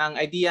kanang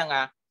idea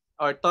nga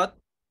or thought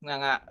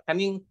nga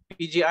kaning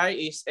PGR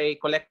is a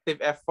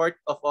collective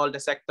effort of all the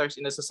sectors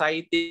in the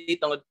society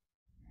tungod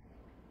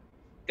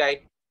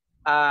kay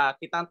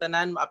kitang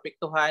tanan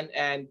maapektuhan,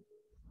 and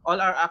all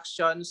our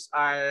actions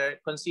are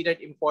considered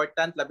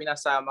important labi na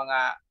sa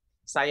mga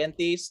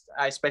scientists,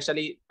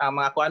 especially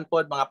mga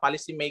kuan-pod, mga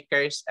policy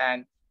makers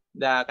and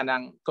the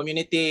kanang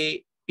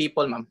community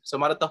people, ma'am. So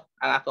maro to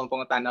ang akong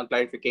pangutanong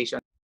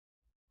clarification.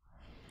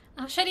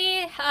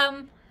 Actually,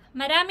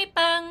 marami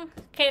pang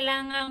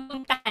kailangang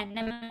puntahan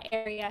na mga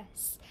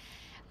areas.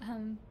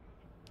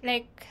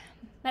 Like,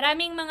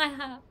 maraming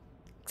mga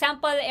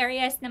example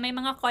areas na may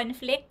mga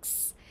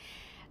conflicts,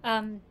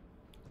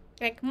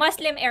 like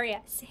Muslim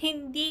areas,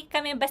 hindi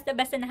kami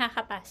basta-basta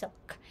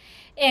nakakapasok.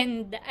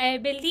 And I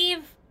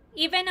believe,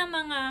 even ang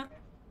mga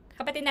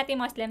kapatid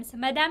natin Muslims,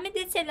 madami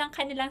din silang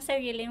kanilang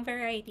sariling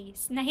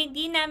varieties na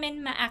hindi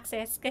namin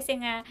ma-access kasi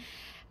nga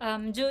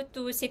due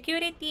to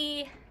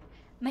security,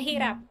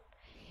 mahirap.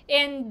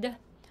 And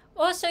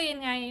also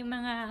yun nga yung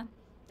mga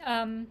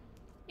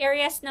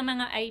areas ng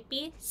mga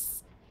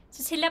IPs.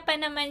 So sila pa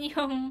naman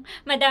yung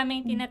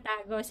madaming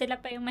tinatago, sila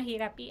pa yung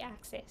mahirap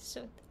i-access.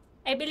 So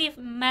I believe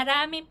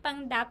marami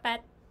pang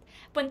dapat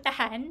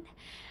puntahan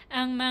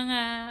ang mga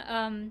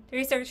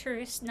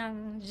researchers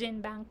ng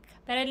GenBank.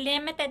 Pero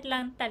limited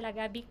lang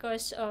talaga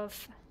because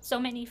of so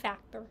many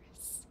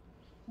factors.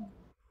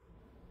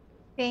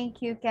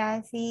 Thank you,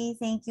 Cathy.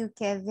 Thank you,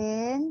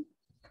 Kevin.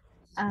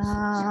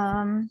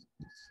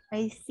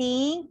 I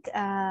think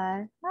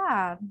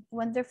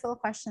wonderful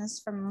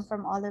questions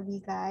from all of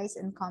you guys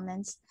and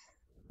comments.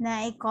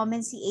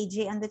 Na-comment si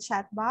AJ on the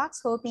chat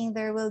box, hoping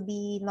there will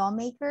be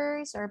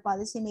lawmakers or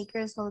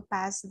policymakers who will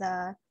pass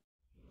the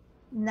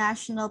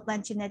National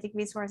Plant Genetic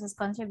Resources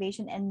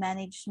Conservation and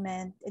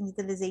Management and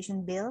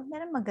Utilization Bill.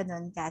 Meron mga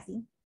ganun,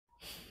 Cathy?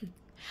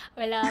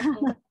 Wala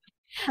po.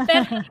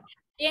 Pero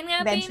yan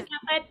nga po yung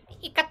dapat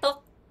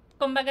ikatok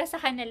kumbaga sa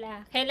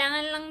kanila.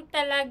 Kailangan lang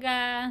talaga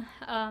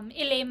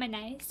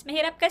i-laymanize.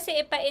 Mahirap kasi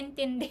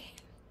ipaintindi.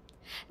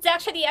 It's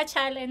actually a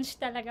challenge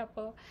talaga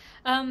po.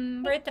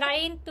 We're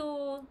trying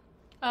to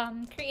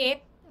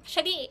create,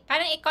 actually,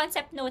 parang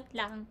i-concept note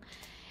lang.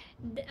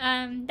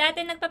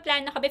 Dati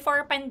nagpaplano ka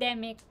before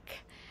pandemic,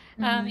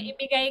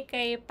 ibigay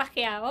kay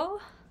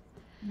Pacquiao.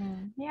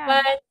 Yeah.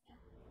 But,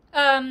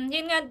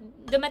 yun nga,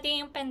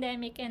 dumating yung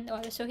pandemic and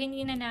all. So,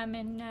 hindi na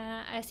namin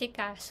na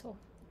asikaso.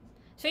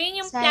 So,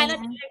 yun yung plano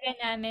talaga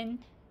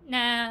namin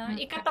na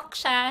ikatok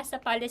siya sa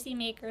policy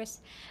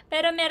makers.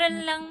 Pero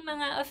meron lang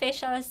mga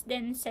officials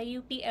din sa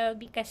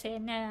UPLB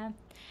kasi na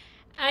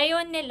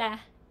ayaw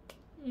nila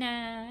na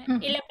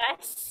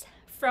ilabas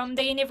from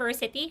the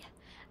university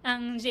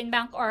ang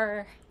GenBank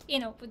or,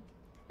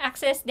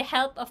 access the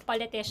help of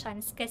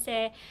politicians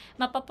kasi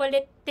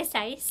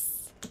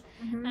mapapoliticize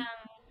ang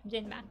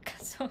GenBank.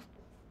 So,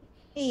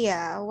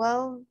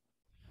 well,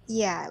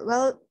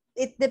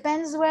 it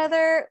depends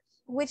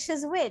which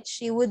is which.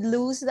 You would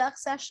lose the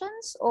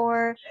accessions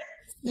or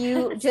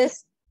you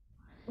just,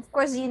 of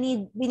course, we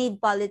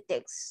need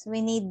politics.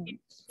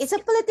 It's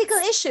a political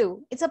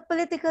issue. It's a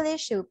political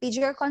issue.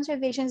 PGR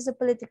conservation is a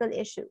political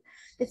issue.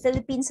 The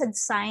Philippines had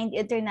signed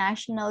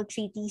international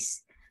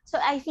treaties. So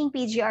I think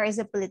PGR is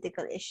a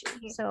political issue.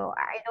 So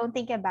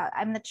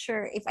I'm not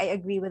sure if I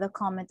agree with the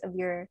comment of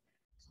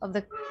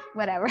the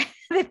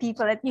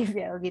people at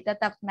UPLB, the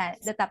top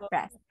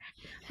press.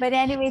 But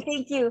anyway,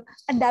 thank you.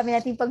 Ang dami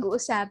nating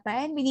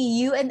pag-uusapan.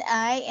 You and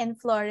I and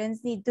Florence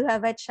need to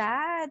have a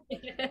chat.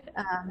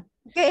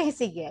 Okay,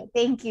 sige.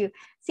 Thank you.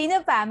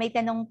 Sino pa? May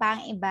tanong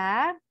pang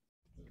iba?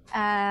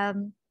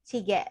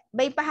 Sige.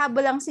 May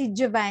pahabol lang si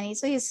Giovanni.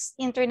 So his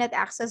internet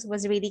access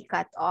was really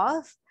cut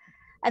off.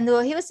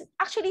 He was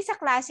actually sa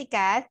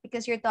Classicat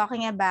because you're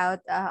talking about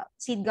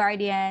Seed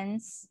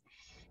Guardians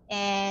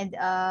and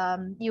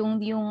yung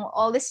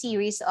all the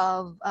series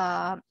of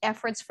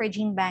efforts for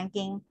gene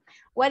banking.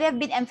 What I've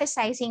been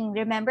emphasizing,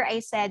 remember I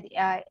said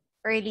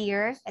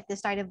earlier at the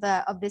start of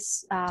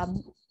this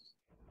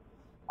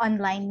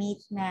online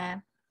meet na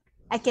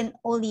I can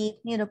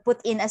only put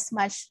in as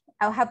much.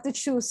 I'll have to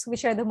choose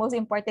which are the most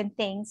important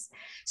things.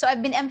 So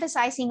I've been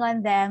emphasizing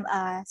on them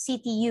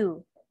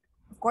CTU.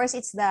 Of course,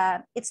 it's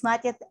not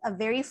yet a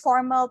very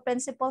formal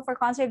principle for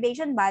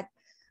conservation, but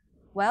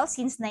well,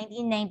 since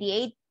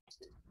 1998,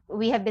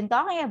 we have been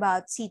talking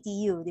about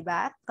CTU,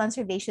 diba?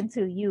 Conservation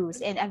through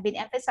use. And I've been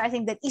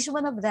emphasizing that each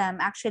one of them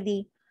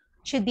actually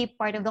should be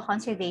part of the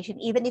conservation,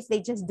 even if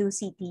they just do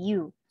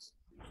CTU.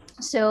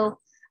 So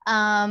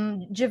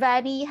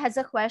Giovanni has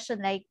a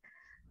question like,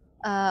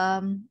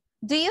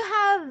 do you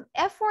have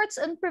efforts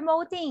on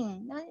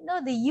promoting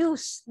the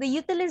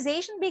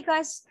utilization?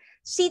 Because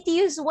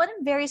CTU is one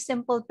very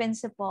simple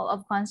principle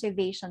of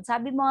conservation.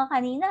 Sabi mo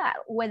nga kanina,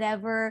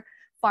 whenever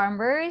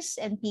farmers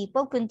and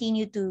people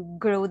continue to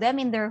grow them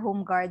in their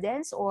home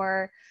gardens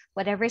or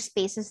whatever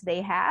spaces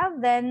they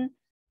have, then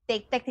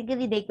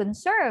technically they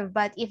conserve.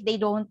 But if they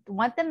don't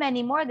want them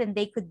anymore, then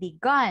they could be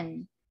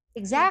gone.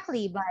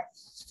 Exactly. But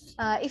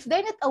if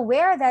they're not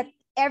aware that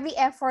every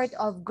effort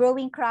of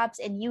growing crops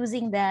and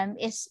using them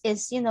is a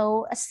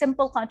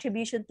simple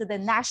contribution to the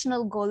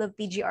national goal of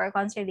PGR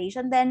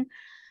conservation, then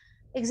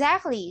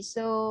exactly.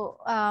 So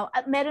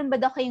meron ba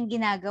daw kayong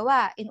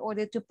ginagawa in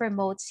order to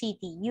promote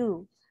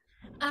CTU?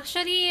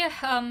 Actually,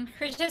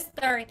 we're just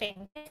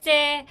starting.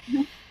 Kasi,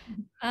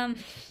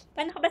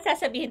 paano ko ba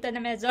sasabihin to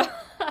na medyo?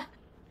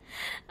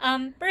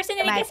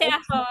 Personally kasi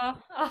ako,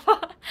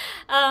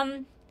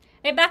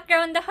 may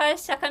background ako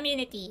sa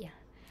community.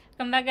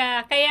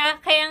 Kumbaga, kaya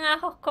nga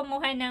ako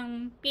kumuha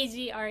ng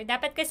PGR.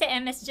 Dapat kasi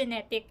MS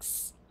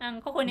Genetics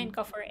ang kukunin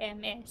ko for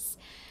MS.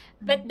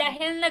 But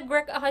dahil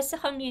nag-work ako sa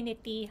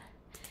community,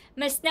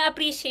 mas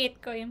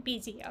na-appreciate ko yung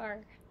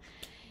PGR.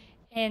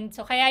 And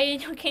so, kaya yun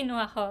yung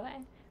kinuha ko.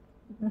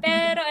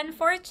 Pero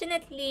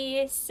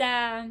unfortunately,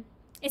 sa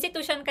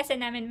institution kasi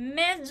namin,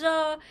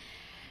 medyo,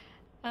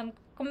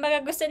 kumbaga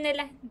gusto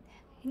nila,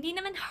 hindi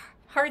naman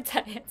hard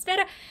science,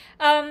 pero,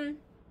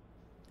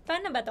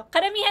 paano ba to?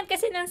 Karamihan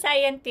kasi ng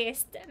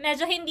scientist,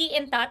 medyo hindi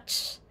in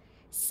touch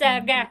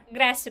sa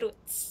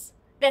grassroots.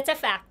 That's a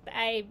fact.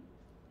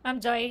 Ma'am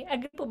Joy,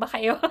 agree po ba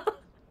kayo?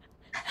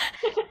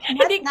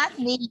 Not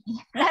me.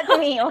 Not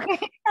me, okay?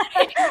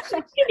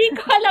 Hindi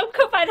ko alam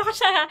kung paano ko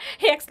siya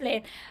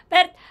i-explain.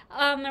 But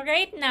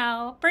right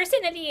now,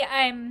 personally,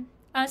 I'm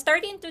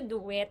starting to do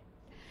it.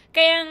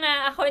 Kaya nga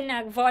ako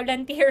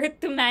nag-volunteer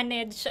to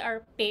manage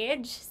our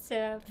page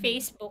sa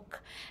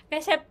Facebook.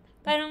 Kasi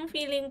parang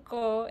feeling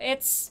ko,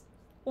 it's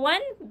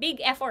one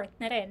big effort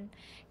na rin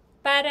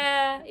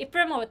para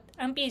i-promote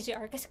ang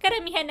PGR. Kasi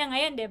karamihan na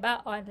ngayon, di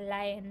ba,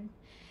 online.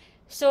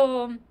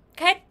 So,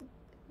 kahit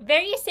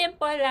very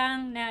simple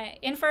lang na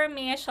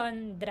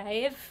information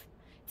drive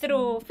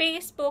through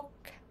Facebook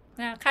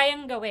na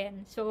kayang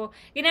gawin. So,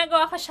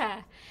 ginagawa ko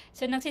siya.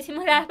 So,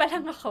 nagsisimula pa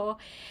lang ako.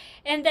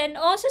 And then,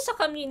 also sa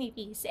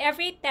communities,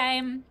 every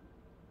time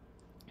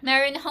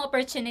meron akong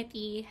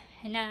opportunity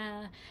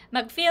na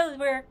mag-field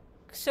work,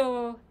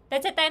 so,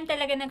 that's the time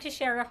talaga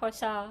nagsishare ako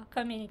sa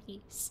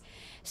communities.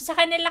 So, sa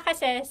kanila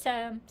kasi,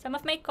 some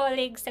of my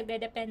colleagues,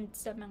 nagde-depend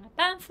sa mga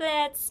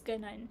pamphlets,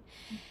 ganun.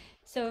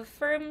 So,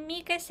 for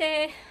me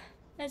kasi,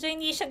 medyo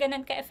hindi siya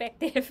ganun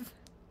ka-effective.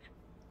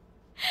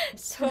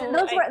 So,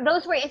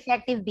 those were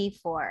effective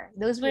before.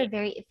 Those were Yeah.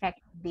 very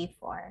effective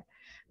before.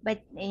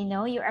 But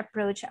your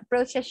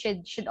approaches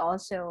should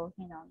also,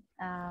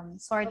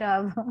 sort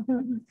of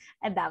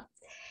adapt.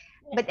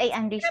 But I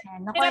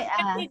understand.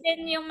 Kasi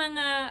din yung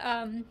mga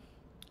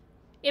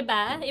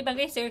ibang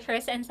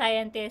researchers and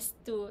scientists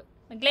to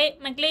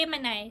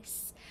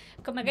mag-lamanize.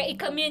 Kumaga,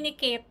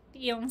 i-communicate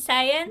yung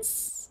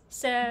science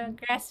sa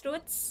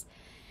grassroots,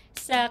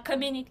 sa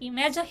community.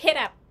 Medyo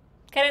hirap,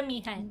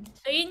 karamihan.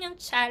 So, yun yung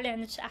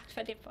challenge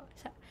actually po.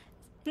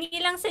 Hindi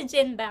lang sa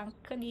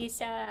GenBank, kundi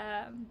sa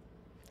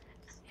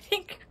I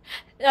think,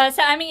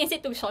 sa aming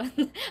institution.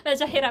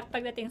 Medyo hirap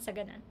pagdating sa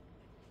ganun.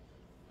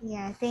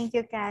 Yeah, thank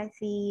you,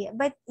 Cathy.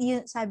 But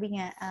sabi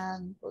nga,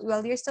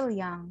 well, you're still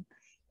young.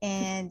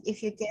 And if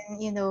you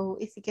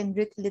can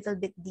root a little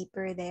bit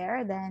deeper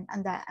there, then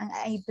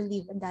I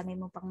believe ang dami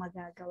mo pang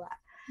magagawa.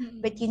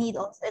 Mm-hmm. But you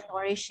need also a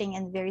nourishing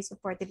and very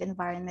supportive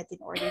environment in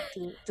order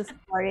to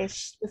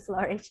flourish.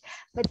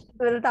 But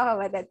we'll talk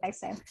about that next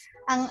time.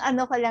 Ang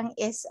ano ko lang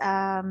is,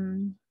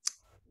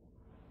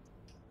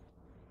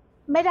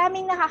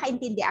 maraming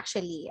nakakaintindi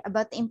actually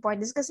about the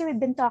importance, kasi we've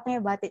been talking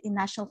about it in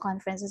national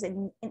conferences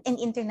and in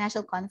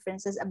international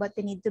conferences about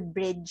the need to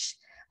bridge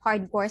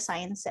hardcore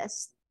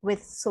sciences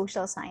with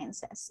social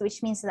sciences,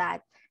 which means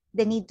that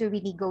the need to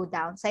really go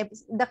down. So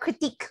the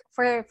critique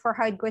for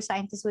hardcore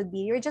scientists would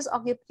be, you're just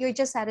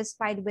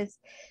satisfied with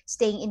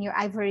staying in your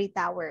ivory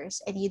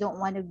towers and you don't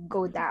want to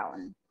go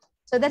down.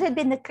 So that had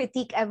been the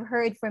critique I've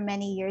heard for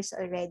many years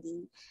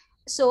already.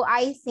 So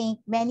I think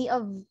many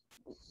of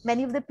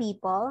the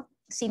people,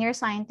 senior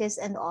scientists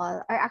and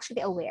all, are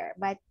actually aware,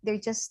 but they're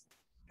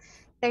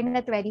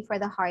not ready for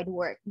the hard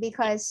work,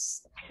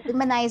 because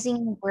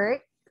limanizing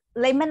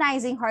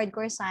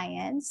hardcore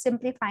science,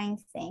 simplifying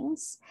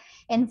things,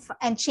 and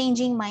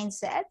changing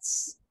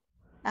mindsets,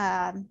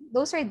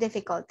 those are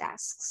difficult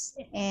tasks.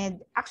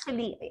 And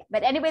actually,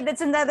 but anyway, that's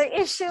another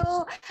issue.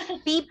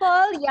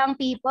 Young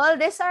people,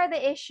 these are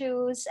the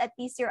issues. At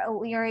least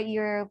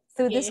you're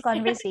through this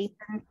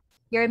conversation,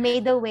 you're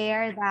made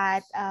aware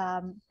that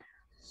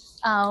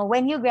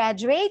when you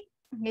graduate,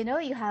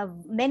 you have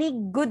many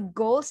good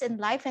goals in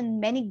life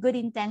and many good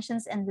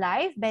intentions in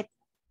life, but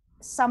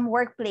some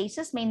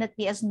workplaces may not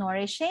be as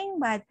nourishing.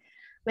 But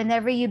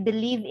whenever you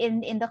believe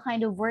in the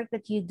kind of work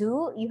that you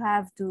do, you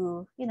have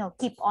to,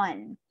 keep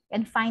on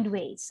and find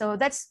ways. So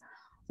that's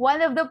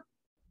one of the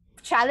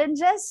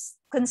challenges,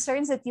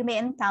 concerns that you may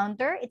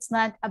encounter. It's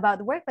not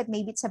about work, but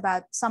maybe it's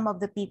about some of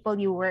the people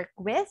you work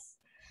with.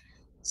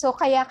 So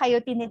kaya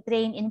kayo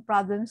tinitrain in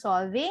problem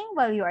solving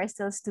while you are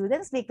still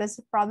students, because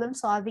problem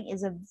solving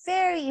is a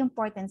very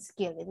important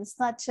skill. It is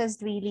not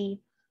just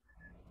really,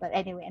 but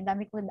anyway, ang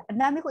dami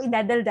ko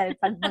idadaldal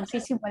pag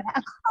magsisimula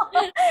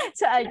ako.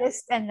 So I'll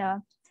just,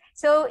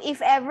 so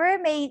if ever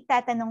may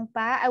tatanong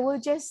pa, I will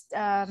just,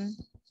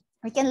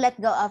 we can let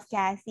go of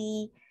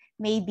Cathy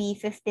maybe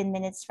 15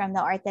 minutes from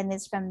now or 10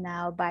 minutes from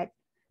now, but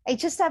I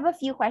just have a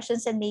few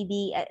questions and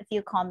maybe a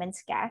few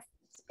comments, Kath.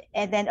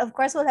 And then, of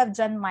course, we'll have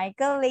John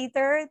Michael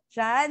later,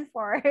 John,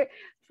 for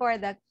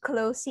the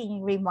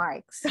closing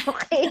remarks.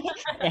 Okay.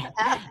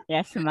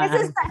 Yes, ma'am.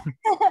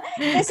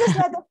 This is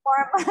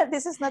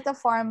not a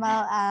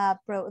formal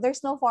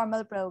there's no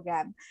formal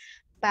program.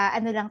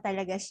 Ano lang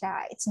talaga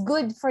siya. It's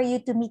good for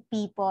you to meet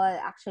people,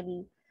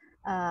 actually.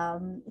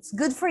 It's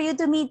good for you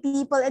to meet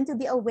people and to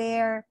be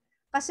aware.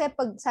 Kasi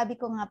sabi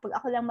ko nga, pag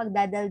ako lang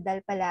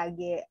magdadaldal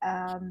palagi,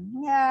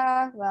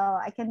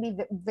 I can be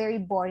very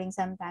boring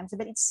sometimes.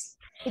 But it's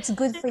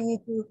good for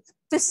you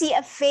to see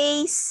a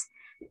face,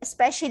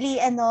 especially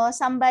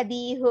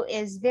somebody who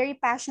is very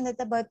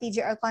passionate about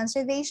PGR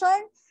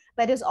conservation,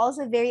 but is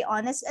also very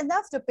honest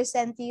enough to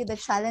present to you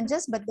the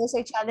challenges. But those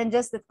are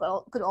challenges that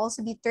could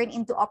also be turned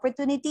into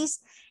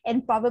opportunities.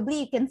 And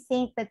probably you can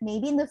think that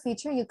maybe in the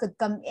future you could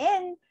come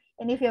in,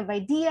 and if you have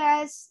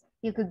ideas,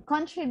 you could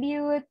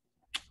contribute,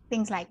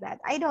 things like that.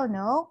 I don't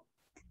know.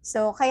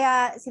 So,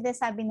 kaya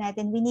sinasabi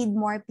natin, we need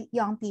more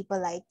young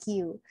people like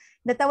you.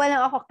 Natawa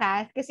lang ako,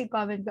 Kath, kasi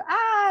comment ko,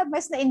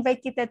 mas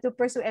na-invite kita to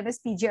pursue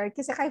MSPGR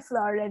kasi kay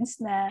Florence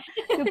na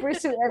to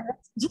pursue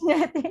MS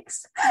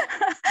Genetics.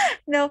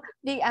 No,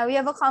 we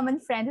have a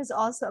common friend who's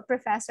also a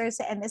professor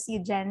sa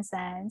MSU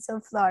Jensen. So,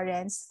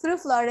 Florence.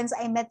 Through Florence,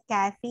 I met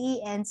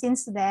Cathy, and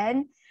since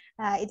then,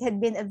 it had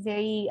been a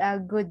very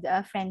good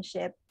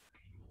friendship.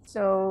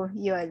 So,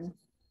 yun.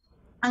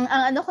 Ang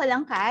ano ko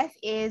lang, Kath,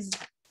 is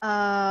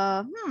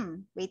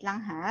wait lang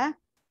ha.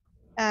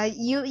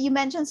 You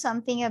mentioned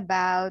something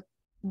about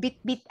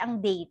bit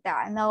ang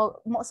data.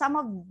 Now, some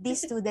of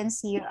these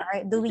students here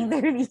are doing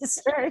their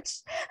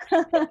research,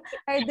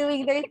 are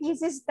doing their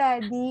thesis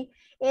study,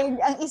 and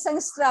ang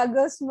isang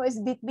struggles mo is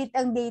bit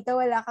ang data.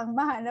 Wala kang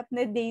mahanap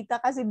na data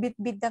kasi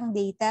bit ang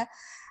data.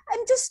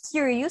 I'm just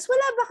curious,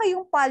 wala ba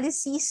kayong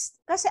policies?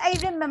 Kasi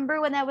I remember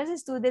when I was a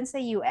student sa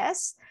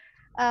US,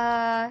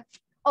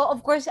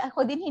 of course,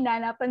 ako din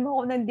hinanapan mo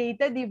ako ng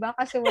data, di ba?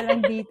 Kasi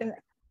walang data.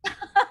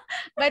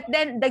 But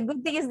then, the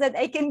good thing is that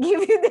I can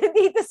give you the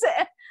data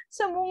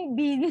sa mong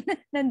bin,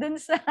 nandun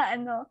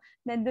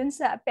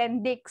sa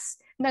appendix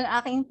ng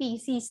aking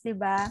thesis, di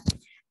ba?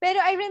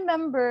 Pero I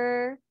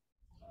remember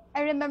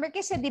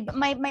kasi, di ba,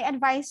 my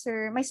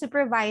advisor, my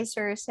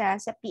supervisor sa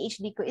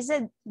PhD ko is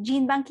a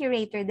gene bank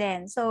curator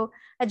din. So,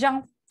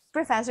 adjunct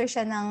professor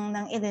siya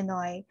ng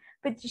Illinois.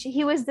 But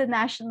he was the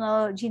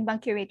national gene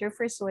bank curator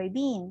for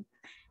soybean.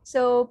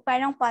 So,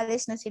 parang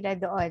polish na sila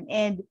doon.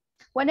 And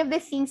one of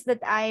the things that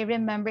I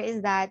remember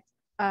is that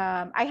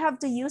I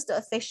have to use the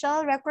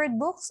official record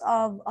books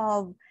of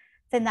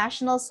the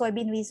National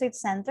Soybean Research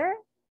Center,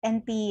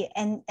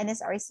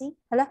 NSRC.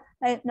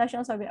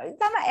 National Soybean.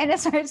 Tama,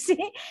 NSRC.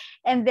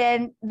 And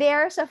then,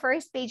 there sa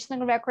first page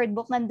ng record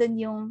book, nandun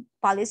yung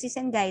policies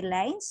and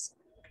guidelines.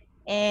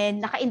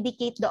 And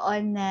naka-indicate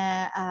doon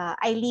na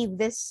I leave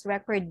this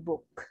record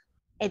book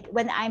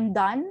when I'm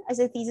done as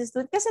a thesis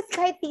student. Kasi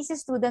kahit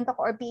thesis student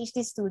ako or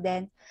PhD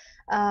student,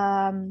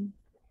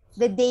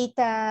 the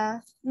data,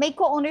 may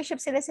co-ownership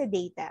sila sa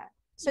data.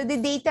 So the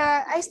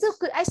data,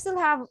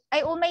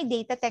 I own my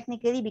data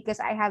technically because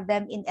I have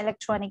them in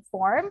electronic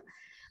form.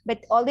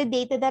 But all the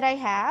data that I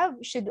have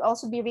should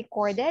also be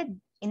recorded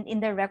in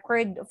the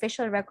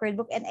official record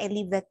book, and I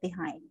leave that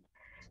behind.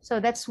 So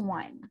that's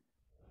one.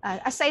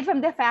 Aside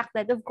from the fact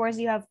that, of course,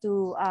 you have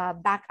to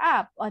back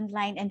up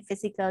online and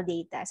physical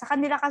data. Sa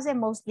kanila kasi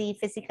mostly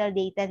physical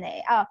data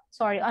na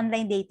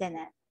online data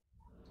na.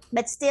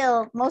 But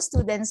still, most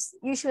students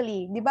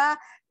usually, di ba,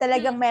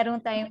 talagang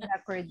meron tayong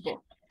record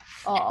book.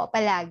 Oo,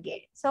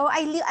 palagi. So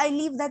I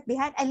leave that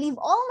behind. I leave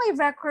all my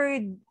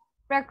record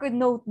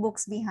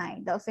notebooks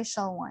behind, the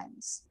official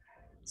ones.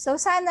 So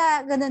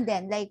sana ganun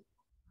din. Like,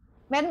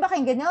 meron ba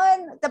kayong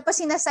ganun? Tapos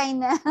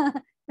sinasign na,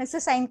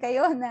 nagsasign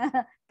kayo na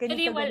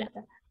ganito.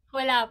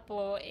 Wala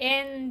po.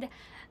 And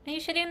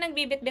usually yung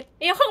nagbibit-bit,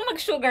 ayokong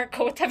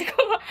mag-sugarcoat. Sabi ko,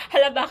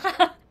 hala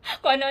baka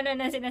kung ano-ano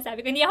na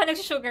sinasabi ko. Hindi ako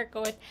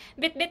nag-sugarcoat.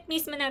 Bit-bit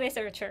mismo ng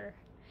researcher.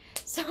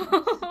 So,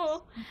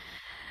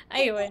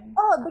 ayun.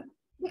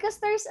 Because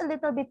there's a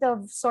little bit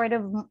of sort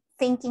of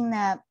thinking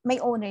na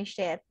may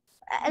ownership.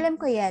 Alam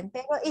ko yan.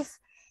 Pero if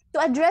to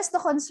address the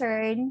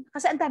concern,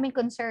 kasi ang daming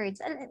concerns,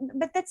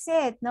 but that's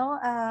it, no?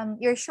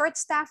 You're short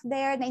staff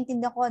there,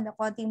 naintindihan ko na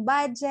konting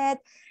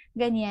budget,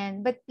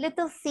 ganyan. But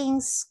little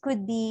things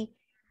could be,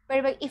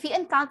 pero if you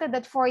encountered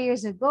that 4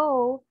 years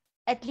ago,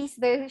 at least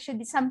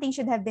something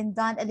should have been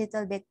done a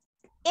little bit.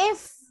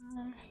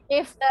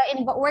 If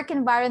the work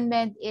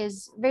environment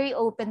is very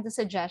open to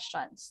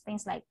suggestions,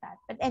 things like that.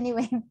 But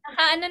anyway.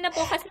 Ano na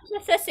po kasi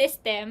sa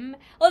system,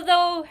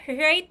 although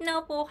right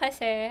now po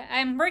kasi,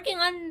 I'm working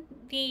on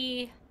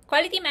the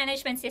quality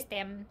management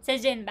system sa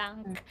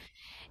GenBank.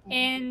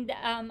 And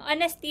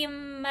honestly,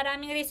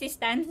 maraming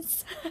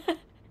resistance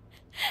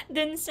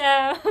dun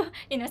sa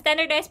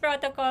standardized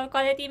protocol,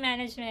 quality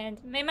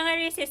management. May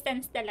mga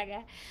resistance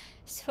talaga.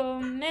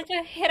 So, medyo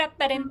hirap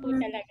pa rin po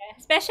talaga.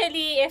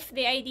 Especially if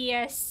the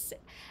ideas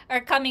are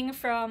coming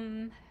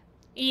from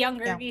a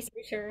younger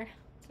researcher.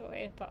 So,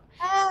 ayun po.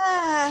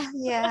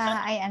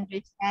 Yeah, I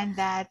understand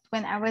that.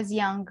 When I was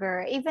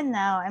younger, even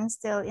now, I'm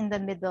still in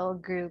the middle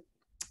group.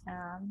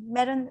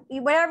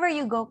 Wherever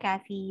you go,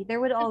 Cathy,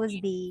 there would always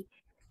be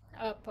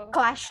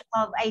clash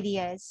of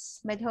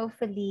ideas, but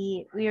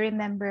hopefully we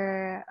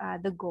remember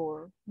the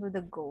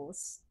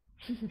goals.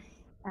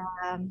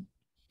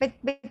 But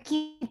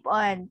keep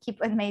on,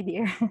 my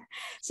dear.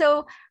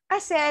 So,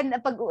 kasi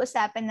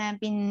napag-uusapan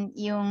natin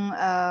yung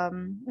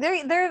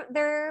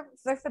they're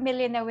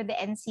familiar na with the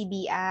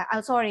NCB.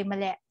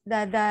 Mali.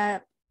 The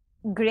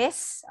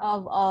GRIS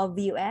of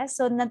US.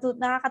 So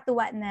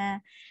nakakatuwa na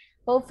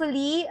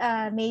hopefully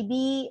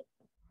maybe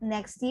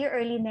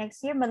early next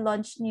year,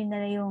 ma-launch niyo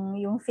na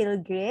yung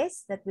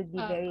PhilGris. That would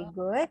be very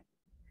good.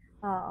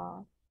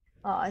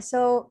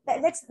 So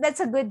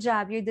that's a good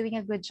job. You're doing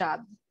a good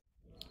job.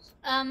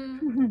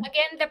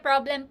 Again, the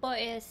problem po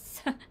is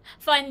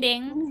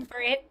funding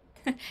for it.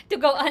 to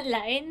go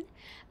online.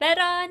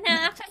 Pero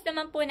na-access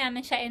naman po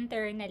namin siya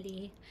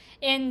internally.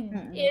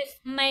 And if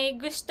may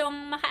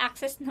gustong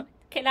maka-access nun,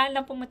 kailangan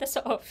lang pumunta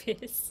sa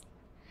office.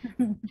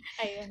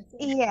 Ayun.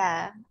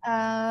 Yeah.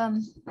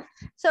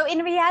 So in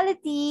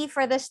reality,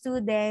 for the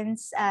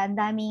students,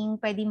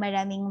 maraming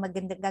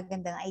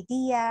magandang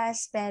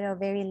ideas, pero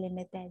very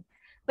limited.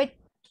 But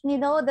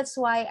that's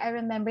why I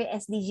remember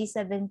SDG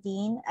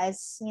 17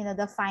 as,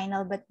 the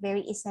final but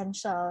very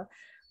essential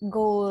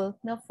goal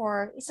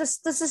for to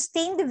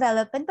sustain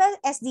development,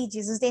 but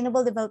SDG,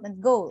 Sustainable Development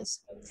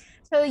Goals.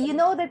 So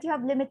that you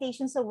have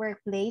limitations at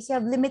workplace, you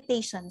have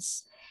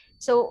limitations.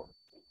 So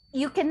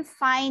you can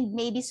find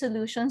maybe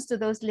solutions to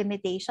those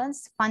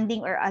limitations,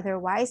 funding or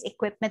otherwise,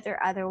 equipment or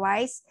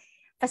otherwise,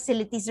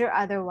 facilities or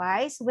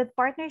otherwise, with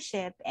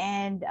partnership.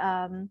 And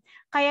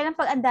kaya lang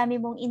pag ang dami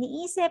mong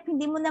iniisip,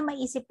 hindi mo na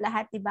maisip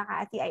lahat, di ba,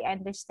 Cathy? I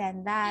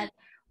understand that.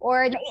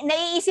 Or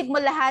naiisip mo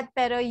lahat,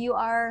 pero you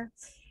are,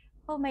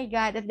 oh my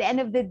God, at the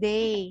end of the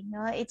day,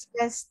 it's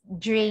just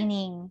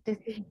draining to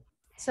think.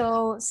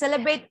 So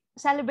celebrate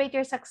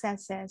your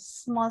successes,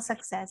 small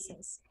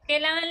successes.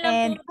 Kailangan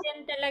lang po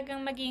din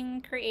talagang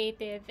maging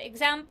creative.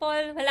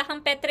 Example, wala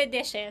kang Petri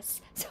dishes.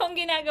 So, ang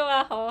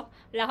ginagawa ko,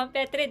 wala kang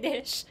Petri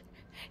dish.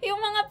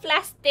 Yung mga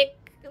plastic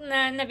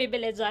na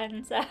nabibili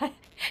dyan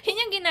yun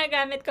yung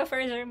ginagamit ko for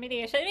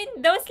germination. I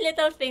mean, those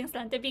little things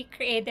lang to be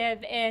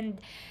creative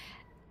and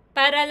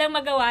para lang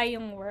magawa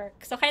yung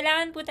work. So,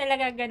 kailangan po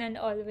talaga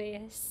ganun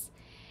always.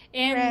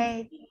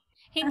 And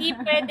hindi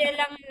pwede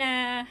lang na,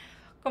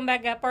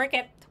 kumbaga,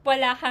 porket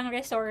wala kang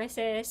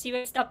resources, you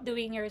will stop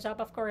doing your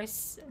job. Of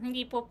course,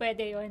 hindi po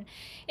pwede yun.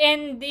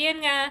 And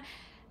yun nga,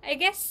 I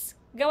guess,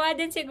 gawa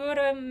din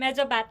siguro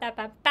medyo bata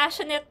pa.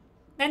 Passionate,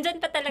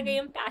 nandyan pa talaga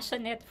yung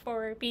passionate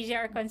for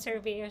PGR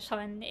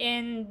conservation.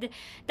 And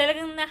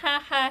talagang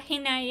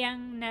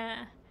nakakahinayang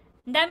na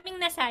daming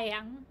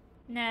nasayang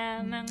na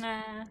mga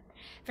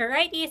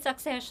variety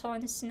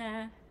successions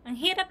na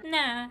ang hirap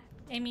na.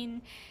 I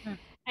mean,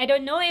 I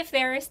don't know if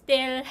there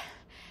still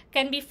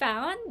can be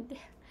found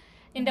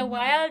in the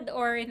wild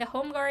or in the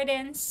home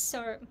gardens,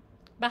 or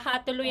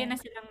baka tuluyan na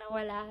silang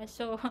nawala.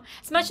 So,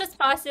 as much as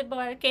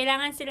possible,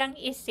 kailangan silang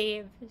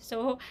i-save.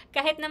 So,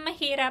 kahit na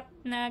mahirap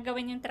na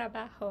gawin yung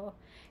trabaho,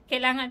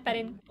 kailangan pa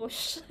rin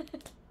push.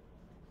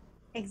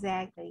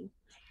 Exactly.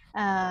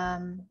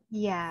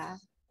 Yeah.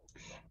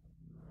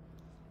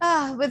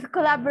 With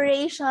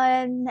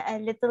collaboration,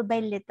 little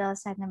by little,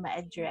 sana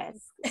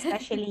ma-address.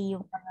 Especially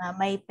yung mga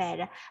may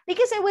pera.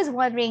 Because I was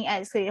wondering,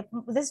 actually,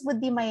 this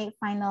would be my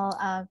final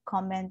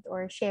comment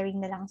or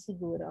sharing na lang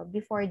siguro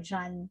before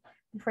John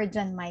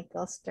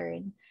Michael's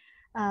turn.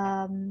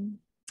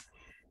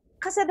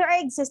 Kasi there are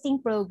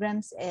existing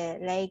programs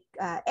like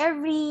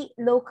every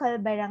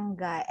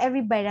barangay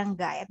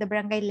at the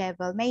barangay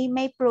level,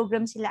 may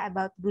program sila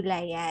about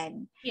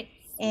gulayan. Yes.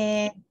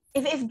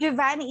 And if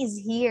Giovanni is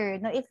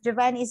here,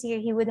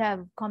 he would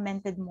have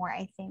commented more,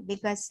 I think,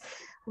 because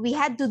we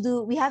have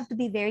to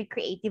be very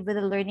creative with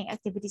the learning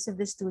activities of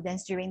the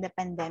students during the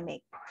pandemic.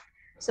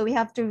 So we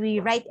have to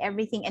rewrite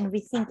everything and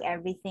rethink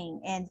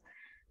everything. And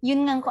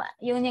yun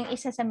yung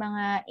isa sa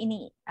mga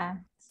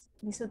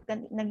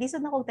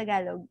naglisod na akong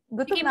Tagalog.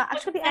 Gutom na.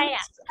 Actually, I'm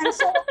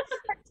so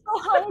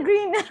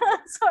hungry na.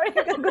 Sorry,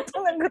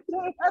 gutom na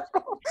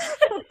ako.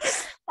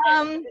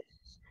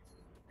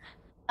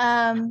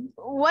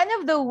 One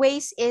of the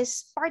ways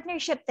is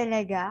partnership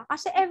talaga.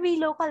 Kasi every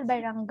local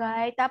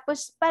barangay,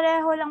 tapos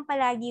pareho lang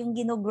palagi yung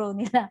ginugrow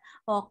nila.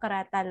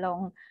 Okra,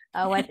 talong,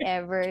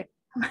 whatever.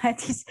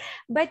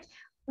 But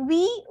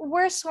we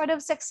were sort of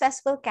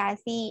successful,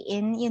 Cathy,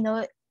 in,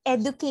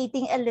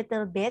 educating a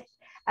little bit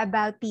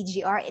about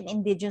PGR and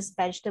indigenous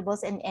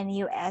vegetables and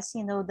NUS,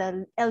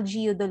 the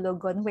LGU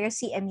Dologon, where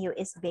CMU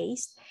is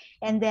based.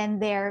 And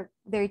then their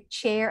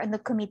chair on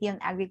the Committee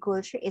on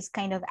Agriculture is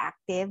kind of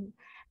active.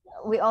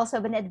 We also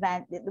have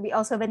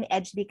an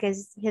edge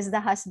because he's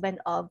the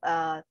husband of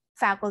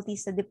faculty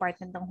sa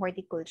Department ng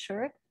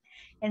Horticulture.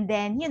 And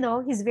then,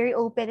 he's very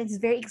open and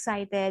he's very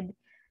excited.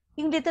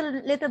 Yung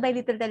little by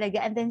little talaga.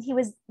 And then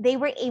they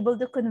were able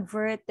to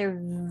convert their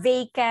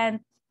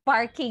vacant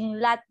parking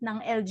lot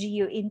ng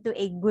LGU into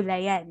a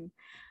gulayan.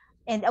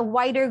 And a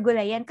wider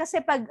gulayan.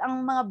 Kasi pag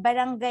ang mga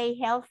barangay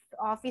health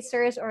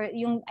officers or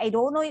yung, I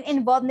don't know, yung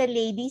involved na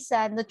ladies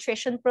sa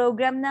nutrition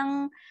program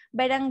ng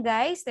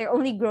barangays, they're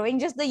only growing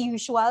just the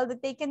usual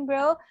that they can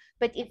grow.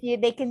 But if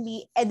they can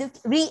be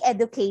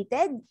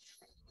re-educated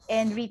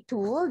and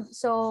retooled,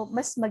 so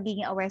mas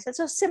magiging aware.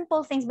 So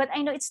simple things, but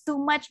I know it's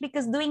too much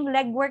because doing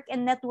legwork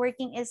and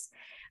networking is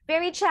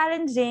very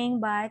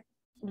challenging, but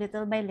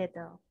little by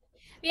little.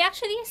 We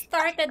actually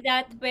started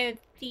that with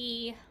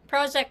the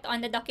project on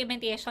the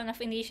documentation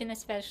of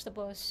indigenous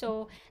vegetables.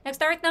 So,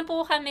 nag-start na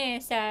po kami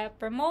sa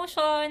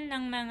promotion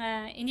ng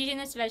mga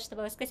indigenous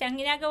vegetables kasi ang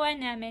ginagawa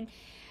namin,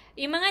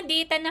 yung mga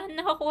data na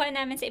nakukuha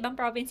namin sa ibang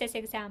provinces,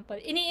 example,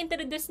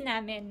 ini-introduce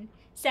namin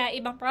sa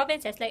ibang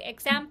provinces. Like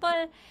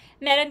example,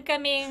 meron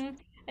kaming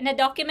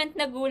na-document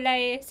na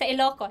gulay sa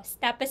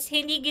Ilocos, tapos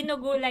hindi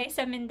ginugulay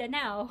sa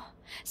Mindanao.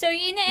 So,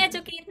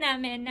 ina-educate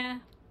namin na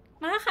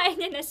makakain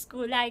niya na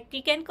school. Like,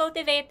 you can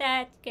cultivate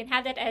that, you can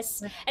have that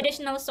as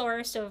additional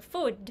source of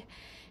food.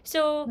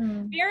 So,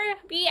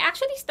 we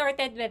actually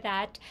started with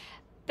that.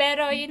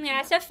 Pero yun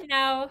nga, as of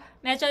now,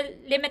 medyo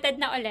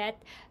limited na ulit.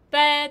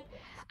 But,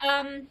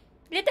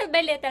 little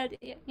by little,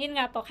 yun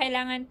nga po,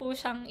 kailangan po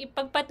siyang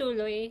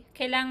ipagpatuloy.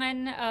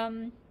 Kailangan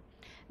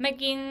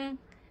maging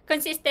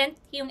consistent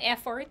yung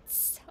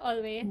efforts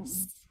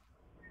always.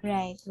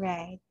 Right,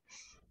 right.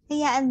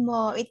 Hayaan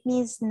mo, it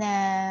means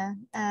na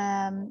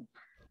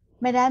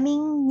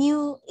maraming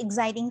new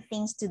exciting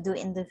things to do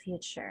in the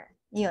future.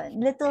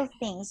 Yun, little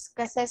things.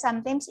 Kasi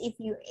sometimes if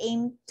you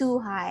aim too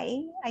high,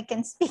 I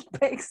can speak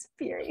by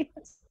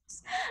experience.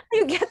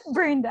 You get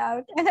burned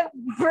out. And I'm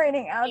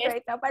burning out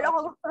right now. Parang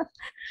ako,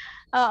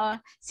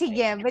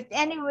 sige. But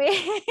anyway,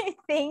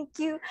 thank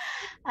you.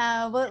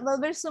 We'll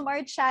resume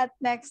our chat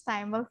next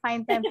time. We'll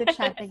find time to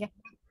chat again.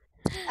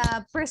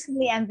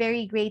 Personally, I'm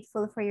very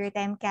grateful for your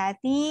time,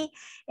 Cathy.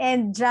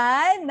 And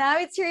John, now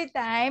it's your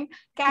time.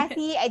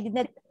 Cathy, I did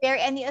not prepare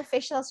any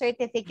official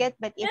certificate,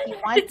 but if you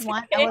want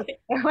one, I will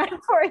prepare one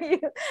for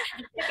you.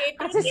 Okay,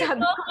 thank you so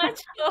much.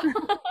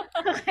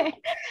 Okay.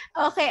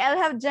 Okay,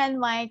 I'll have John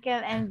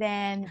Michael and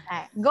then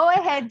go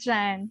ahead,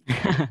 John.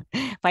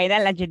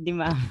 Final na dyan di,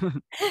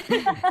 ma'am.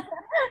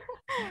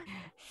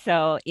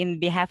 So, in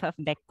behalf of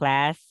the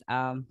class,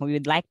 we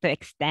would like to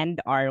extend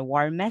our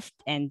warmest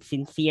and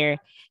sincere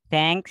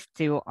thanks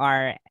to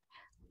our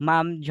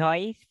Ma'am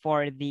Joy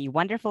for the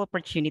wonderful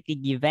opportunity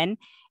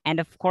given, and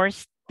of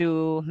course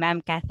to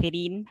Ma'am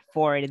Catherine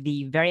for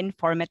the very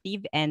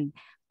informative and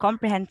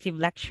comprehensive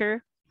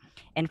lecture,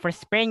 and for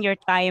sparing your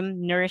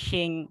time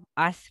nourishing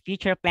us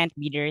future plant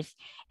breeders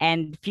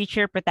and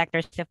future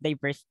protectors of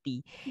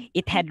diversity.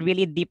 It had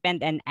really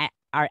deepened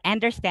our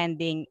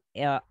understanding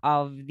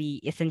of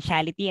the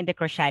essentiality and the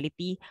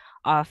cruciality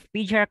of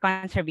PGR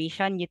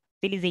conservation,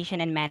 utilization,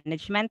 and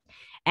management.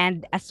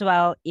 And as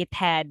well, it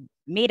had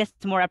made us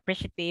more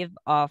appreciative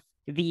of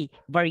the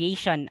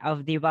variation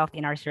of the wealth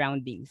in our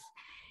surroundings.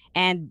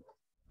 And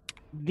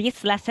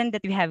this lesson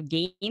that we have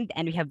gained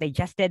and we have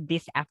digested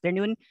this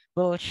afternoon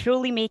will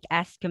surely make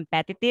us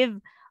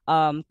competitive,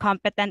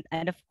 competent,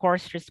 and of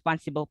course,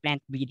 responsible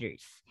plant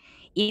breeders.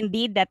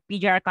 Indeed, that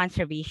PGR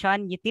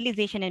conservation,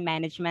 utilization, and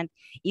management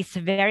is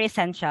very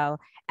essential,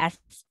 as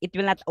it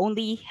will not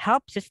only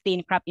help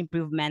sustain crop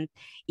improvement,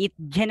 it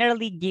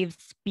generally gives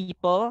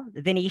people,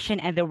 the nation,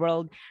 and the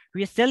world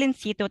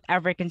resiliency to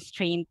whatever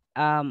constraint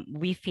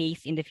we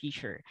face in the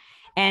future.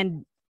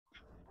 And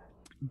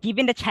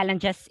given the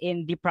challenges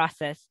in the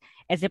process,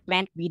 as a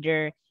plant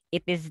breeder,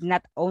 it is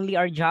not only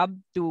our job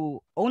to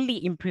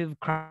only improve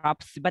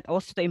crops, but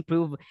also to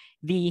improve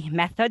the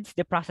methods,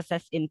 the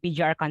processes in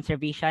PGR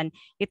conservation,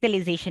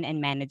 utilization,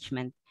 and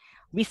management.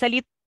 We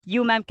salute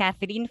you, Ma'am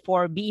Catherine,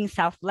 for being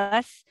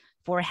selfless,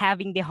 for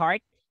having the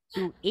heart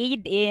to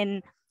aid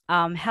in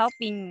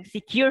helping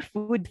secure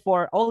food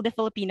for all the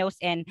Filipinos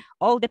and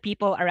all the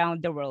people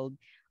around the world.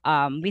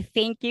 We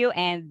thank you,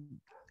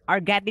 and our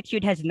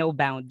gratitude has no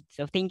bound.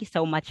 So thank you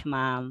so much,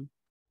 Ma'am.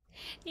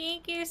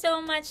 Thank you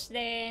so much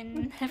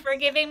then for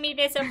giving me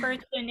this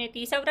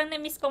opportunity. Sobrang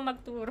na-miss kong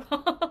magturo.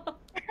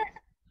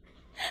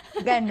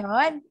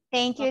 Ganon.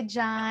 Thank you,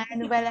 John.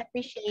 Well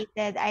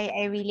appreciated.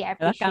 I really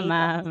appreciate Welcome,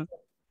 that. ma'am.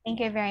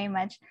 Thank you very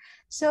much.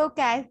 So,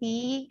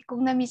 Cathy,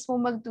 kung na-miss mo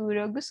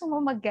magturo, gusto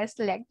mo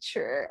mag-guest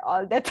lecture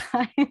all the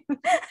time?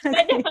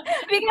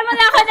 Bigyan mo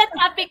na ako ng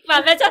topic,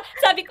 ma'am. So,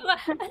 sabi ko,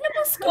 ano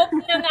bang scope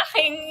ng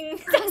aking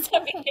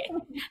sasabihin?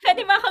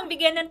 Pwede ba akong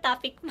bigyan ng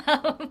topic,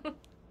 ma'am?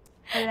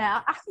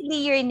 Wala.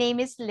 Actually, your name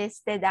is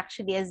listed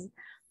actually as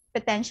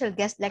potential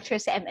guest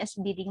lecturer sa MS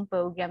Reading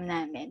program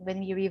namin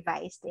when we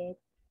revised it.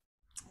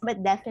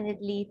 But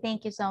definitely,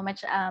 thank you so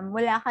much.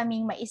 Wala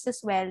kaming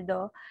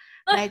maisasweldo,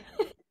 but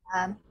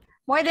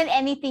more than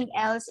anything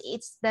else,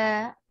 it's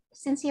the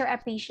sincere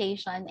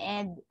appreciation.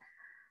 And,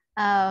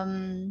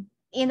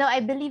 you know, I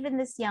believe in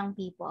these young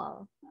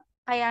people.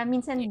 Kaya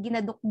minsan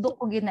ginadukduk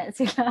ko yun na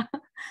sila.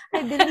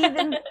 I believe in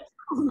them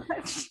so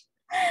much.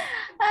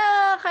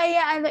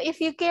 Kaya ano, if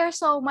you care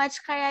so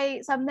much,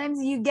 kaya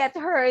sometimes you get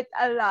hurt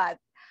a lot.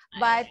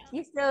 But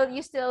you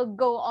still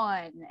go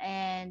on.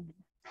 And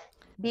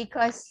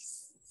because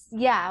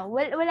yeah,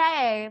 wala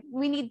eh.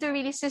 We need to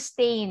really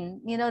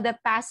sustain, you know, the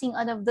passing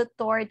on of the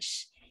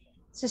torch,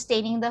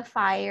 sustaining the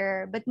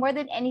fire. But more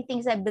than anything,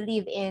 I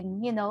believe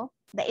in, you know,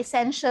 the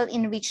essential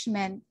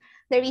enrichment,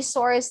 the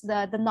resource,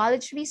 the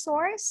knowledge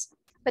resource,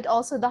 but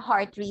also the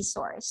heart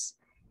resource.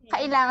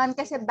 Kailangan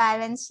kasi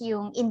balance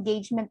yung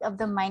engagement of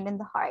the mind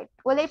and the heart.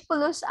 Walay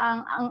pulos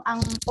ang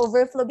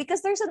overflow, because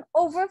there's an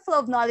overflow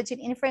of knowledge and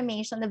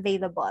information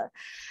available.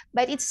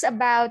 But it's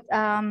about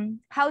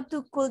how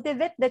to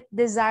cultivate that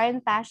desire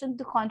and passion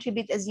to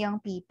contribute as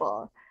young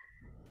people.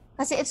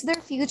 Kasi it's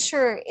their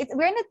future.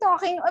 We're not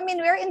talking, I mean,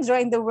 we're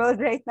enjoying the world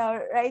right now,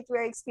 right?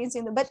 We're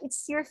experiencing it, but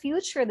it's your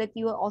future that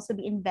you will also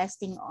be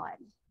investing on.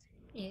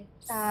 Yes.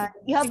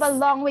 You have a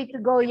long way to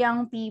go,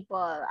 young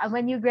people. And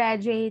when you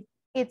graduate,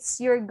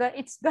 it's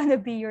gonna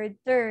be your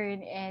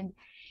turn, and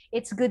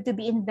it's good to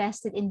be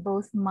invested in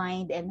both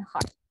mind and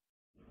heart.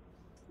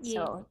 Yes.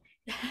 So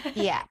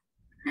Yeah.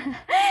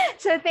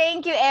 So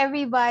thank you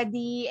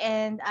everybody,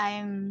 and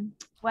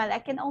I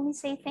can only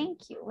say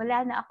thank you.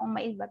 Wala na akong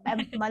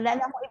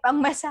ibang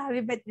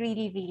masabi, but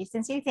really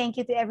sincere thank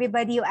you to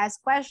everybody who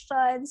asked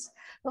questions,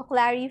 who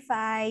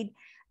clarified,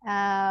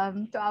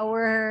 to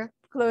our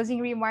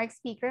closing remarks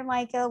speaker,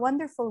 Michael.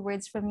 Wonderful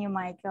words from you,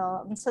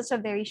 Michael. On such a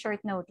very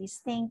short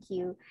notice. Thank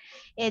you.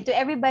 And to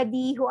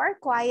everybody who are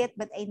quiet,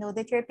 but I know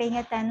that you're paying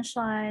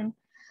attention.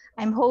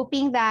 I'm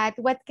hoping that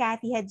what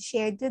Cathy had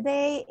shared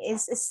today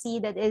is a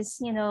seed that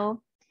is,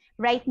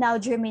 right now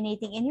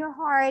germinating in your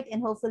heart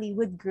and hopefully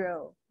would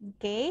grow.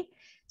 Okay.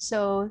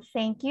 So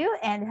thank you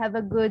and have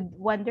a good,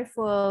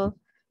 wonderful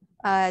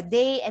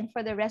day. And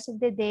for the rest of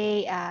the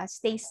day,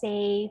 stay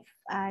safe,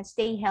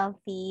 stay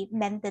healthy,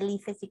 mentally,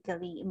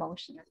 physically,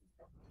 emotionally.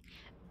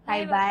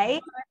 Bye, Bye-bye.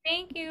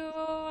 Thank you.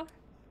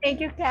 Thank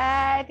you,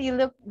 Kat. You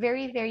look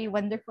very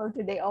wonderful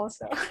today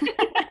also.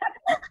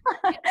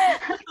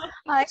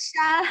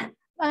 Siya,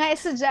 mga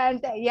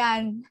estudyante,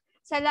 yan.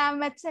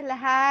 Salamat sa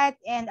lahat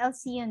and I'll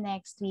see you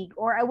next week,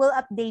 or I will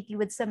update you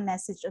with some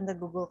message on the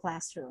Google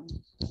Classroom.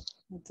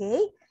 Okay?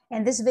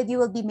 And this video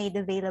will be made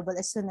available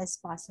as soon as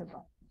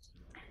possible.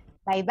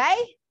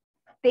 Bye-bye.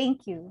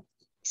 Thank you.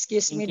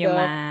 Excuse me, Thank you,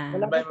 Doc. ma'am.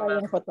 Wala ba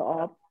tayong photo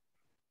op?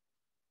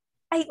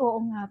 Ay,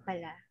 oo nga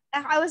pala.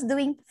 I was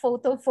doing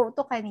photo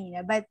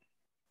kanina, but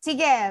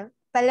sige,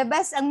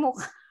 palabas ang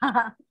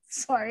mukha.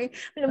 Sorry.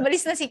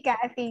 Lumalis na si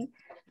Cathy.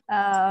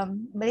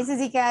 Balis na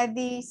si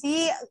Cathy.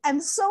 See,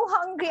 I'm so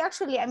hungry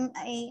actually.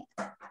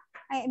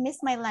 I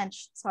missed my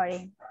lunch.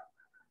 Sorry.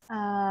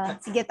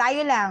 Sige,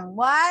 tayo lang.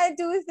 1,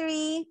 2,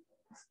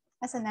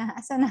 3.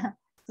 Asa na?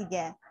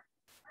 Sige.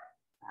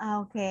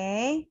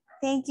 Okay.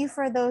 Thank you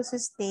for those who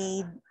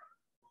stayed.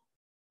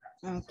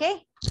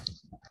 Okay.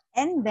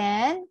 And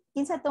then,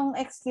 kinsa tong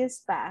excuse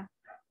pa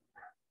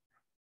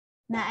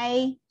na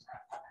ay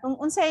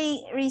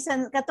unsay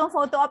reason katong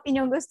photo op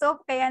inyong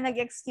gusto kaya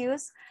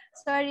nag-excuse.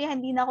 Sorry,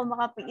 hindi na ako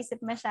makapag-isip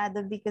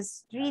masyado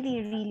because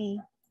really.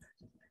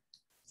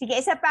 Sige,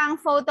 isa pang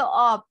photo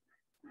op.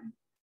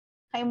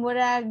 Kay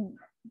murag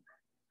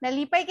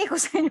nalipay kay ko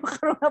sa inyo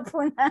karon na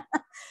po na.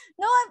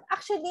 No,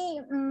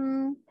 actually,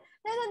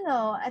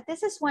 no.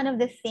 This is one of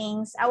the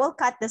things. I will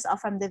cut this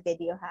off from the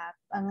video ha.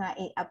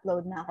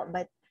 I-upload na ako,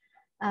 but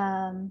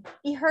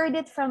he heard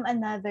it from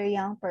another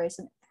young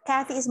person.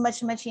 Cathy is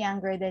much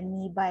younger than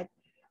me, but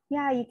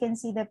yeah, you can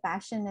see the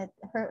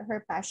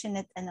her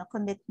passionate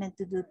commitment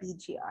to do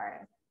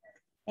PGR.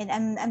 And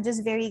I'm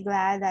just very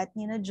glad that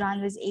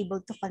John was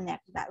able to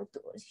connect that to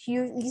us.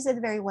 You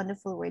said very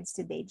wonderful words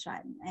today,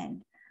 John,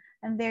 and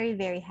I'm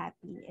very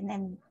happy.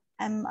 And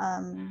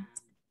I'm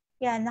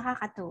yeah,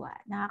 nakakatuwa.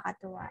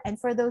 And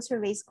for those who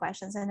raised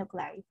questions and who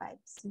clarified,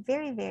 it's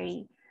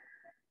very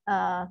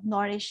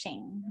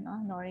nourishing,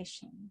 no?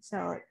 Nourishing.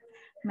 So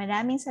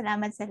maraming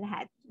salamat sa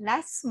lahat.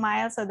 Last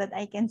smile so that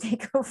I can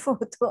take a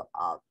photo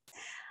of.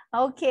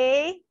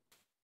 Okay.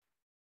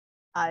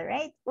 All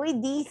right. Uy,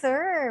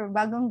 Dither.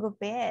 Bagong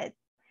gupit.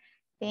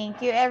 Thank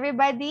you,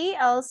 everybody.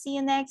 I'll see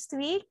you next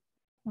week.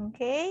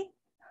 Okay.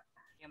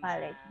 All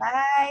right.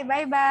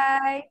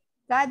 Bye.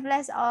 God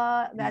bless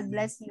all. God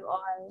bless you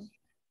all.